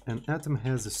 right, and atom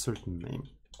has a certain name.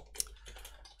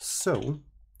 So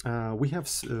we have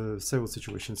several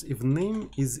situations. If name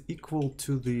is equal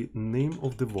to the name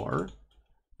of the var,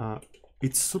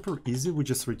 it's super easy. We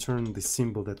just return the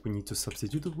symbol that we need to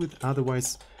substitute it with.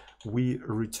 Otherwise, we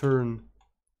return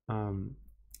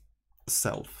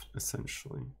self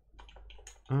essentially.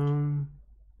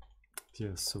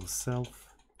 Yeah, so self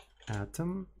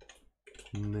atom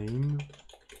name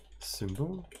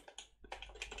symbol.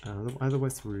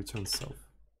 Otherwise, we return self.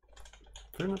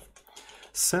 Fair enough.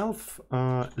 Self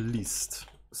list.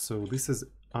 So this is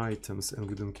items, and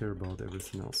we don't care about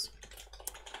everything else.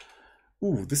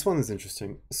 Ooh, this one is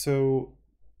interesting. So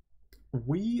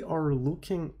we are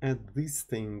looking at this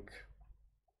thing.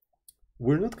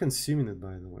 We're not consuming it,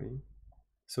 by the way.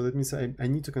 So that means I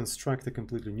need to construct a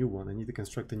completely new one. I need to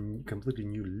construct a completely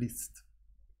new list.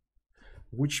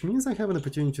 Which means I have an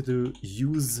opportunity to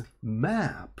use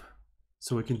map.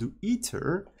 So I can do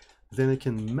iter, then I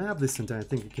can map this entire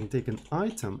thing. I can take an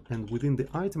item, and within the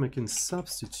item I can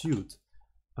substitute.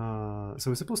 So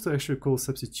we're supposed to actually call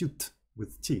substitute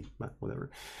with T, but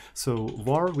whatever. So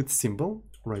var with symbol,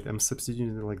 right, I'm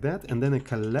substituting it like that, and then I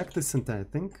collect this entire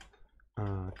thing,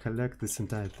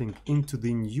 into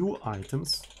the new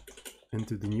items,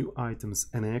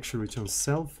 and I actually return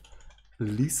self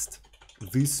list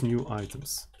these new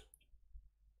items.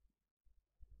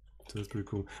 So that's pretty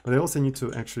cool. But I also need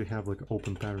to actually have like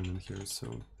open parent in here, so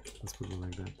let's put it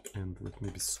like that, and like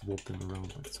maybe swap them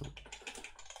around like so.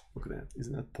 Look at that,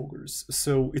 isn't that poggers?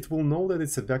 So it will know that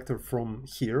it's a vector from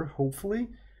here, hopefully.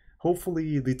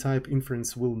 Hopefully the type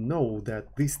inference will know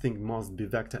that this thing must be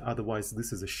vector, otherwise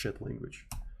this is a shit language.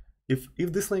 If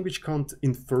this language can't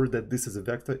infer that this is a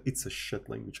vector, it's a shit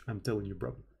language. I'm telling you,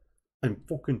 bro. I'm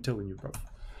fucking telling you, bro.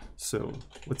 So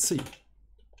let's see.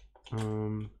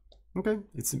 Okay,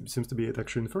 it seems to be it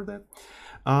actually inferred that.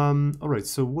 All right,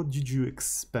 so what did you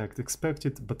expect?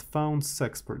 Expected but found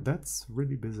sexpert. That's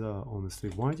really bizarre, honestly.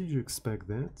 Why did you expect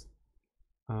that?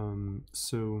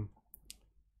 So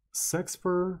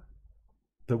sexpert,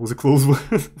 that was a close one.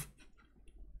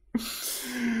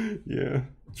 Yeah,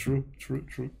 true.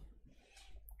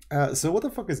 So what the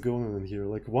fuck is going on in here?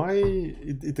 Like, why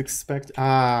it expect...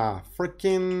 Ah,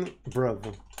 freaking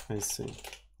bruv. I see.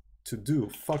 To do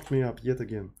fucked me up yet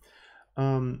again.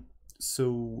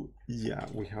 So yeah,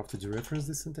 we have to dereference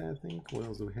this entire thing. What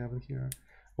else do we have in here?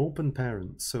 Open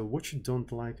parent. So what you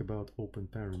don't like about open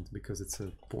parent, because it's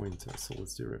a pointer. So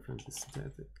let's dereference this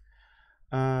entire thing.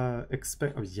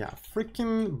 Expect... Oh yeah,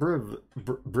 freaking bruv.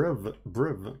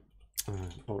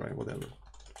 All right, whatever.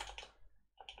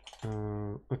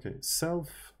 Okay,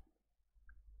 self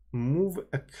move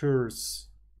occurs.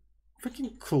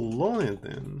 Freaking clone it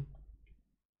then.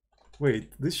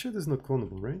 Wait, this shit is not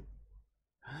clonable, right?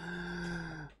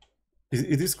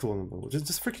 It is clonable.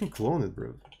 Just freaking clone it,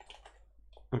 bro.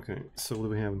 Okay, so what do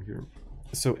we have in here?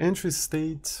 So entry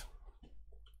state.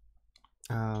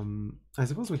 I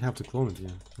suppose we have to clone it.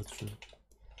 Yeah, that's true.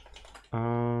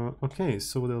 Okay,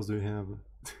 so what else do we have?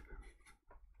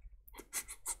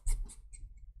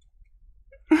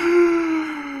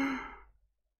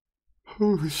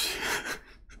 Holy shit.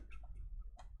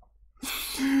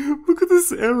 Look at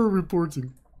this error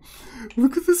reporting.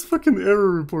 Look at this fucking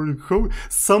error reporting. How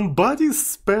somebody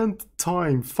spent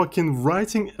time fucking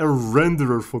writing a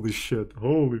renderer for this shit.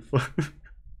 Holy fuck.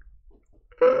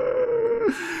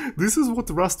 This is what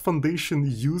Rust Foundation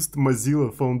used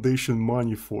Mozilla Foundation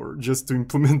money for, just to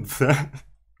implement that.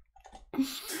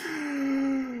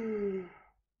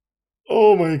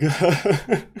 Oh my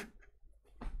god.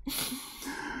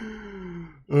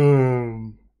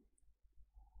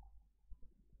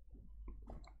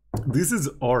 This is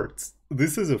art.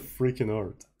 This is a freaking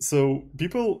art. So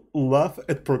people laugh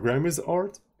at programmers'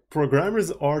 art.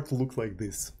 Programmers' art look like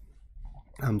this.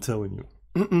 I'm telling you.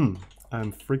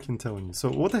 I'm freaking telling you. So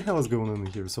what the hell is going on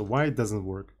here? So why it doesn't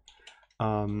work?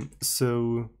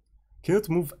 So cannot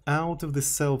move out of the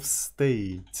self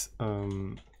state.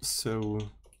 So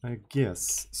I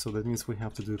guess so that means we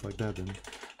have to do it like that then,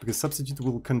 because substitute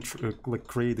will like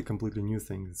create a completely new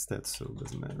thing instead. So it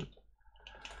doesn't matter.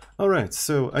 All right,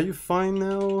 so are you fine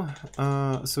now?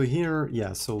 So here,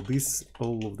 yeah, so this,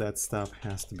 all of that stuff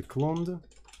has to be cloned.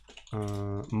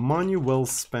 Money well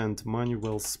spent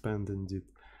indeed.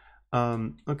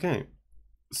 Okay,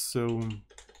 so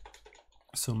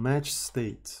match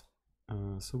state.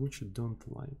 So what you don't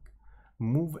like.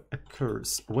 Move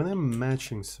occurs. When I'm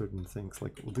matching certain things,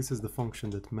 like this is the function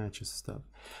that matches stuff.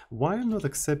 Why I'm not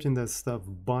accepting that stuff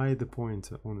by the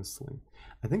pointer, honestly?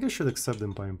 I think I should accept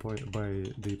them by the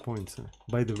pointer,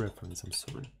 by the reference, I'm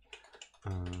sorry.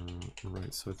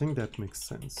 Right, so I think that makes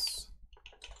sense.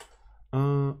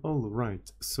 All right,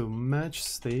 so match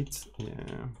state,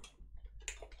 yeah.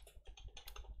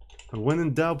 When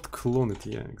in doubt, clone it,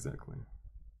 yeah, exactly.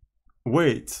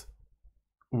 Wait,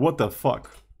 what the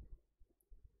fuck?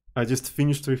 I just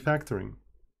finished refactoring.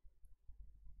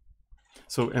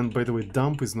 So, and by the way,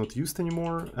 dump is not used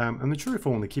anymore. I'm not sure if I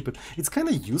want to keep it. It's kind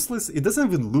of useless. It doesn't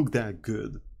even look that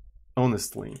good,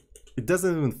 honestly. It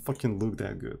doesn't even fucking look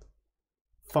that good.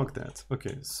 Fuck that.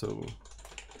 Okay, so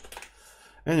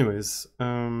anyways,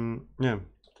 yeah.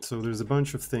 So there's a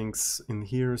bunch of things in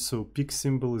here. So pick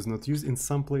symbol is not used in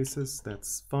some places.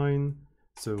 That's fine.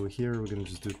 So here we're gonna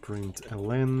just do print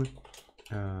ln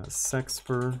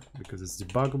sexper because it's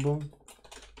debuggable.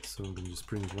 So we're gonna just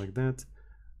print it like that.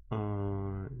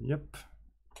 Yep.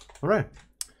 All right.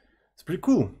 It's pretty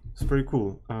cool. It's pretty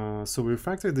cool. So we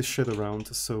refactored this shit around.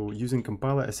 So using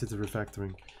compiler asset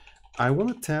refactoring. I want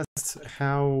to test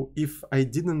how, if I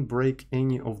didn't break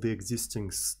any of the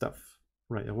existing stuff,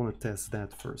 right? I want to test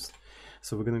that first.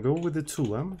 So we're going to go with the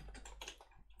Tula.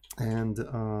 And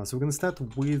so we're going to start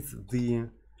with the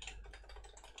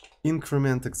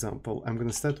increment example. I'm going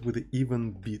to start with the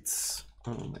even bits.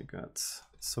 Oh my God.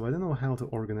 So I don't know how to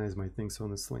organize my things,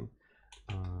 honestly.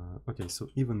 Okay, so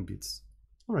even bits.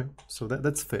 All right, so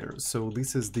that's fair. So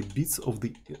this is the bits of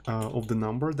the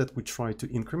number that we try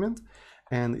to increment,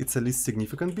 and it's a least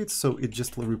significant bit, so it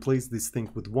just replaced this thing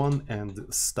with 1 and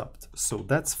stopped. So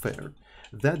that's fair.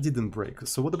 That didn't break.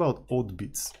 So what about odd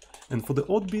bits? And for the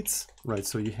odd bits, right,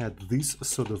 so you had these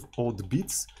sort of odd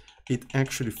bits. It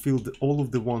actually filled all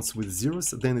of the ones with zeros,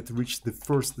 then it reached the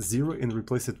first 0 and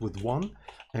replaced it with 1,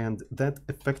 and that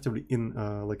effectively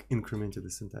incremented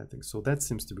this entire thing. So that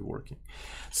seems to be working.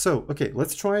 So okay,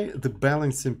 let's try the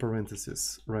balancing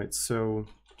parentheses, right? So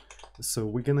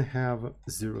we're gonna have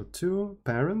 0, 2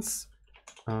 parents.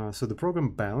 So the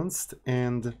program balanced,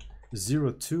 and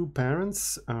 0, 2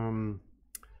 parents.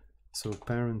 So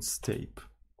parents tape.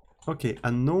 Okay,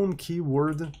 unknown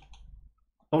keyword.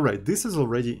 All right, this is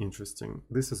already interesting.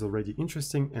 This is already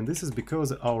interesting, and this is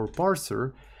because our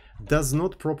parser does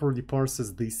not properly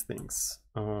parses these things.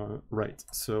 Right,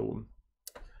 so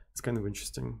it's kind of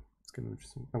interesting. It's kind of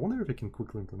interesting. I wonder if I can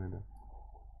quickly implement that.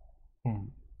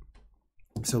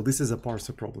 So this is a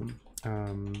parser problem.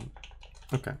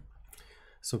 Okay,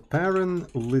 so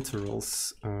parent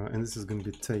literals, and this is going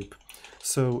to be tape.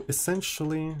 So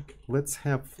essentially, let's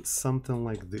have something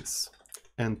like this,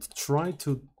 and try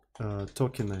to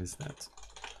tokenize that.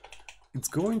 It's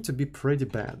going to be pretty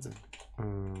bad.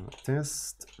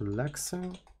 Test Lexa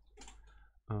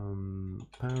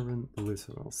parent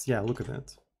literals. Yeah, look at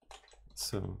that.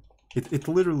 So it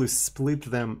literally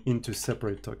split them into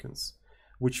separate tokens,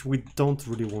 which we don't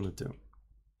really want to do,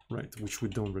 right? Which we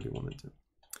don't really want to do.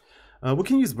 We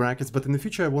can use brackets, but in the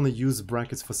future I want to use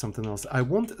brackets for something else. I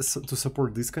want to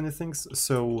support these kind of things,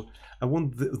 so I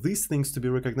want these things to be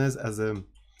recognized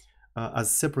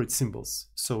as separate symbols,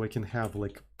 so I can have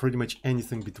like pretty much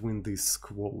anything between these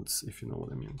quotes, if you know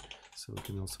what I mean. So we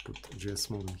can also put JS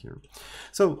mode in here.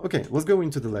 So okay, let's go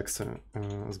into the Lexa.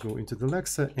 Let's go into the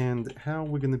Lexa and how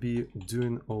we're going to be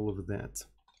doing all of that.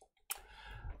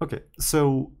 Okay,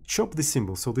 so chop the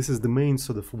symbol. So this is the main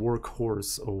sort of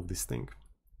workhorse of this thing.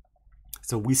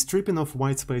 So we're stripping off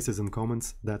white spaces and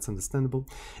comments, that's understandable.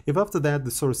 If after that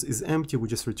the source is empty, we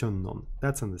just return none,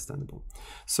 that's understandable.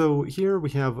 So here we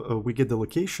have, we get the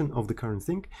location of the current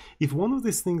thing. If one of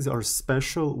these things are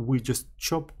special, we just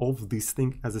chop off this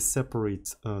thing as a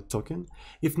separate token.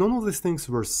 If none of these things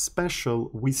were special,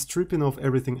 we stripping off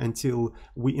everything until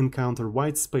we encounter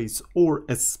white space or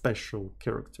a special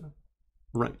character.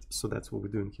 Right, so that's what we're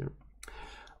doing here.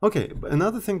 Okay,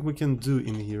 another thing we can do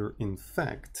in here, in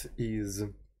fact, is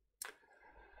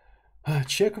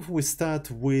check if we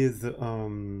start with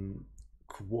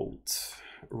quote.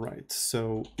 Right,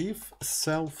 so if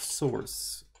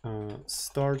self-source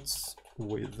starts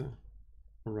with,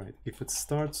 right, if it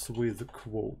starts with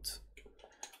quote,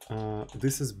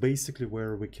 this is basically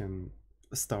where we can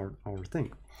start our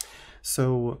thing.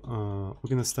 So we're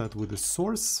gonna start with the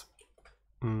source.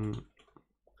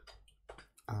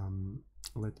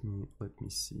 Let me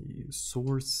see,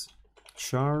 source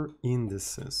char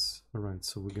indices. All right,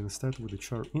 so we're gonna start with the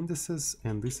char indices,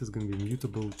 and this is gonna be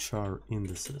mutable char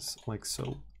indices, like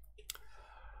so.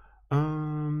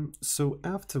 So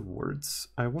afterwards,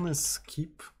 I want to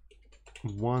skip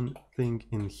one thing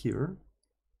in here.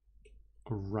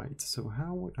 Right, so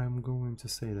how I'm going to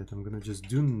say that, I'm gonna just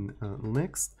do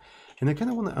next, and I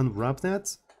kind of want to unwrap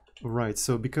that. Right,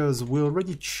 so because we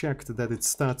already checked that it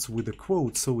starts with a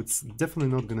quote, so it's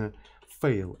definitely not gonna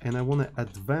fail. And I want to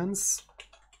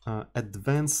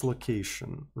advance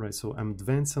location, right? So I'm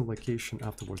advancing location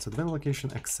afterwards. Advanced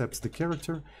location accepts the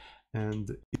character,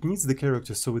 and it needs the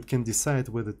character so it can decide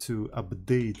whether to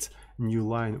update new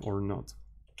line or not.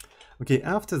 Okay,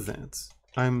 after that,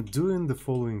 I'm doing the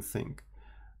following thing.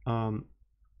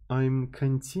 I'm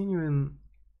continuing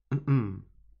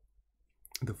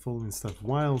the following stuff.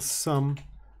 While sum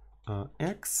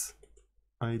x,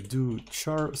 I do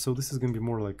char, so this is going to be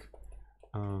more like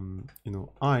you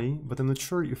know, I, but I'm not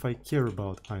sure if I care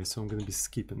about I, so I'm going to be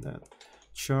skipping that.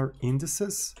 Char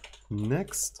indices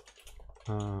next.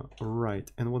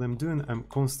 Right, and what I'm doing, I'm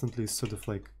constantly sort of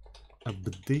like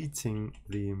updating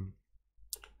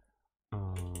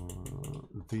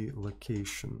the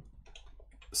location.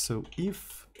 So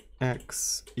if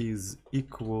x is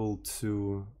equal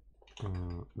to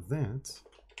that,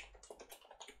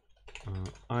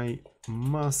 I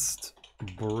must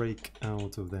break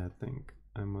out of that thing.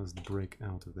 I must break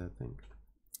out of that thing.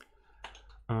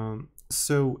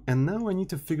 So, and now I need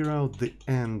to figure out the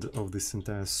end of this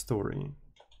entire story.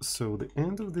 So the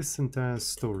end of this entire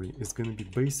story is going to be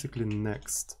basically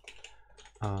next,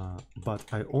 but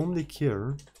I only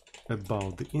care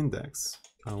about the index.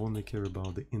 I only care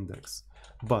about the index,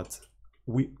 but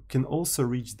we can also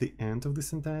reach the end of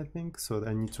this entire thing, so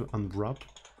I need to unwrap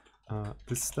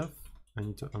this stuff. I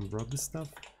need to unwrap this stuff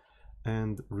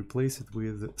and replace it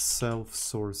with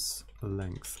self-source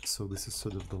length. So this is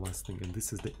sort of the last thing, and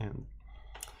this is the end.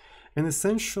 And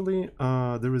essentially,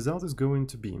 the result is going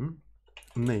to be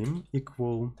name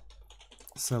equal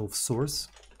self-source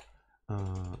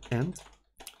end.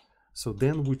 So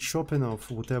then we're chopping off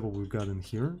whatever we've got in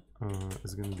here.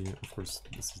 Is going to be, of course,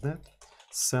 this is that.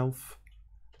 Self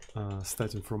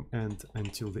starting from end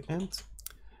until the end.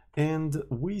 And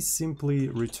we simply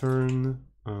return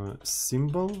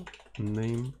symbol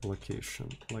name location,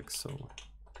 like so.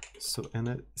 So, and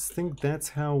I think that's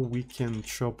how we can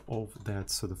chop off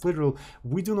that sort of literal.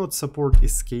 We do not support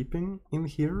escaping in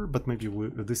here, but maybe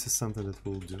this is something that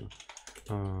we'll do.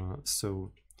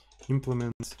 So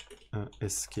implement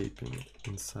escaping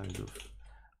inside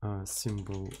of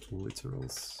symbol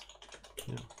literals.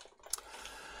 Yeah.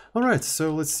 All right,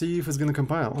 so let's see if it's going to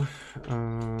compile,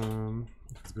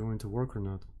 if it's going to work or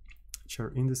not.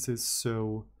 Char indices,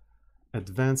 so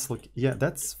advanced look. Yeah,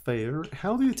 that's fair.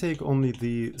 How do you take only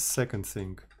the second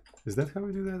thing? Is that how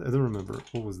we do that? I don't remember.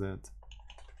 What was that?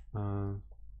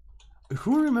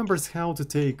 Who remembers how to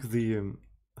take the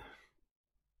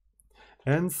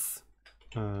nth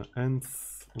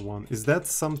one? Is that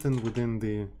something within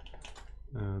the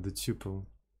tuple?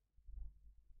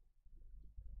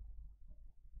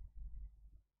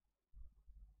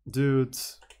 Dude,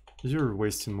 you're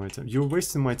wasting my time. You're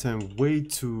wasting my time way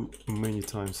too many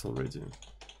times already.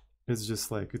 It's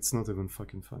just like, it's not even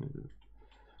fucking funny, dude.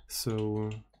 So,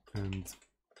 and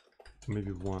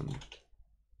maybe one.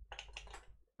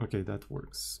 Okay, that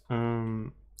works.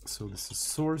 So this is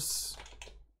source.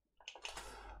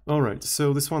 All right,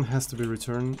 so this one has to be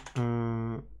returned.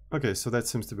 Okay, so that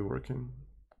seems to be working.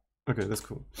 Okay, that's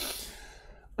cool.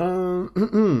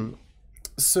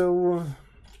 So,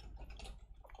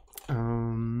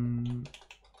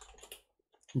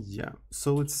 yeah,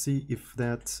 so let's see if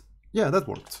that, yeah, that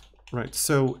worked, right?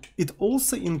 So it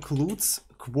also includes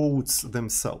quotes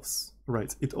themselves,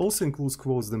 right? It also includes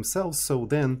quotes themselves, so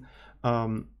then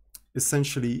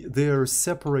essentially they're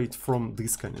separate from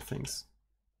these kind of things.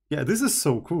 Yeah, this is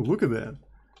so cool, look at that.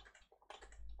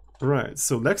 Right,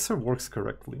 so Lexer works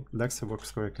correctly. Lexer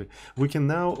works correctly. We can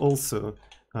now also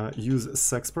use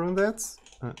Sexper on that.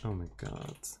 Oh my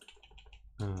god.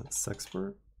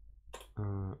 Sexper.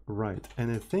 Right,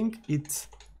 and I think it,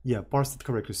 yeah, parsed it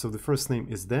correctly. So the first name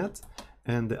is that,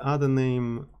 and the other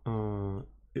name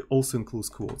it also includes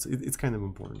quotes. It's kind of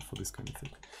important for this kind of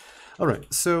thing. All right,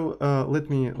 so let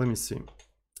me see.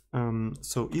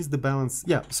 So is the balance,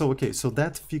 yeah, so okay, so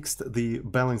that fixed the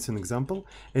balancing example,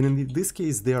 and in this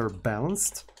case they are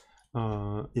balanced.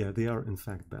 Yeah, they are in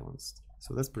fact balanced,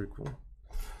 so that's pretty cool.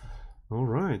 All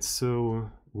right, so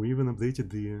we even updated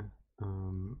the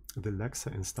Lexa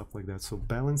and stuff like that, so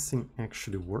balancing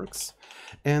actually works.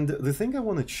 And the thing I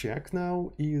want to check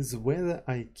now is whether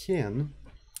I can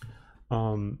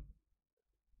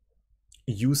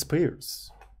use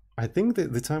pairs. I think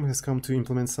that the time has come to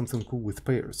implement something cool with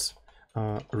pairs.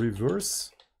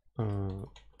 Reverse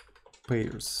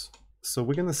pairs. So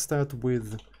we're gonna start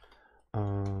with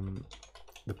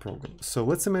the program. So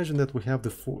let's imagine that we have the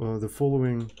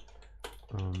following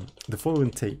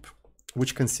tape,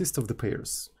 which consists of the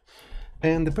pairs,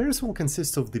 and the pairs will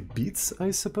consist of the bits,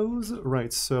 I suppose,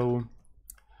 right? So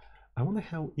I wonder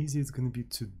how easy it's gonna be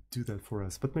to do that for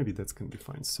us, but maybe that's gonna be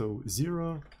fine. So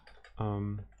 0,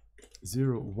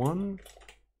 0, 1,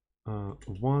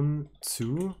 1,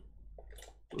 2.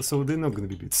 So they're not going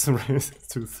to be bits, right?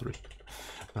 2, 3,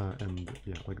 and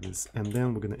yeah, like this. And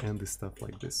then we're going to end this stuff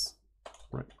like this,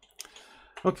 right?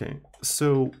 Okay,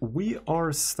 so we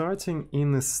are starting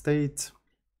in a state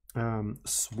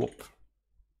swap,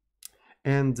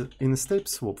 and in a state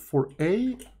swap for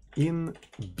A in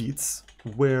bits,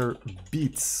 where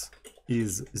bits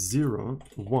is 0,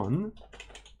 1.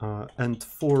 And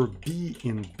for B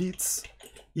in bits,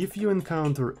 if you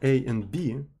encounter A and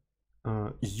B,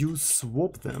 you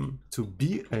swap them to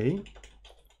BA,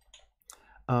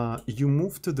 you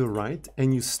move to the right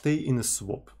and you stay in a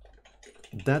swap.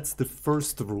 That's the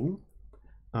first rule,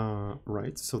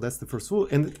 right? So that's the first rule,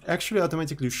 and it actually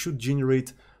automatically should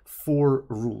generate 4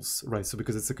 rules, right? So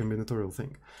because it's a combinatorial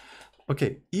thing.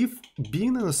 Okay, if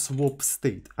being in a swap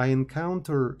state, I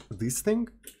encounter this thing,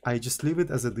 I just leave it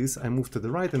as it is, I move to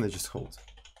the right and I just hold.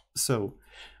 So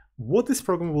what this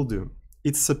program will do,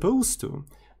 it's supposed to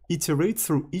iterate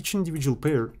through each individual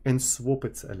pair and swap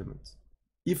its elements.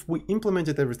 If we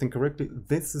implemented everything correctly,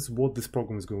 this is what this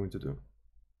program is going to do.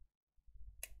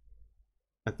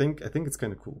 I think it's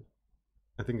kind of cool.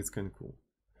 I think it's kind of cool.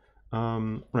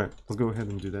 Right, let's go ahead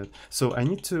and do that. So I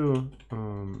need to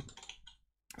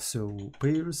so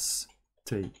pairs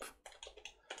tape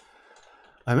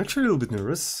I'm actually a little bit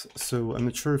nervous, so I'm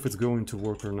not sure if it's going to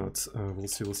work or not. We'll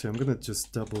see, we'll see. I'm gonna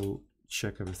just double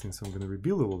check everything, so I'm gonna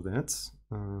rebuild all of that.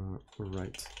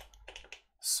 Right.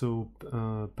 So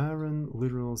parent,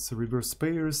 literals, reverse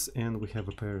pairs, and we have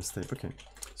a pairs type. Okay,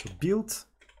 so build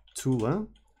Tula,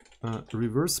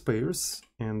 reverse pairs,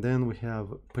 and then we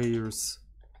have pairs,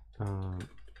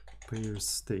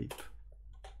 pairs type.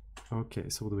 Okay,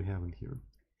 so what do we have in here?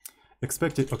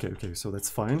 Expected. Okay, so that's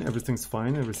fine. Everything's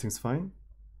fine. Everything's fine.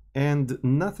 And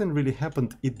nothing really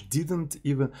happened. It didn't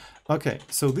even. Okay,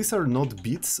 so these are not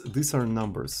bits. These are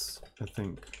numbers, I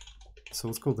think. So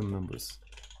let's call them numbers.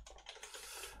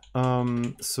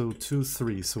 So 2,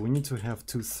 3. So we need to have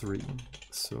 2, 3.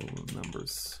 So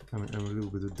numbers. I'm a little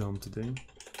bit dumb today.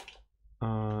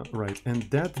 Right, and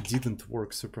that didn't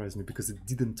work, surprisingly, because it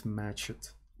didn't match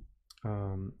it.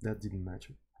 That didn't match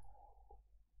it.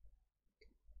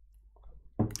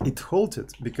 It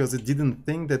halted because it didn't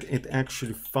think that it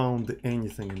actually found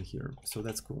anything in here. So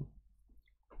that's cool.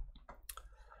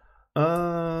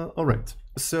 All right.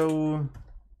 So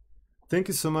thank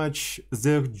you so much,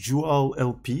 the Dual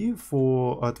LP,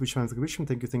 for Twitch contribution.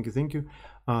 Thank you.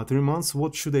 3 months.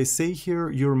 What should I say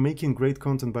here? You're making great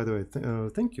content, by the way.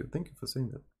 Thank you for saying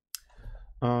that.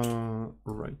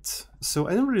 Right. So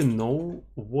I don't really know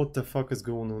what the fuck is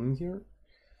going on in here.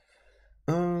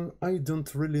 I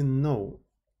don't really know.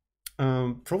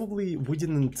 Probably we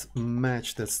didn't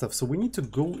match that stuff, so we need to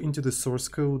go into the source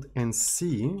code and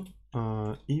see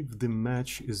if the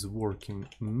match is working.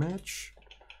 Match.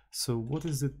 So what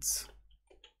is it?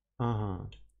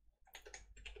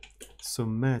 So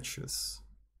matches.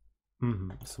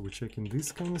 So we're checking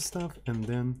this kind of stuff, and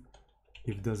then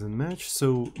if it doesn't match,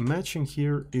 so matching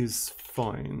here is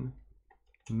fine.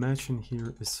 Matching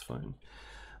here is fine.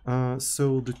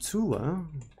 So the Tula.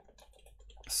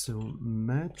 So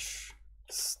match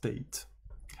state.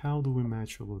 How do we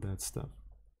match all of that stuff?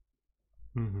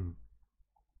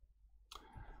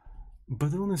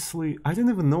 But honestly, I don't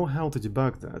even know how to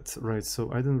debug that, right?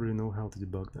 So I don't really know how to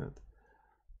debug that.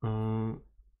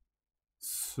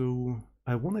 So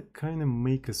I want to kind of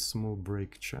make a small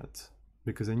break, chat,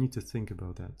 because I need to think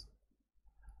about that.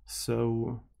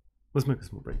 So let's make a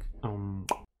small break.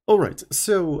 All right,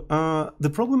 so the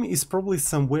problem is probably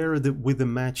somewhere with the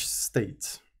match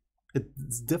state.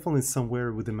 It's definitely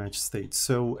somewhere with the match state.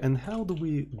 So, and how do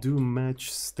we do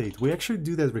match state? We actually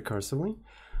do that recursively.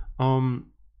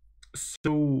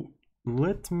 So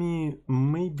let me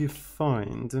maybe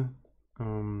find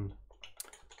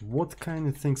what kind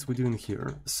of things we're doing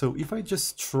here. So if I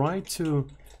just try to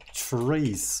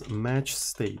trace match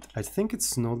state, I think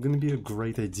it's not going to be a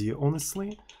great idea,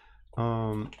 honestly.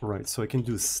 Right, so I can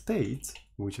do state,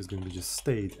 which is going to be just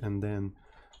state, and then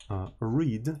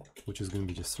read, which is going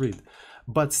to be just read.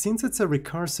 But since it's a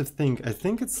recursive thing, I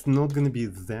think it's not going to be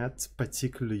that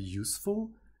particularly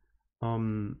useful.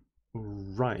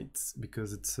 Right,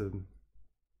 because it's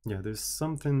yeah, there's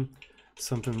something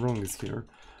wrong is here.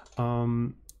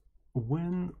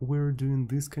 When we're doing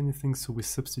this kind of thing, so we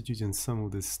substitute in some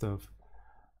of this stuff.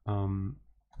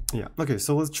 Yeah, okay,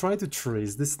 so let's try to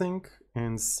trace this thing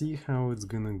and see how it's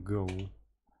gonna go.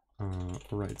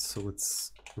 Right, so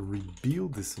let's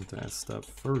rebuild this entire stuff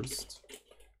first.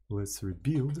 Let's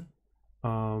rebuild.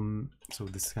 So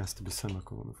this has to be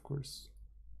semicolon, of course.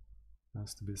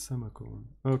 Has to be a semicolon.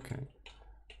 Okay.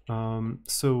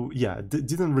 So yeah,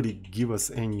 didn't really give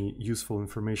us any useful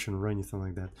information or anything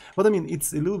like that. But I mean,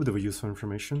 it's a little bit of a useful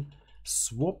information.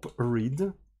 Swap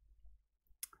read.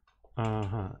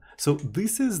 So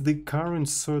this is the current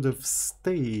sort of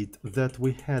state that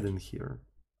we had in here.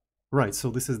 Right,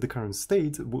 so this is the current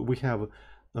state. We have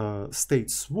state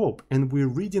swap, and we're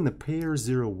reading a pair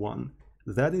 01.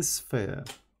 That is fair.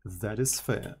 That is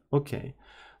fair. Okay.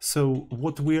 So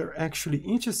what we're actually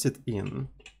interested in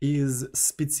is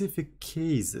specific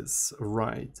cases,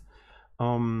 right?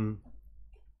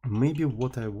 Maybe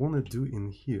what I want to do in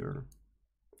here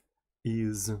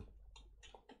is,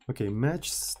 okay,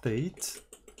 match state.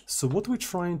 So what we're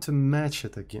trying to match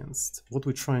it against,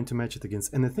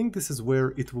 and I think this is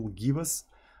where it will give us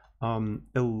a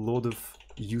lot of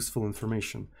useful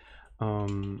information.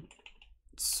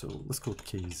 So let's call it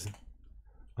case.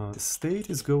 State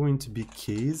is going to be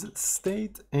case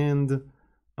state, and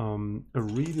a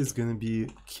read is going to be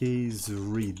case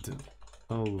read.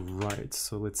 All right,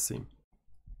 so let's see.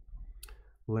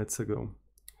 Let's go.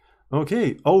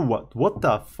 Okay. Oh, what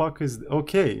the fuck is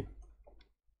okay?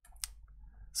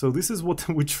 So this is what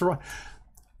we try.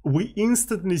 We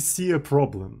instantly see a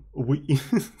problem.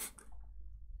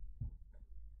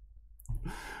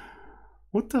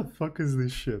 What the fuck is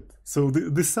this shit? So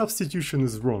the substitution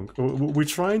is wrong. We're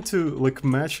trying to like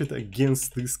match it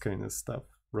against this kind of stuff,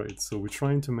 right? So we're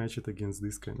trying to match it against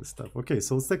this kind of stuff. Okay,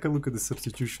 so let's take a look at the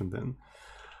substitution then.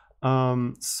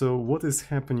 So what is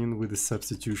happening with the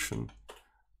substitution?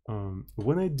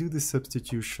 When I do the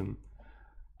substitution,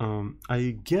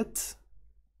 I get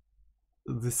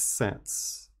the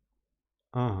sets.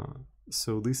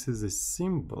 So this is a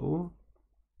symbol,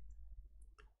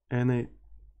 and I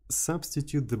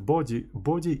substitute the body.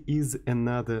 Body is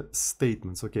another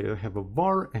statement. So, okay, I have a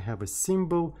var, I have a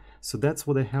symbol, so that's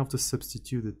what I have to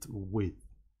substitute it with.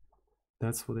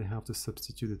 That's what I have to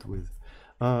substitute it with.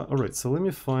 All right, so let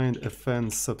me find a fan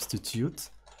substitute.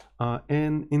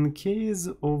 And in case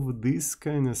of this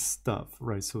kind of stuff,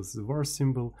 right, so it's the var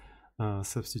symbol,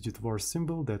 substitute var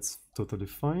symbol, that's totally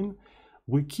fine.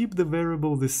 We keep the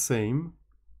variable the same,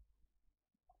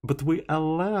 but we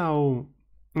allow...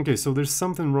 Okay, so there's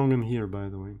something wrong in here, by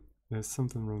the way. There's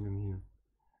something wrong in here.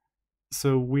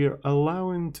 So we're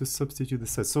allowing to substitute the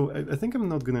set. So I think I'm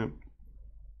not gonna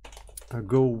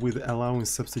go with allowing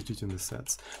substituting the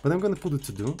sets, but I'm gonna put it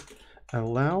to do.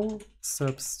 Allow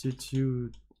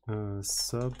substituting the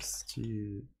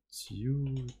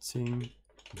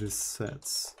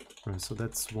sets. Right, so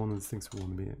that's one of the things we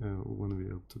want to be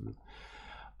able to do.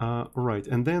 Right,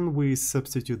 and then we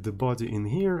substitute the body in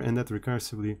here, and that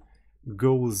recursively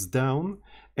goes down.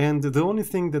 And the only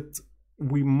thing that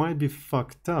we might be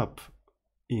fucked up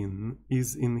in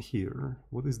is in here.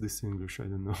 What is this English? I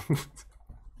don't know.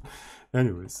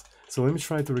 Anyways, so let me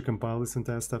try to recompile this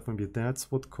entire stuff. Maybe that's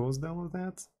what caused all of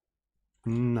that.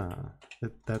 Nah,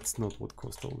 that's not what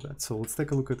caused all of that. So let's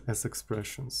take a look at S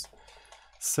expressions.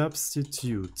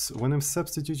 Substitute. When I'm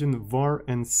substituting var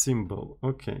and symbol,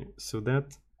 okay, so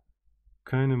that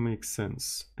kind of makes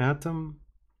sense. Atom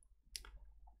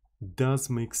does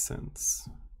make sense.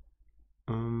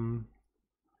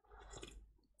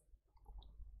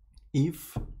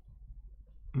 If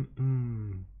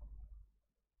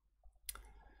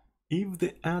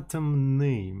the atom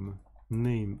name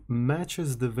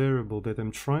matches the variable that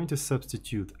I'm trying to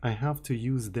substitute, I have to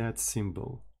use that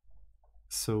symbol.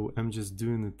 So I'm just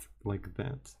doing it like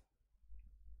that.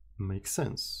 Makes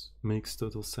sense. Makes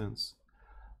total sense.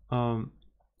 And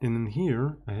in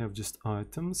here I have just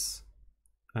items.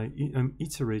 I'm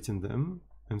iterating them.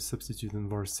 I'm substituting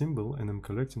var symbol, and I'm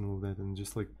collecting all that, and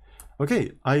just like,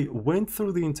 okay, I went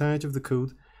through the entirety of the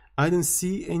code. I didn't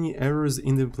see any errors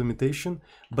in the implementation,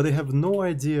 but I have no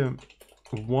idea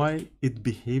why it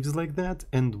behaves like that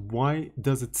and why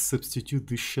does it substitute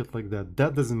this shit like that.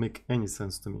 That doesn't make any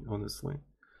sense to me, honestly.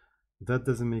 That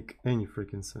doesn't make any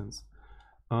freaking sense.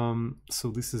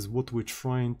 So this is what we're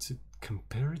trying to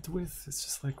compare it with. It's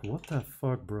just like, what the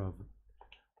fuck, bro?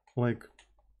 Like,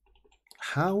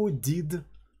 how did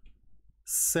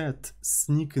set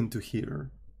sneak into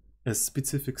here? A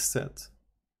specific set.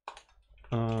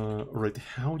 Right,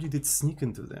 how did it sneak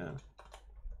into there?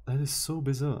 That is so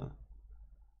bizarre.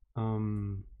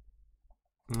 Alright,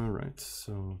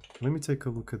 so let me take a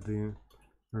look at the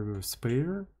reverse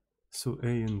pair. So A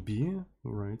and B,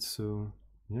 right, so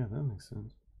yeah, that makes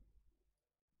sense.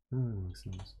 That makes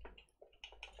sense.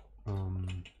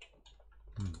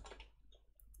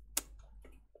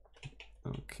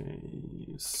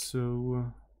 Okay,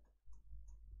 so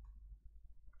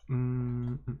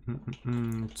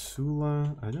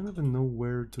Tula, I don't even know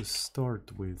where to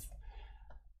start with.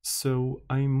 So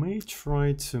I may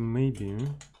try to maybe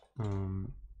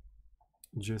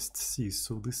just see.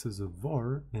 So this is a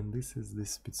var and this is the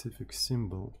specific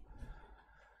symbol.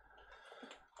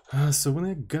 So when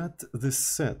I got this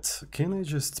set, can I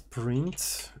just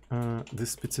print the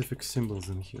specific symbols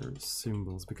in here?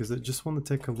 Symbols, because I just want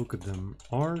to take a look at them.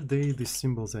 Are they the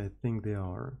symbols I think they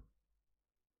are?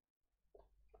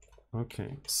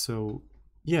 Okay, so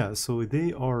yeah, so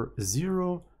they are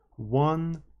 0,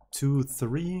 1, 2,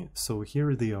 3. So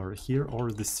here they are. Here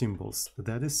are the symbols.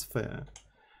 That is fair.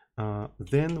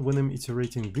 Then when I'm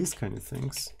iterating these kind of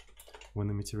things,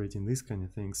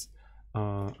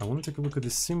 I want to take a look at the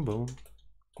symbol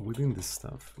within this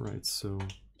stuff, right? So,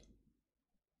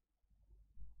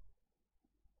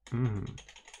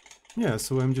 yeah,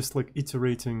 so I'm just like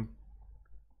iterating.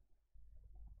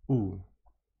 Ooh,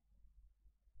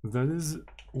 that is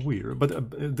weird, but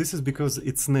this is because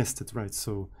it's nested, right?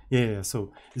 So, yeah,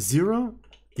 so 0,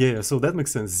 yeah, so that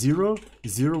makes sense. 0,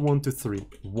 0, 1, 2, 3,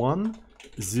 1,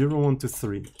 0, 1, 2,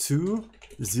 3, 2,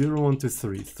 0, 1, 2,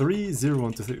 3, 3, 0,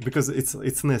 1, 2, 3, because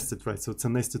it's nested, right? So it's a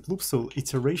nested loop, so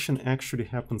iteration actually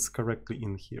happens correctly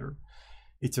in here.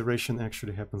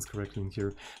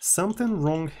 Something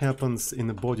wrong happens in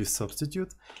the body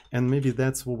substitute, and maybe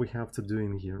that's what we have to do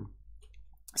in here.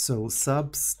 So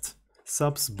subs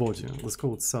body, let's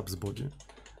call it subs body.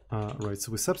 Right,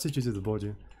 so we substituted the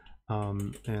body,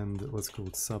 and let's call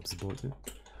it subs body.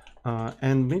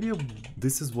 And maybe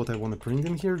this is what I want to print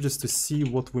in here, just to see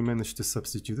what we managed to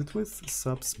substitute it with,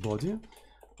 subs body.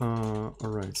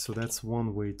 Alright, so that's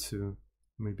one way to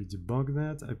maybe debug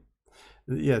that.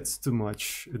 Yeah, it's too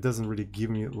much. It doesn't really give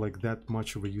me like that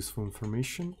much of a useful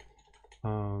information.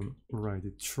 Right,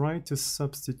 it tried to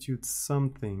substitute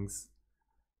some things.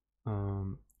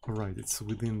 Right, it's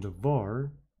within the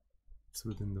var. It's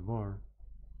within the var.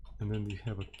 And then you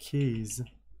have a case.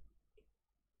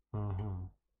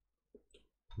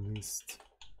 List.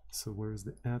 So where's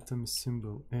the atom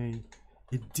symbol A?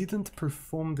 It didn't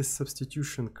perform the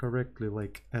substitution correctly,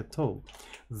 like at all.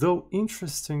 Though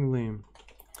interestingly,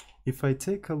 if I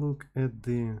take a look at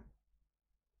the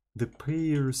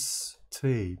pairs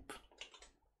tape,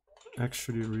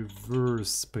 actually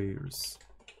reverse pairs.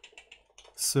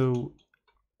 So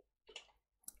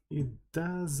it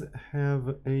does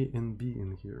have A and B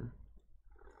in here.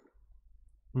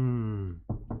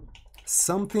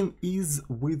 Something is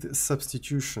with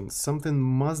substitution. Something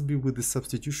must be with the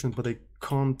substitution, but I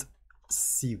can't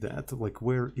see that. Like,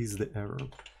 where is the error?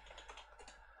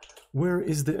 Where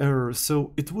is the error?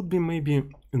 So it would be maybe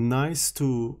nice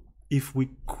to, if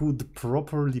we could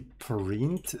properly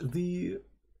print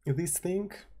this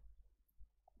thing.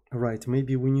 Right,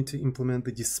 maybe we need to implement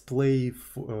the display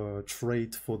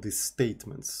trait for the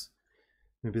statements.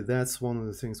 Maybe that's one of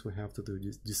the things we have to do,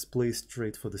 display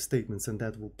trait for the statements, and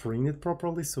that will print it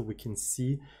properly so we can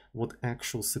see what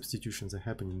actual substitutions are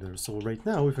happening there. So right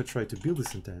now, if I try to build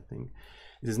this entire thing,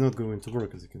 it is not going to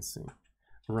work, as you can see.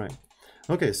 Right.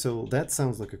 Okay, so that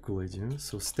sounds like a cool idea.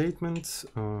 So statement,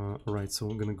 right, so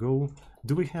we're gonna go,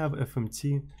 do we have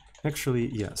FMT? Actually,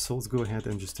 yeah, so let's go ahead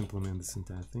and just implement this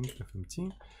entire thing,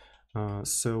 FMT.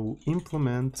 So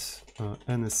implement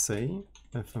NSA,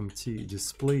 FMT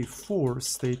display for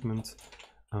statement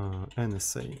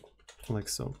NSA, like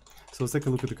so. So let's take a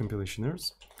look at the compilation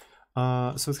errors.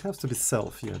 So it has to be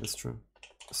self, yeah, that's true.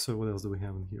 So what else do we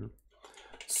have in here?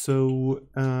 So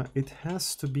it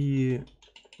has to be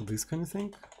this kind of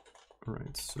thing. All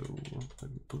right, so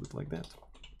let me put it like that.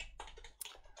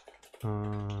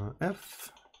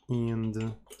 F,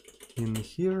 and in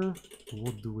here,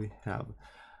 what do we have?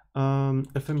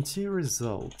 FMT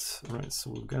result, right,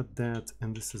 so we've got that,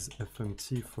 and this is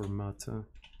FMT formatter,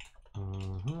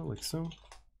 like so.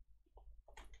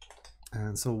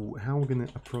 And so how we're gonna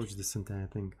approach this entire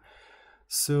thing?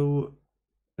 So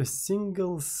a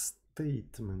single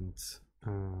statement,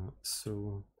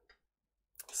 so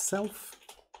self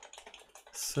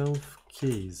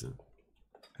case,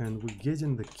 and we're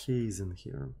getting the case in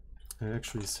here,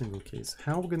 actually a single case.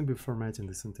 How we're gonna be formatting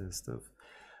this entire stuff?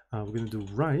 We're going to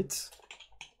do write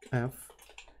F,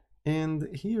 and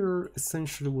here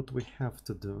essentially what we have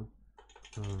to do,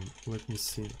 let me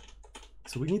see.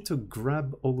 So we need to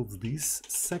grab all of these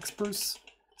sexpers,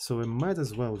 so I might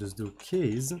as well just do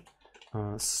case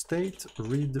state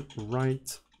read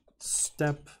write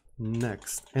step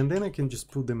next, and then I can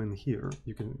just put them in here.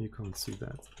 You can't see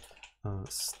that.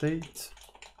 State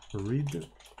read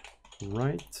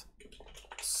write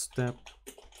step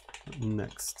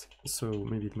next. So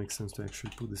maybe it makes sense to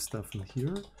actually put this stuff in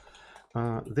here.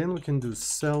 Then we can do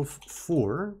self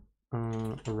for,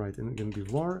 alright, and it can be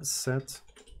var set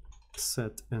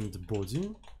and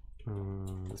body.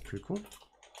 That's pretty cool.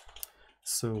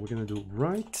 So we're gonna do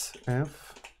write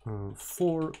f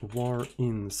for var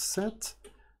in set,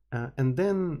 and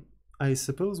then I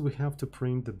suppose we have to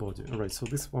print the body. Alright, so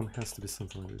this one has to be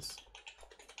something like this.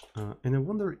 And I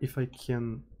wonder if I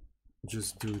can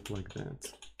just do it like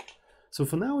that. So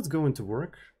for now it's going to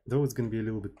work, though it's going to be a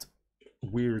little bit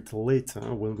weird later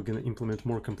when we're going to implement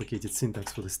more complicated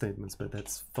syntax for the statements, but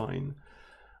that's fine.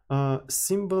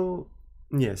 Symbol,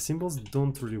 yeah, symbols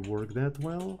don't really work that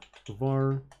well.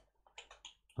 Var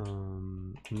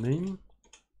name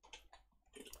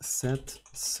set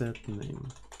name.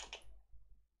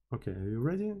 Okay, are you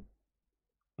ready?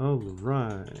 All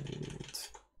right.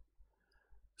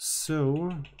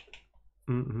 So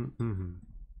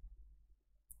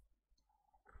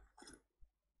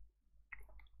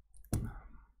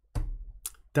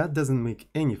that doesn't make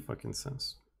any fucking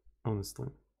sense, honestly.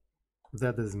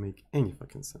 That doesn't make any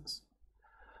fucking sense.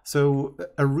 So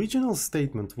original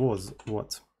statement was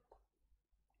what?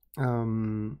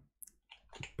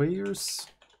 Pairs.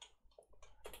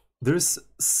 There's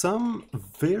some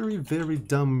very, very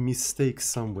dumb mistake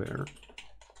somewhere.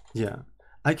 Yeah,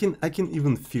 I can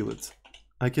even feel it.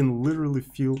 I can literally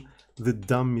feel the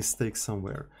dumb mistake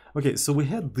somewhere. Okay, so we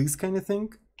had this kind of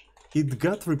thing. It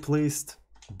got replaced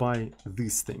by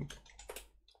this thing.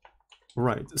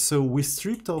 Right, so we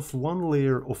stripped off one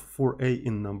layer of for a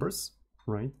in numbers,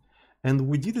 right? And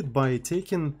we did it by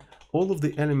taking all of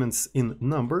the elements in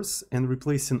numbers and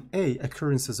replacing a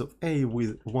occurrences of a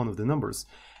with one of the numbers.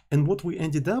 And what we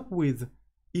ended up with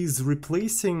is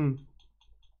replacing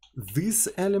this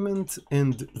element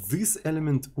and this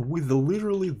element with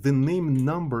literally the name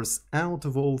numbers out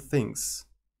of all things.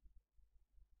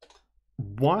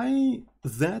 Why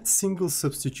that single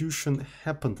substitution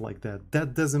happened like that?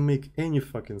 That doesn't make any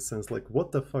fucking sense. Like,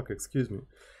 what the fuck? Excuse me.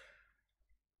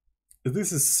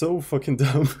 This is so fucking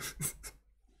dumb.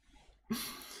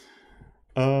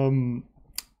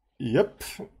 Yep.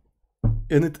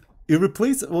 And it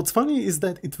replaced, what's funny is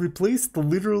that it replaced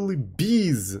literally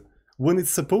B's when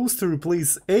it's supposed to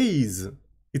replace A's.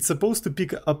 It's supposed to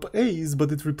pick up A's,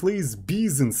 but it replaced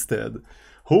B's instead.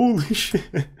 Holy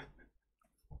shit.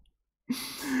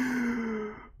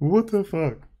 What the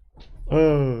fuck?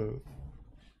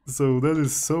 So that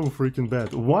is so freaking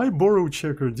bad. Why borrow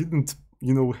checker didn't,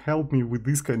 you know, help me with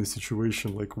this kind of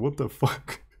situation? Like, what the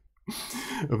fuck?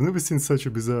 I've never seen such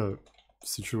a bizarre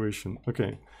situation.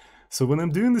 Okay, so when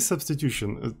I'm doing the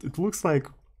substitution, it looks like,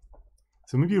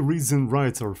 so maybe reads and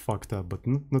writes are fucked up, but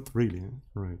not really,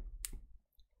 right?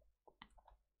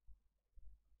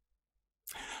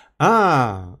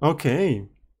 Ah, okay.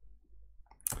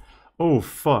 Oh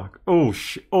fuck, oh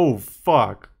shit, oh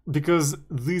fuck, because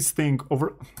this thing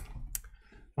over...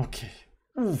 Okay,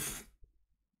 oof.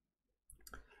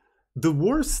 The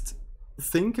worst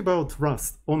thing about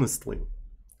Rust, honestly,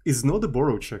 is not the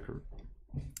borrow checker.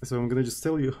 So I'm gonna just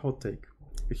tell you a hot take,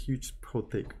 a huge hot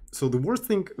take. So the worst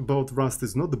thing about Rust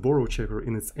is not the borrow checker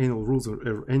in its anal rules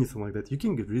or anything like that. You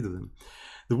can get rid of them.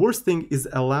 The worst thing is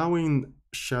allowing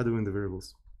shadow in the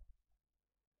variables.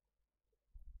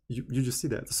 You just see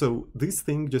that. So this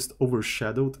thing just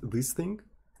overshadowed this thing,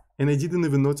 and I didn't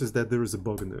even notice that there is a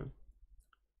bug in there.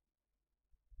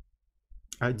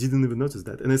 I didn't even notice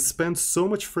that, and I spent so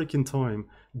much freaking time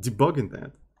debugging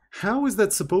that. How is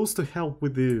that supposed to help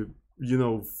with the, you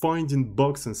know, finding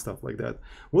bugs and stuff like that?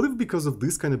 What if because of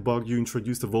this kind of bug you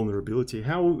introduced a vulnerability?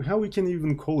 How we can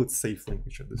even call it safe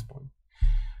language at this point?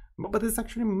 But it's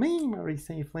actually memory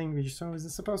safe language, so is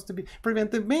it supposed to be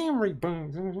prevent the memory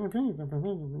bugs?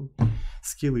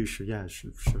 Skill issue, yeah,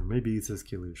 sure. Maybe it's a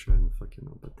skill issue, I don't fucking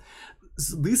know. But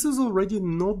this is already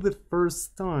not the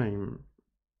first time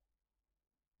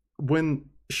when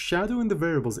shadow in the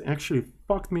variables actually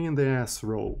fucked me in the ass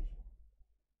row.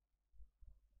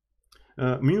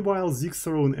 Meanwhile, Zeke's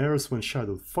throwing errors when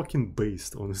shadowed. Fucking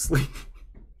based, honestly.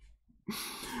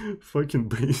 Fucking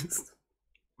based.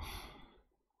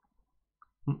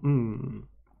 And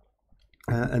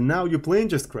now your plane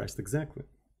just crashed, exactly.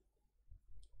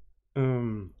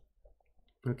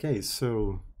 Okay,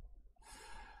 so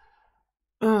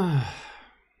I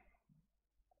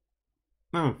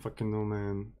don't fucking know,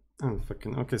 man. I don't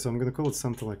fucking... Okay, so I'm gonna call it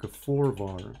something like a 4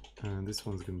 var, and this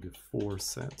one's gonna be 4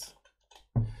 set.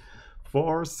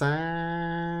 4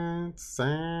 set.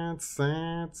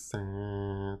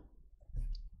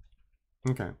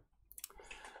 Okay.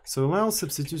 So allow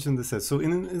substitution the set. So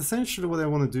essentially what I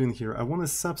want to do in here, I want to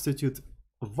substitute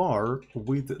var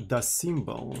with the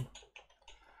symbol.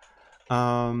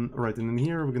 Right, and in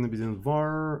here we're going to be doing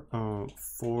var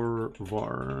for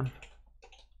var.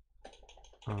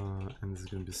 And this is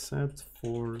going to be set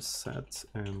for set,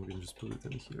 and we're going to just put it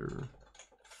in here.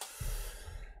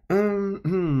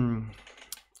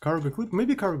 Cargo clip,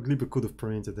 maybe cargo clip could have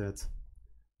printed that.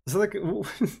 So like...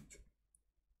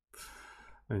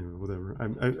 Anyway, whatever.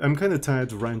 I'm kind of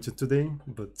tired of ranting today,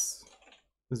 but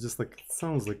it's just like, it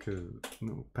sounds like a, you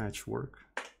know, patchwork.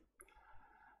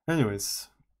 Anyways,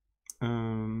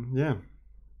 yeah.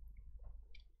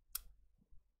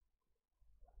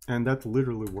 And that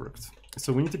literally worked.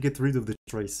 So we need to get rid of the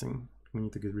tracing. We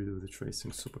need to get rid of the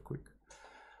tracing super quick.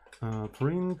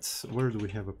 Print, where do we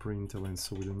have a print element?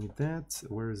 So we don't need that.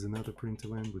 Where is another print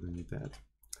element? We don't need that.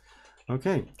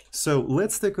 Okay, so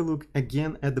let's take a look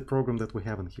again at the program that we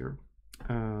have in here.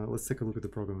 Let's take a look at the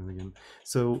program again.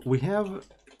 So we have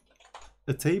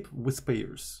a tape with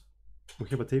pairs. We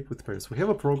have a tape with pairs. We have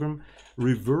a program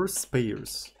reverse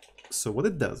pairs. So what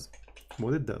it does,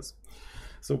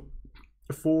 so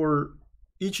for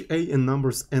each A in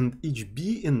numbers and each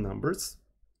B in numbers,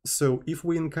 so if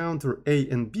we encounter A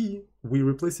and B, we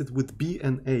replace it with B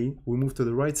and A, we move to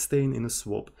the right stain in a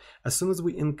swap. As soon as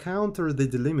we encounter the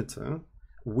delimiter,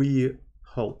 we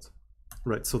halt.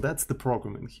 Right, so that's the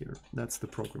program in here. That's the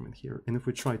program in here. And if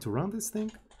we try to run this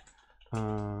thing,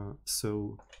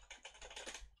 so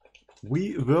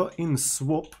we were in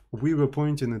swap, we were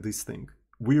pointing at this thing.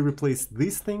 we replace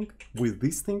this thing with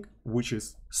this thing, which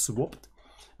is swapped.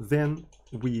 Then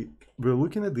we're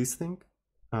looking at this thing,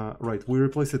 right? We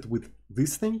replace it with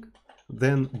this thing.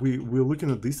 Then we're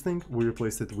looking at this thing. We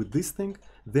replace it with this thing.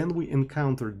 Then we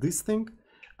encounter this thing.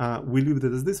 We leave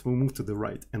it as this. We move to the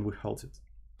right and we halt it.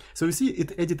 So you see,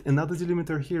 it added another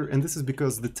delimiter here, and this is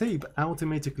because the tape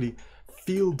automatically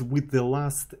filled with the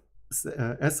last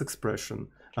S expression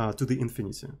to the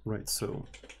infinity, right? So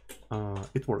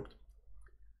it worked.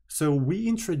 So we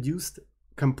introduced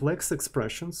complex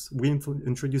expressions, we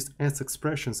introduced S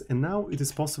expressions, and now it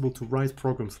is possible to write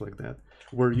programs like that,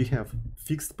 where you have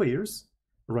fixed pairs,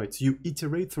 right? You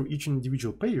iterate through each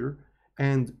individual pair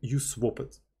and you swap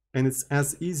it. And it's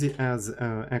as easy as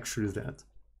actually that.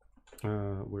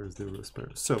 Where's the reverse pair?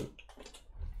 So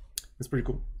it's pretty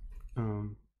cool.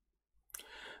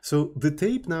 So the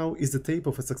tape now is the tape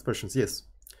of S expressions, yes,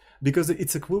 because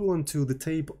it's equivalent to the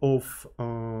tape of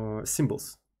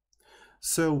symbols.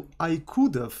 So I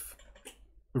could have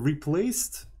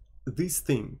replaced this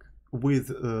thing with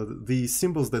the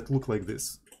symbols that look like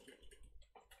this.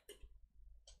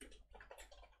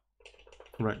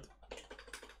 Right.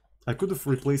 I could have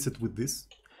replaced it with this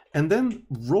and then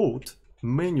wrote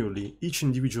manually each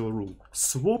individual rule.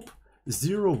 Swap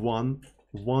 0, 1,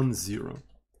 1, 0.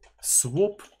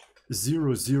 Swap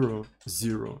 0, 0,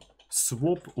 0.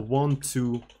 Swap 1,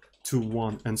 2, 2,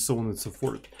 1, and so on and so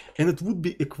forth. And it would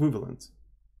be equivalent.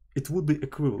 It would be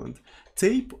equivalent.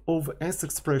 Tape of S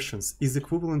expressions is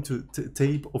equivalent to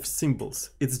tape of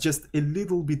symbols. It's just a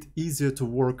little bit easier to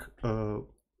work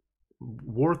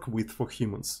with for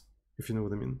humans, if you know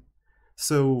what I mean.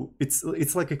 So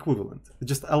it's like equivalent. It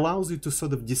just allows you to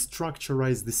sort of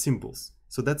destructurize the symbols.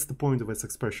 So that's the point of S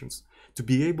expressions, to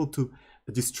be able to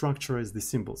destructurize the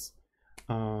symbols.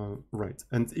 Right.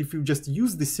 And if you just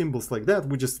use the symbols like that,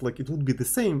 we just like it would be the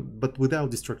same, but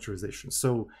without destructurization.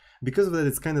 So because of that,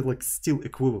 it's kind of like still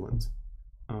equivalent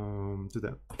to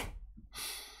that.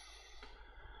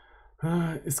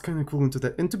 It's kind of equivalent to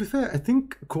that. And to be fair, I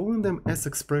think calling them S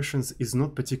expressions is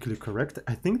not particularly correct.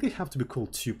 I think they have to be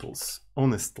called tuples,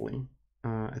 honestly.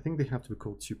 I think they have to be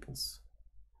called tuples.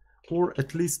 Or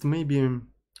at least maybe, you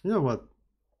know what?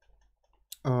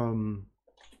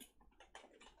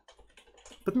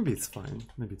 But maybe it's fine.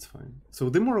 Maybe it's fine. So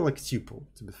they're more like tuple,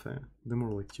 to be fair. They're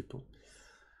more like tuple.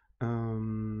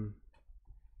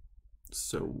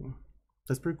 So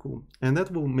that's pretty cool. And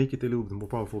that will make it a little bit more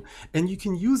powerful. And you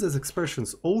can use as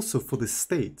expressions also for the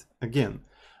state. Again,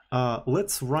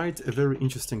 let's write a very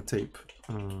interesting tape.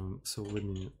 So let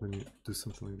me do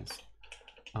something like this.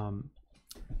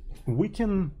 We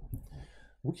can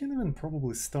even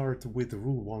probably start with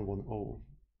rule 110,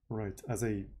 right? As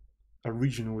a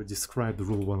originally described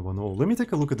rule 110. Let me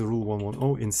take a look at the rule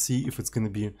 110 and see if it's going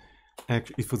to be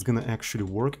actually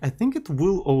work. I think it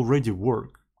will already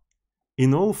work.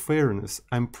 In all fairness,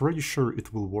 I'm pretty sure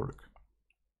it will work.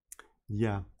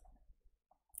 Yeah,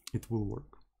 it will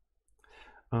work.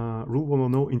 Rule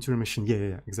 110 interior machine.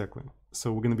 Yeah, exactly.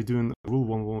 So we're going to be doing rule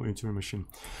 110 interior machine.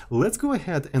 Let's go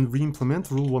ahead and re-implement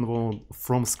rule 110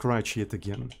 from scratch yet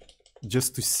again,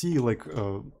 just to see like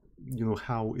you know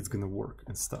how it's going to work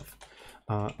and stuff.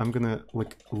 I'm going to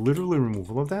like literally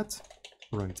remove all of that,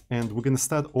 right? And we're going to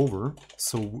start over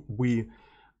so we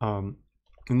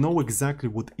know exactly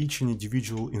what each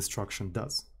individual instruction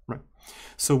does, right?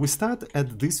 So we start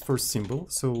at this first symbol.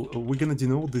 So we're going to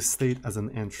denote this state as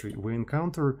an entry. We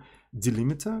encounter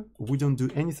delimiter. We don't do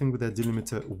anything with that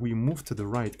delimiter. We move to the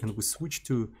right and we switch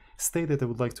to state that I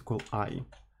would like to call I.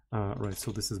 Right,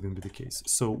 so this is going to be the case.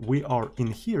 So we are in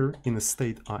here in a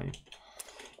state I.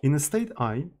 In a state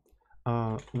I,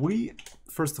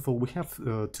 first of all, we have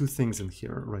two things in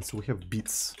here, right? So we have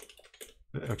bits.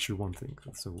 Actually one thing,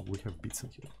 so we have bits in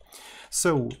here.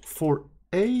 So for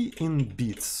A in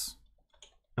bits,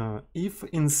 if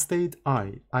in state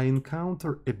I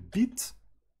encounter a bit,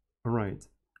 right,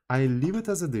 I leave it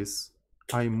as it is,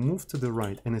 I move to the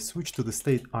right and I switch to the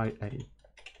state IA,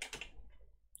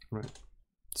 right?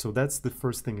 So that's the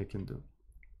first thing I can do.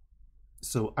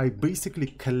 So I basically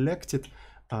collected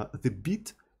the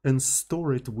bit and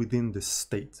store it within the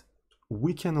state.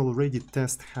 We can already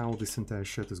test how this entire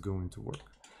shit is going to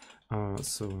work.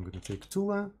 So I'm going to take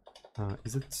Tula.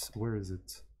 Where is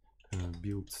it?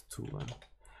 Build Tula.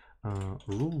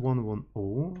 Rule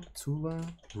 110, Tula,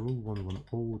 rule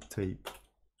 110 tape.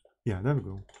 Yeah, there we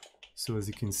go. So as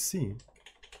you can see,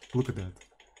 look at that.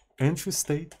 Entry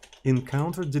state,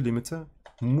 encounter delimiter,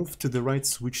 move to the right,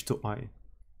 switch to I.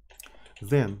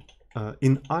 Then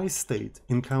in I state,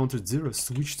 encounter 0,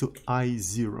 switch to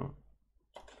I0.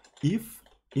 If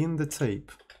in the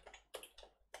tape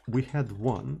we had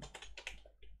 1,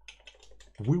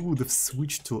 we would have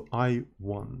switched to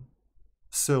I1.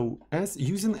 So as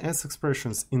using S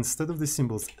expressions instead of the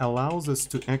symbols allows us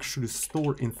to actually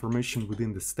store information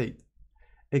within the state.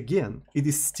 Again, it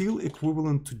is still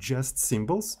equivalent to just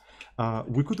symbols.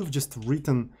 We could have just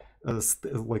written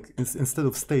like instead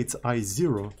of states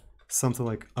I0, something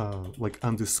like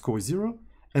 _0,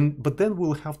 but then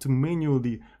we'll have to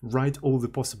manually write all the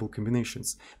possible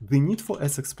combinations. The need for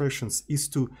S expressions is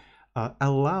to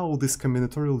allow this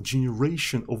combinatorial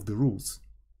generation of the rules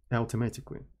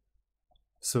automatically.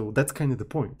 So that's kind of the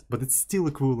point, but it's still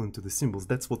equivalent to the symbols.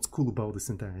 That's what's cool about this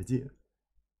entire idea.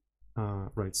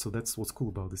 Right, so that's what's cool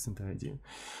about this entire idea.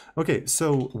 Okay,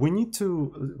 so we need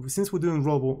to, since we're doing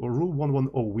rule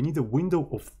 110, we need a window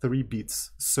of 3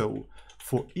 bits. So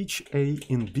for each A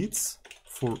in bits,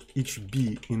 for each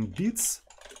B in bits,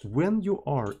 when you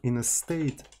are in a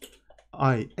state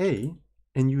IA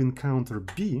and you encounter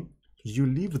B, you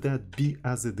leave that B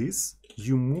as it is,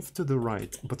 you move to the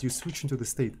right, but you switch into the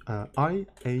state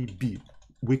IAB.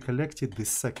 We collected the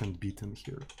second bit in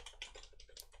here.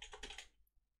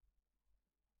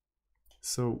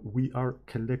 So we are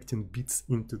collecting bits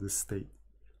into the state.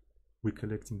 We're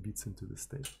collecting bits into the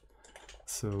state.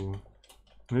 So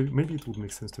maybe it would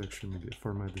make sense to actually maybe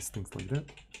format these things like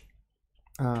that.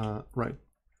 Right.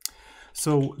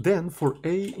 So then for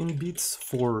A in bits,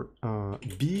 for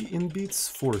B in bits,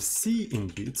 for C in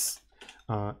bits,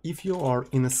 if you are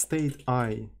in a state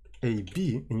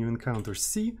IAB and you encounter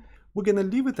C, we're gonna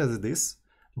leave it as it is.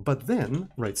 But then,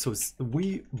 right, so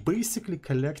we basically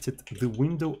collected the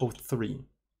window of 3.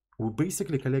 We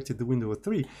basically collected the window of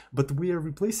 3, but we are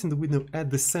replacing the window at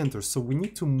the center. So we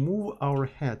need to move our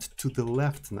head to the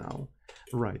left now.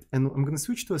 Right, and I'm going to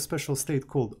switch to a special state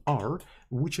called R,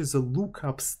 which is a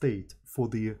lookup state for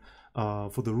the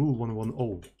rule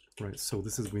 110. Right, so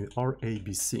this is going to be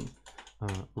RABC.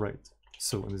 Right,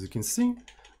 so and as you can see,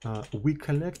 we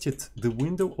collected the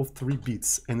window of 3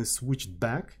 bits and it switched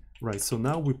back. Right, so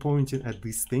now we're pointing at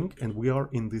this thing and we are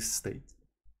in this state,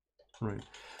 right?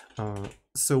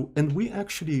 And we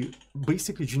actually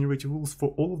basically generate rules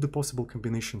for all of the possible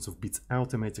combinations of bits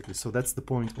automatically. So that's the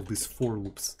point of these 4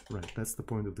 loops, right? That's the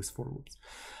point of these 4 loops.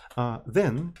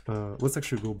 Then let's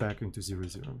actually go back into 0,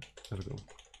 0. There we go.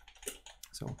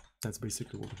 So that's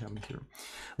basically what we have in here.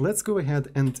 Let's go ahead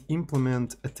and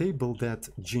implement a table that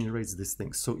generates these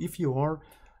things. So if you are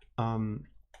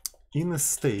in a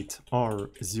state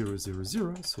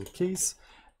R000, so case,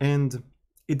 and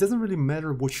it doesn't really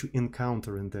matter what you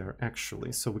encounter in there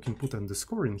actually, so we can put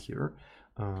underscore in here,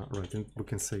 right, and we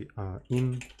can say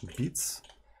in bits,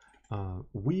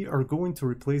 we are going to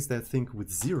replace that thing with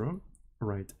 0,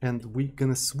 right, and we're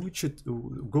gonna switch it,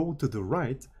 go to the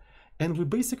right, and we're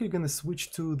basically gonna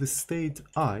switch to the state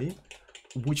I,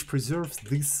 which preserves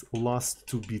these last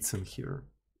 2 bits in here.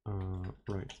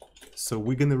 Right, so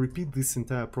we're gonna repeat this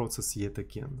entire process yet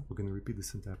again.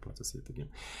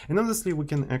 And honestly, we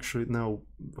can actually now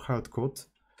hardcode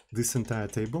this entire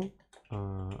table.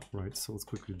 Right, so let's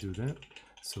quickly do that.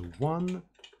 So 1,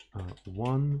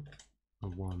 1,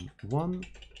 1, 1,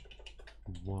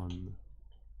 1.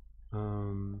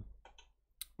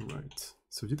 Right,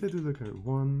 so did I do like a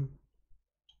 1,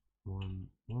 1,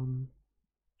 1,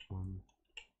 1,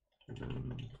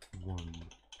 then 1,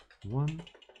 1,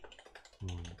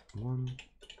 1,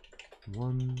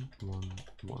 1, 1,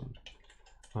 1.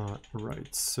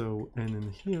 Right, so, and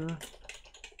in here,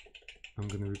 I'm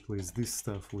gonna replace this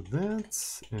stuff with that,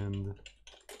 and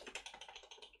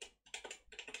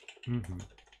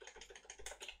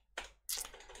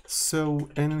so,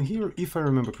 and in here, if I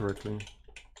remember correctly,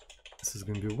 this is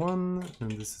gonna be 1,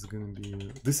 and this is gonna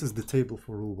be, this is the table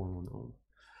for rule 110.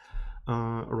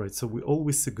 Alright, so we're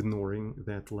always ignoring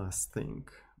that last thing.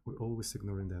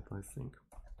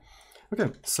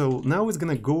 Okay, so now it's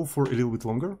gonna go for a little bit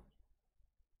longer.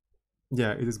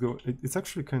 Yeah, it is it's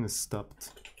actually kind of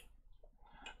stopped.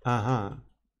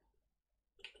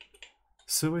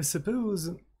 So I suppose,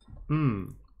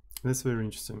 that's very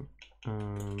interesting.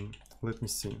 Let me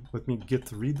see. Let me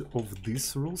get rid of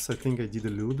these rules. I think I did a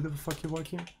little bit of a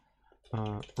fucky-wacky.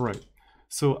 Right.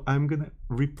 So I'm gonna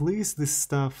replace this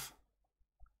stuff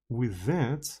with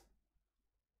that.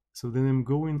 So then I'm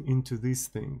going into this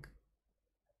thing.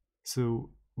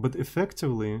 So, but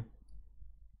effectively,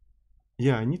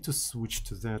 yeah, I need to switch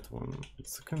to that one.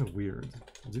 It's kind of weird.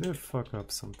 Did I fuck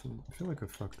up something? I feel like I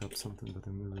fucked up something, but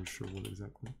I'm not really sure what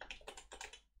exactly.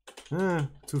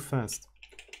 Too fast.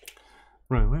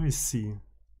 Right, let me see.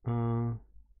 I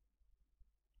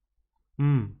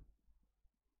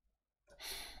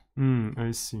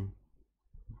see.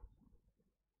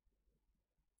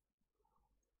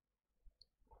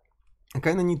 I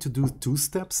kind of need to do 2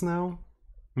 steps now.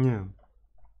 Yeah,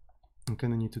 I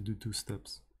kind of need to do 2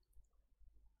 steps.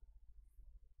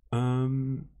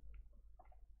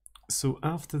 So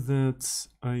after that,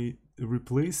 I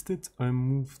replaced it, I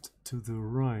moved to the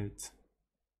right.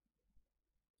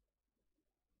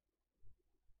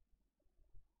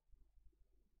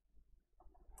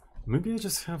 Maybe I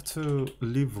just have to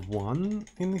leave 1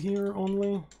 in here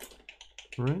only,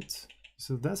 right?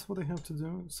 So that's what I have to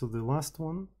do. So the last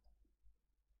one.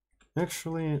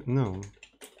 Actually, no.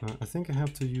 I think I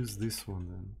have to use this one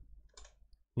then.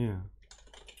 Yeah.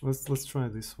 Let's try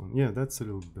this one. Yeah, that's a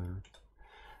little better.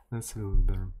 That's a little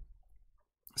better.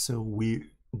 So we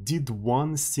did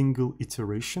 1 single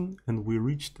iteration and we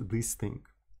reached this thing.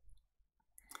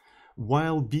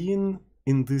 While being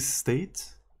in this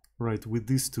state, right, with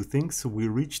these 2 things, we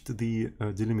reached the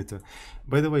delimiter.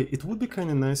 By the way, it would be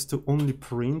kind of nice to only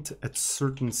print at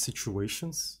certain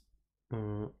situations.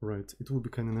 Right, it would be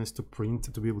kind of nice to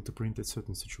be able to print at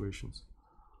certain situations.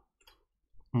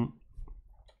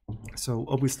 So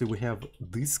obviously we have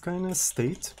this kind of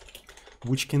state,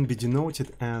 which can be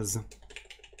denoted as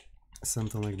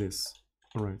something like this.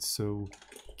 All right, so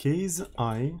case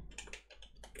I,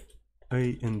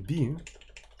 A and B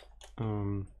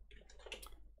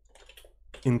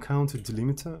encounter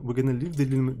delimiter. We're gonna leave the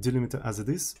delimiter as it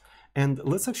is, and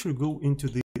let's actually go into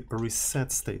the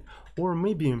reset state, or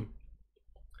maybe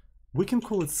we can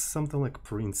call it something like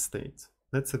print state.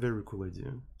 That's a very cool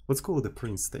idea. Let's call it a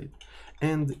print state.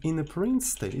 And in a print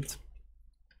state,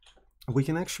 we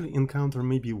can actually encounter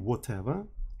maybe whatever.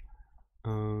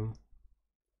 You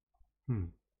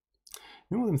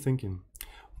know what I'm thinking?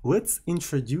 Let's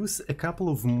introduce a couple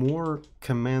of more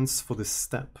commands for this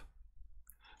step.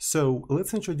 So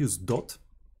let's introduce dot,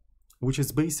 which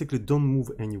is basically don't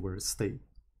move anywhere state,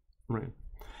 right?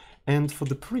 And for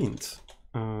the print,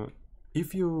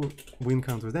 if we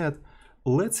encounter that,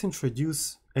 let's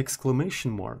introduce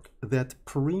exclamation mark that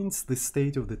prints the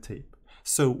state of the tape.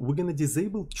 So we're going to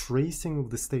disable tracing of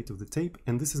the state of the tape,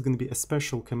 and this is going to be a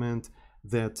special command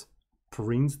that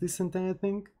prints this entire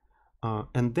thing.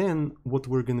 And then what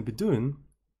we're going to be doing,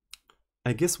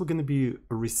 I guess we're going to be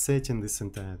resetting this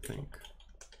entire thing.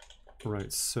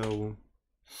 Right, so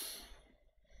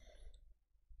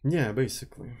yeah,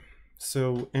 basically.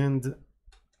 So, and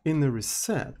in the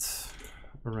reset,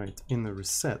 right, in the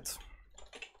reset,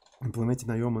 implementing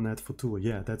IO monad for Tula.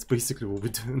 Yeah, that's basically what we're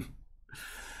doing.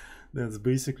 That's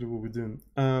basically what we're doing.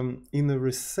 In the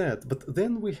reset, but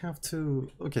then we have to,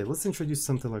 okay, let's introduce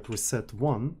something like reset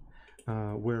 1,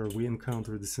 where we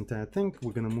encounter this entire thing.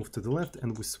 We're gonna move to the left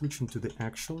and we switch into the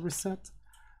actual reset.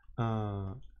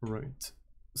 Right.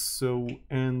 So,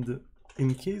 and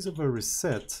in case of a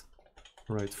reset,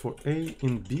 right, for A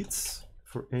in bits,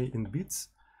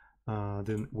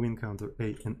 then we encounter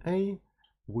A and A,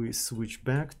 we switch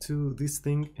back to this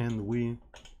thing and we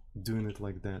doing it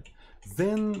like that.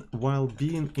 Then while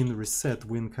being in reset,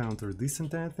 we encounter this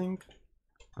entire thing,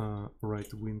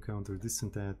 right, we encounter this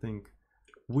entire thing.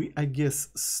 We, I guess,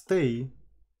 stay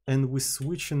and we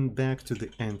switching back to the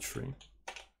entry,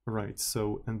 right?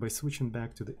 So, and by switching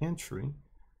back to the entry,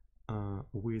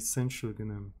 we essentially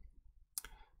gonna,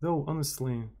 though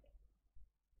honestly,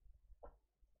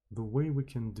 the way we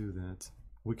can do that,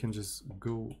 we can just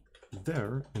go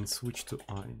there and switch to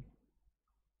I,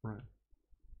 right?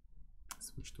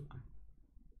 Switch to I.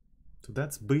 So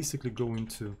that's basically going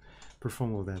to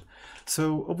perform all that.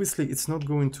 So obviously it's not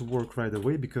going to work right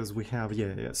away because we have,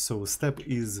 so step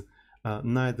is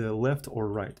neither left or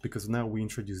right, because now we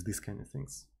introduce these kind of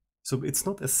things. So it's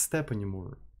not a step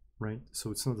anymore, right?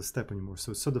 So it's not a step anymore.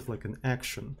 So it's sort of like an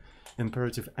action,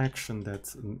 imperative action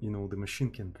that, you know, the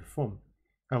machine can perform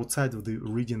outside of the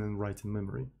reading and writing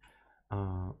memory,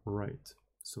 right?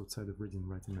 So outside of reading and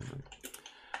writing memory.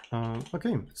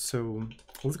 Okay, so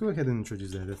let's go ahead and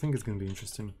introduce that. I think it's going to be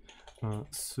interesting.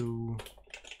 So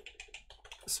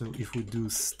if we do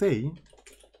stay,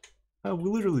 we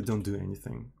literally don't do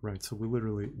anything, right? So we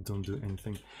literally don't do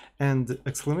anything. And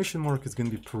exclamation mark is going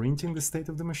to be printing the state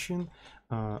of the machine.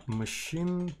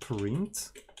 Machine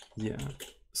print, yeah.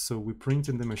 So we print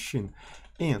in the machine.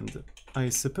 And I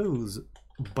suppose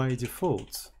by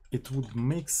default, it would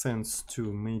make sense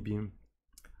to maybe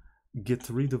get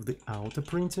rid of the auto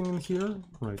printing in here,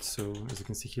 right? So as you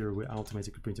can see here, we're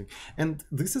automatically printing. And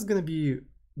this is going to be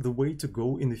the way to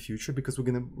go in the future, because we're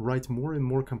going to write more and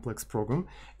more complex program,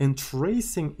 and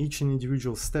tracing each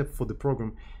individual step for the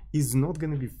program is not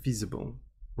going to be feasible,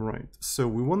 right? So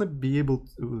we want to be able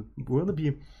to, we want to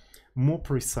be more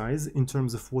precise in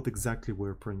terms of what exactly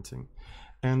we're printing.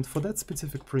 And for that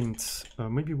specific print,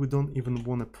 maybe we don't even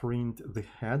want to print the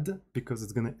head because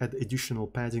it's going to add additional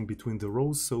padding between the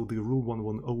rows, so the rule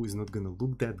 110 is not going to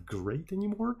look that great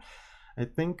anymore, I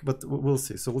think, but we'll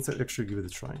see. So let's actually give it a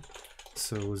try.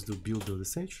 So let's do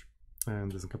build.sh,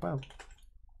 and doesn't compile.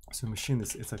 So machine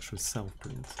is it's actually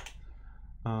self-print.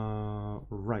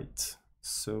 Right.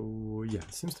 So yeah,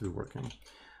 it seems to be working.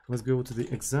 Let's go to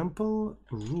the example,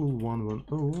 rule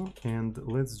 110, and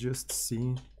let's just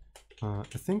see. I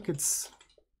think it's...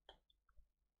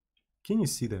 Can you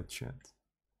see that, chat?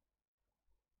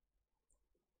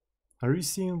 Are you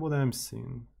seeing what I'm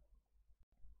seeing?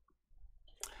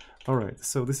 All right,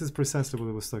 so this is precisely what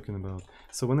I was talking about.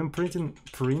 So when I'm printing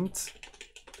print,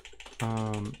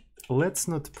 let's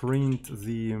not print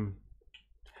the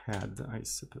head, I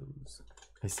suppose.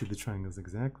 I see the triangles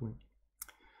exactly.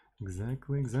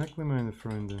 Exactly, my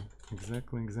friend.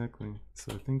 Exactly.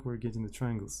 So I think we're getting the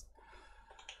triangles.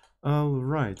 All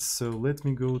right, so let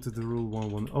me go to the rule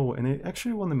 110, and I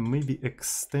actually want to maybe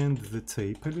extend the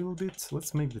tape a little bit.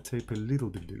 Let's make the tape a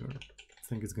little bit bigger. I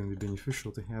think it's going to be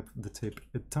beneficial to have the tape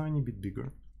a tiny bit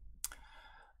bigger.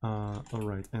 All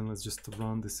right, and let's just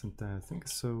run this entire thing.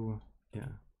 So yeah.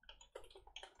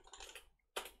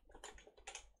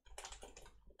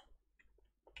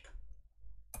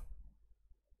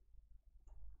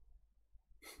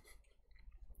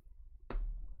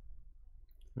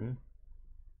 Yeah.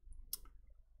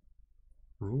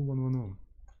 Rule 110.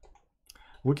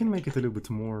 We can make it a little bit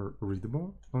more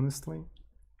readable, honestly.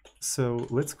 So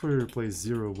let's query replace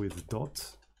 0 with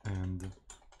dot and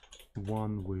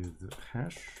 1 with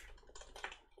hash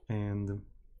and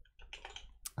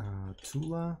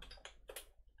Tula.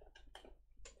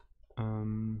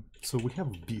 So we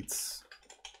have bits.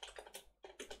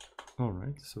 All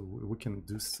right, so we can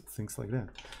do things like that.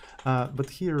 But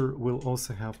here we'll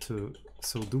also have to.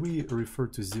 So do we refer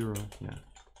to 0? Yeah.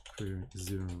 Query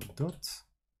 0 dot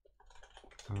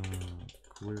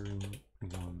query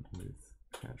 1 with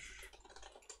hash.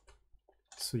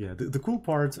 So yeah, the cool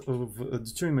part of the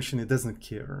Turing machine, it doesn't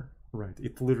care, right?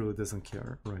 It literally doesn't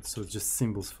care, right? So it's just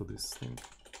symbols for this thing.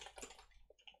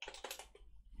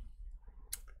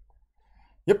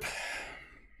 Yep.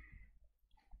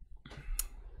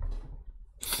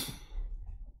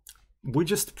 We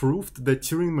just proved that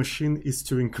Turing machine is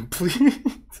Turing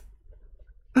complete.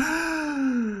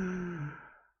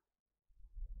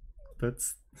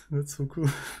 That's so cool.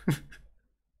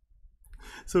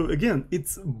 So again,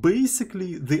 it's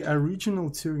basically the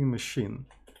original Turing machine,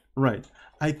 right?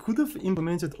 I could have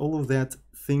implemented all of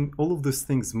those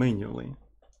things manually,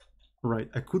 right?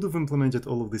 I could have implemented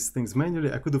all of these things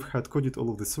manually. I could have hard-coded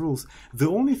all of these rules. The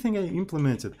only thing I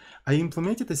implemented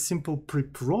a simple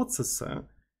preprocessor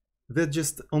that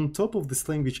just on top of this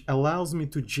language allows me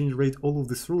to generate all of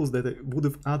these rules that I would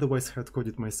have otherwise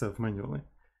hard-coded myself manually.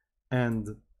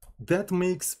 And that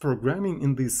makes programming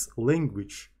in this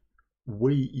language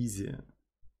way easier.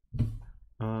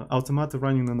 Automata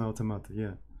running on automata,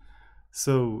 yeah.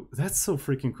 So that's so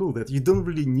freaking cool that you don't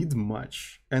really need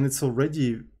much, and it's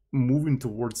already moving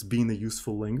towards being a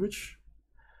useful language.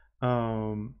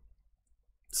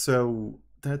 So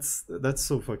that's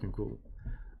so fucking cool.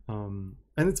 And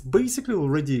it's basically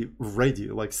already ready,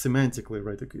 like semantically,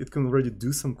 right? It can already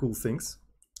do some cool things.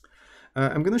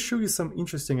 I'm going to show you some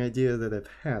interesting idea that I've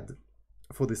had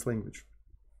for this language.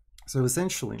 So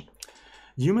essentially,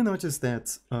 you may notice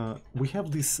that we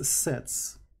have these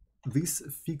sets, these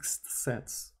fixed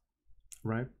sets,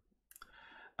 right?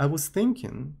 I was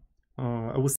thinking,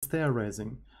 I was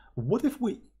theorizing, what if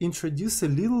we introduce a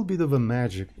little bit of a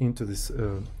magic into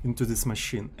this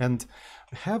machine and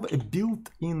have a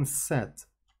built-in set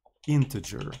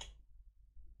integer?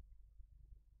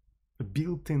 A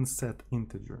built-in set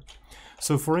integer.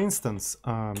 So for instance,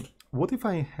 what if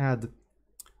I had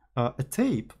a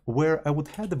tape where I would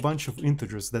have a bunch of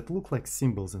integers that look like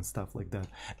symbols and stuff like that.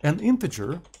 An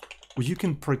integer, you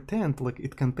can pretend like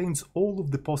it contains all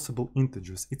of the possible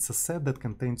integers. It's a set that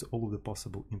contains all of the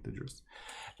possible integers.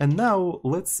 And now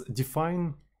let's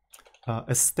define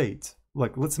a state.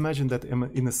 Like let's imagine that I'm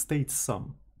in a state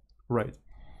sum, right?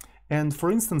 And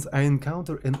for instance, I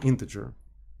encounter an integer.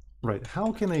 Right,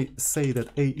 how can I say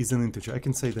that a is an integer? I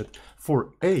can say that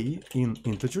for a in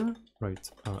integer, right,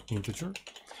 integer.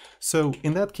 So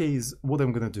in that case, what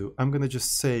I'm going to do, I'm going to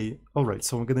just say, all right,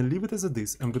 so I'm going to leave it as it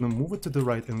is. I'm going to move it to the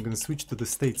right, and I'm going to switch to the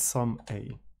state sum a,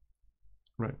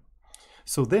 right?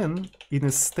 So then in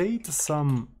a state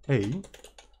sum a,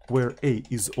 where a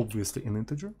is obviously an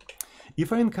integer,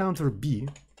 if I encounter b,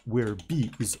 where b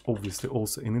is obviously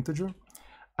also an integer,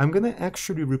 I'm going to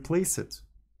actually replace it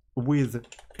with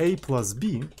a plus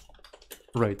b,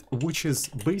 right, which is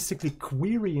basically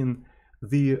querying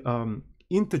the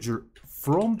integer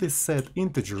from the set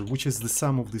integer, which is the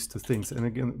sum of these two things, and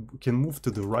again can move to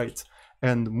the right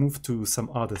and move to some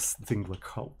other thing like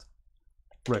halt.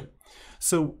 Right.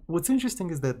 So what's interesting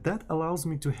is that that allows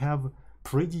me to have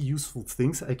pretty useful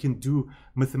things. I can do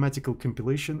mathematical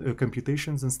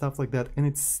computations and stuff like that, and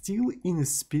it's still in the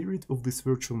spirit of this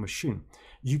virtual machine.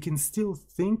 You can still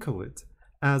think of it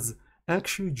as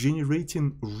actually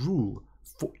generating rule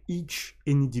for each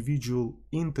individual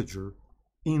integer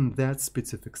in that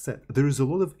specific set. There is a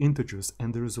lot of integers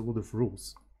and there is a lot of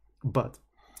rules, but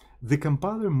the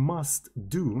compiler must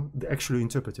do, the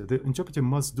interpreter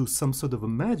must do some sort of a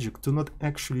magic to not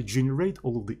actually generate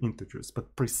all of the integers,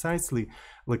 but precisely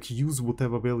like use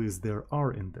whatever values there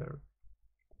are in there.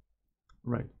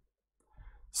 Right.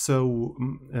 So,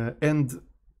 and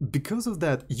because of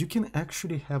that, you can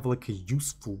actually have like a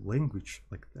useful language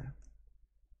like that.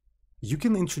 You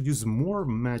can introduce more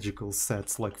magical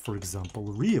sets, like for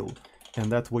example, real,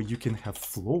 and that way you can have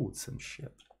floats and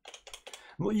shit.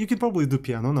 Well, you could probably do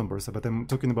piano numbers, but I'm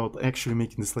talking about actually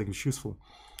making this language useful,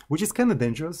 which is kind of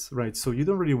dangerous, right? So you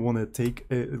don't really want to take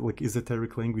like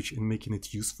esoteric language and making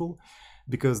it useful,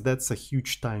 because that's a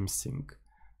huge time sink,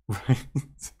 right?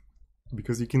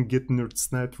 Because you can get nerd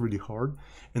sniped really hard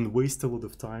and waste a lot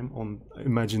of time on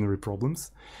imaginary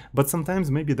problems. But sometimes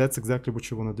maybe that's exactly what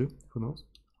you want to do. Who knows?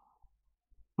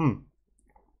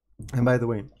 And by the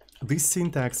way, this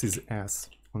syntax is ass,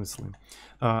 honestly.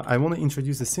 I want to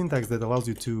introduce a syntax that allows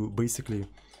you to basically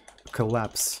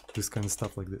collapse this kind of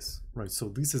stuff like this, right? So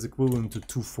this is equivalent to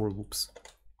 2 for loops,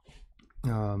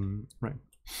 right?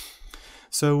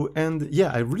 So, and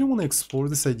yeah, I really want to explore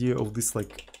this idea of this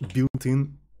like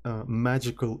built-in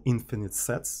magical infinite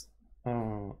sets,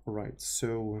 right?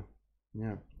 So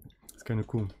yeah, it's kind of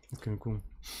cool. It's kind of cool.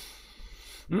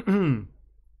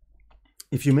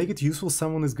 If you make it useful,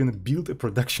 someone is gonna build a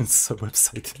production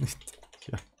website in it.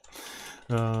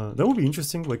 Yeah, that would be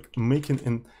interesting. Like making,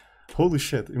 and holy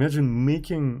shit, imagine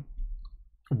making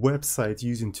a website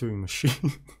using Turing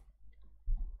machine.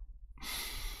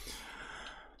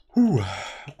 Whew.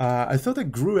 I thought I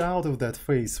grew out of that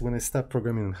phase when I stopped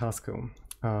programming in Haskell.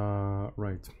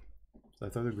 Right. So I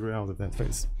thought I grew out of that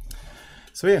phase.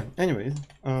 So yeah, anyway,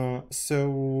 so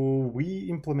we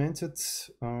implemented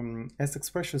S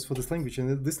expressions for this language,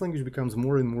 and this language becomes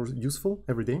more and more useful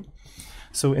every day.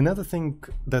 So another thing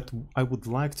that I would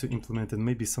like to implement, and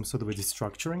maybe some sort of a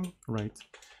destructuring, right?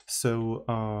 So,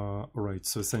 right,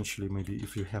 so essentially maybe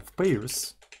if you have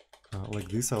pairs like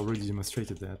this, I already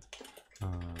demonstrated that.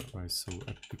 Right, so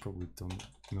we probably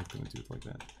not gonna do it like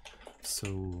that.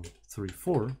 So 3,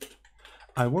 4.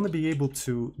 I want to be able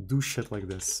to do shit like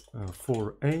this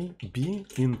for A, B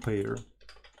in pair,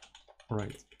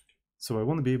 right? So I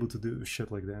want to be able to do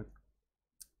shit like that.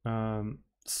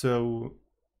 So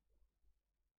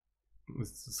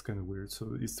it's kind of weird.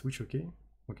 So is switch okay?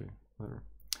 Okay, whatever.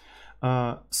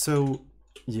 So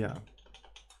yeah,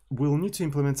 we'll need to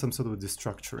implement some sort of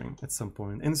destructuring at some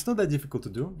point, and it's not that difficult to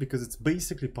do because it's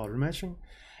basically pattern matching.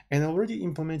 And I already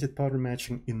implemented pattern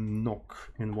matching in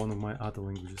Nock in one of my other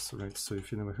languages, right? So if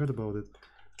you never heard about it,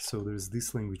 so there's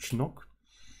this language Nock.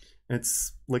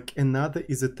 It's like another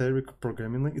esoteric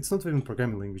programming language. It's not even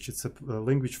programming language, it's a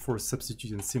language for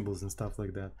substituting symbols and stuff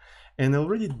like that. And I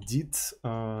already did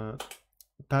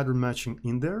pattern matching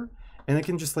in there, and I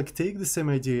can just like take the same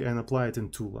idea and apply it in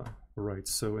Tula, right?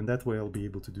 So in that way I'll be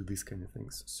able to do these kind of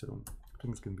things. So I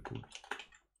think it's gonna be cool.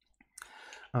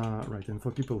 Right, and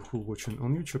for people who are watching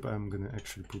on YouTube, I'm gonna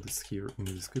actually put this here in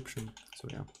the description. So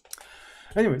yeah.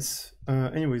 Anyways,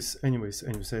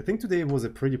 I think today was a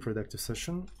pretty productive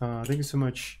session. Thank you so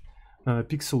much,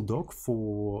 Pixel Dog,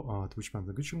 for Twitch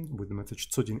Managation with the message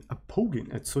Tsodin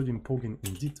Pogin at Tsodin Pogin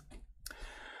indeed.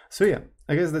 So yeah,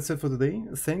 I guess that's it for today.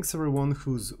 Thanks everyone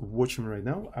who's watching right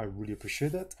now. I really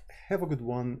appreciate that. Have a good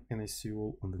one, and I see you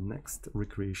all on the next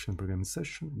recreation programming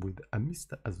session with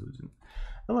Mr. Azuzin.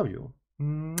 I love you all.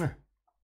 Mwah.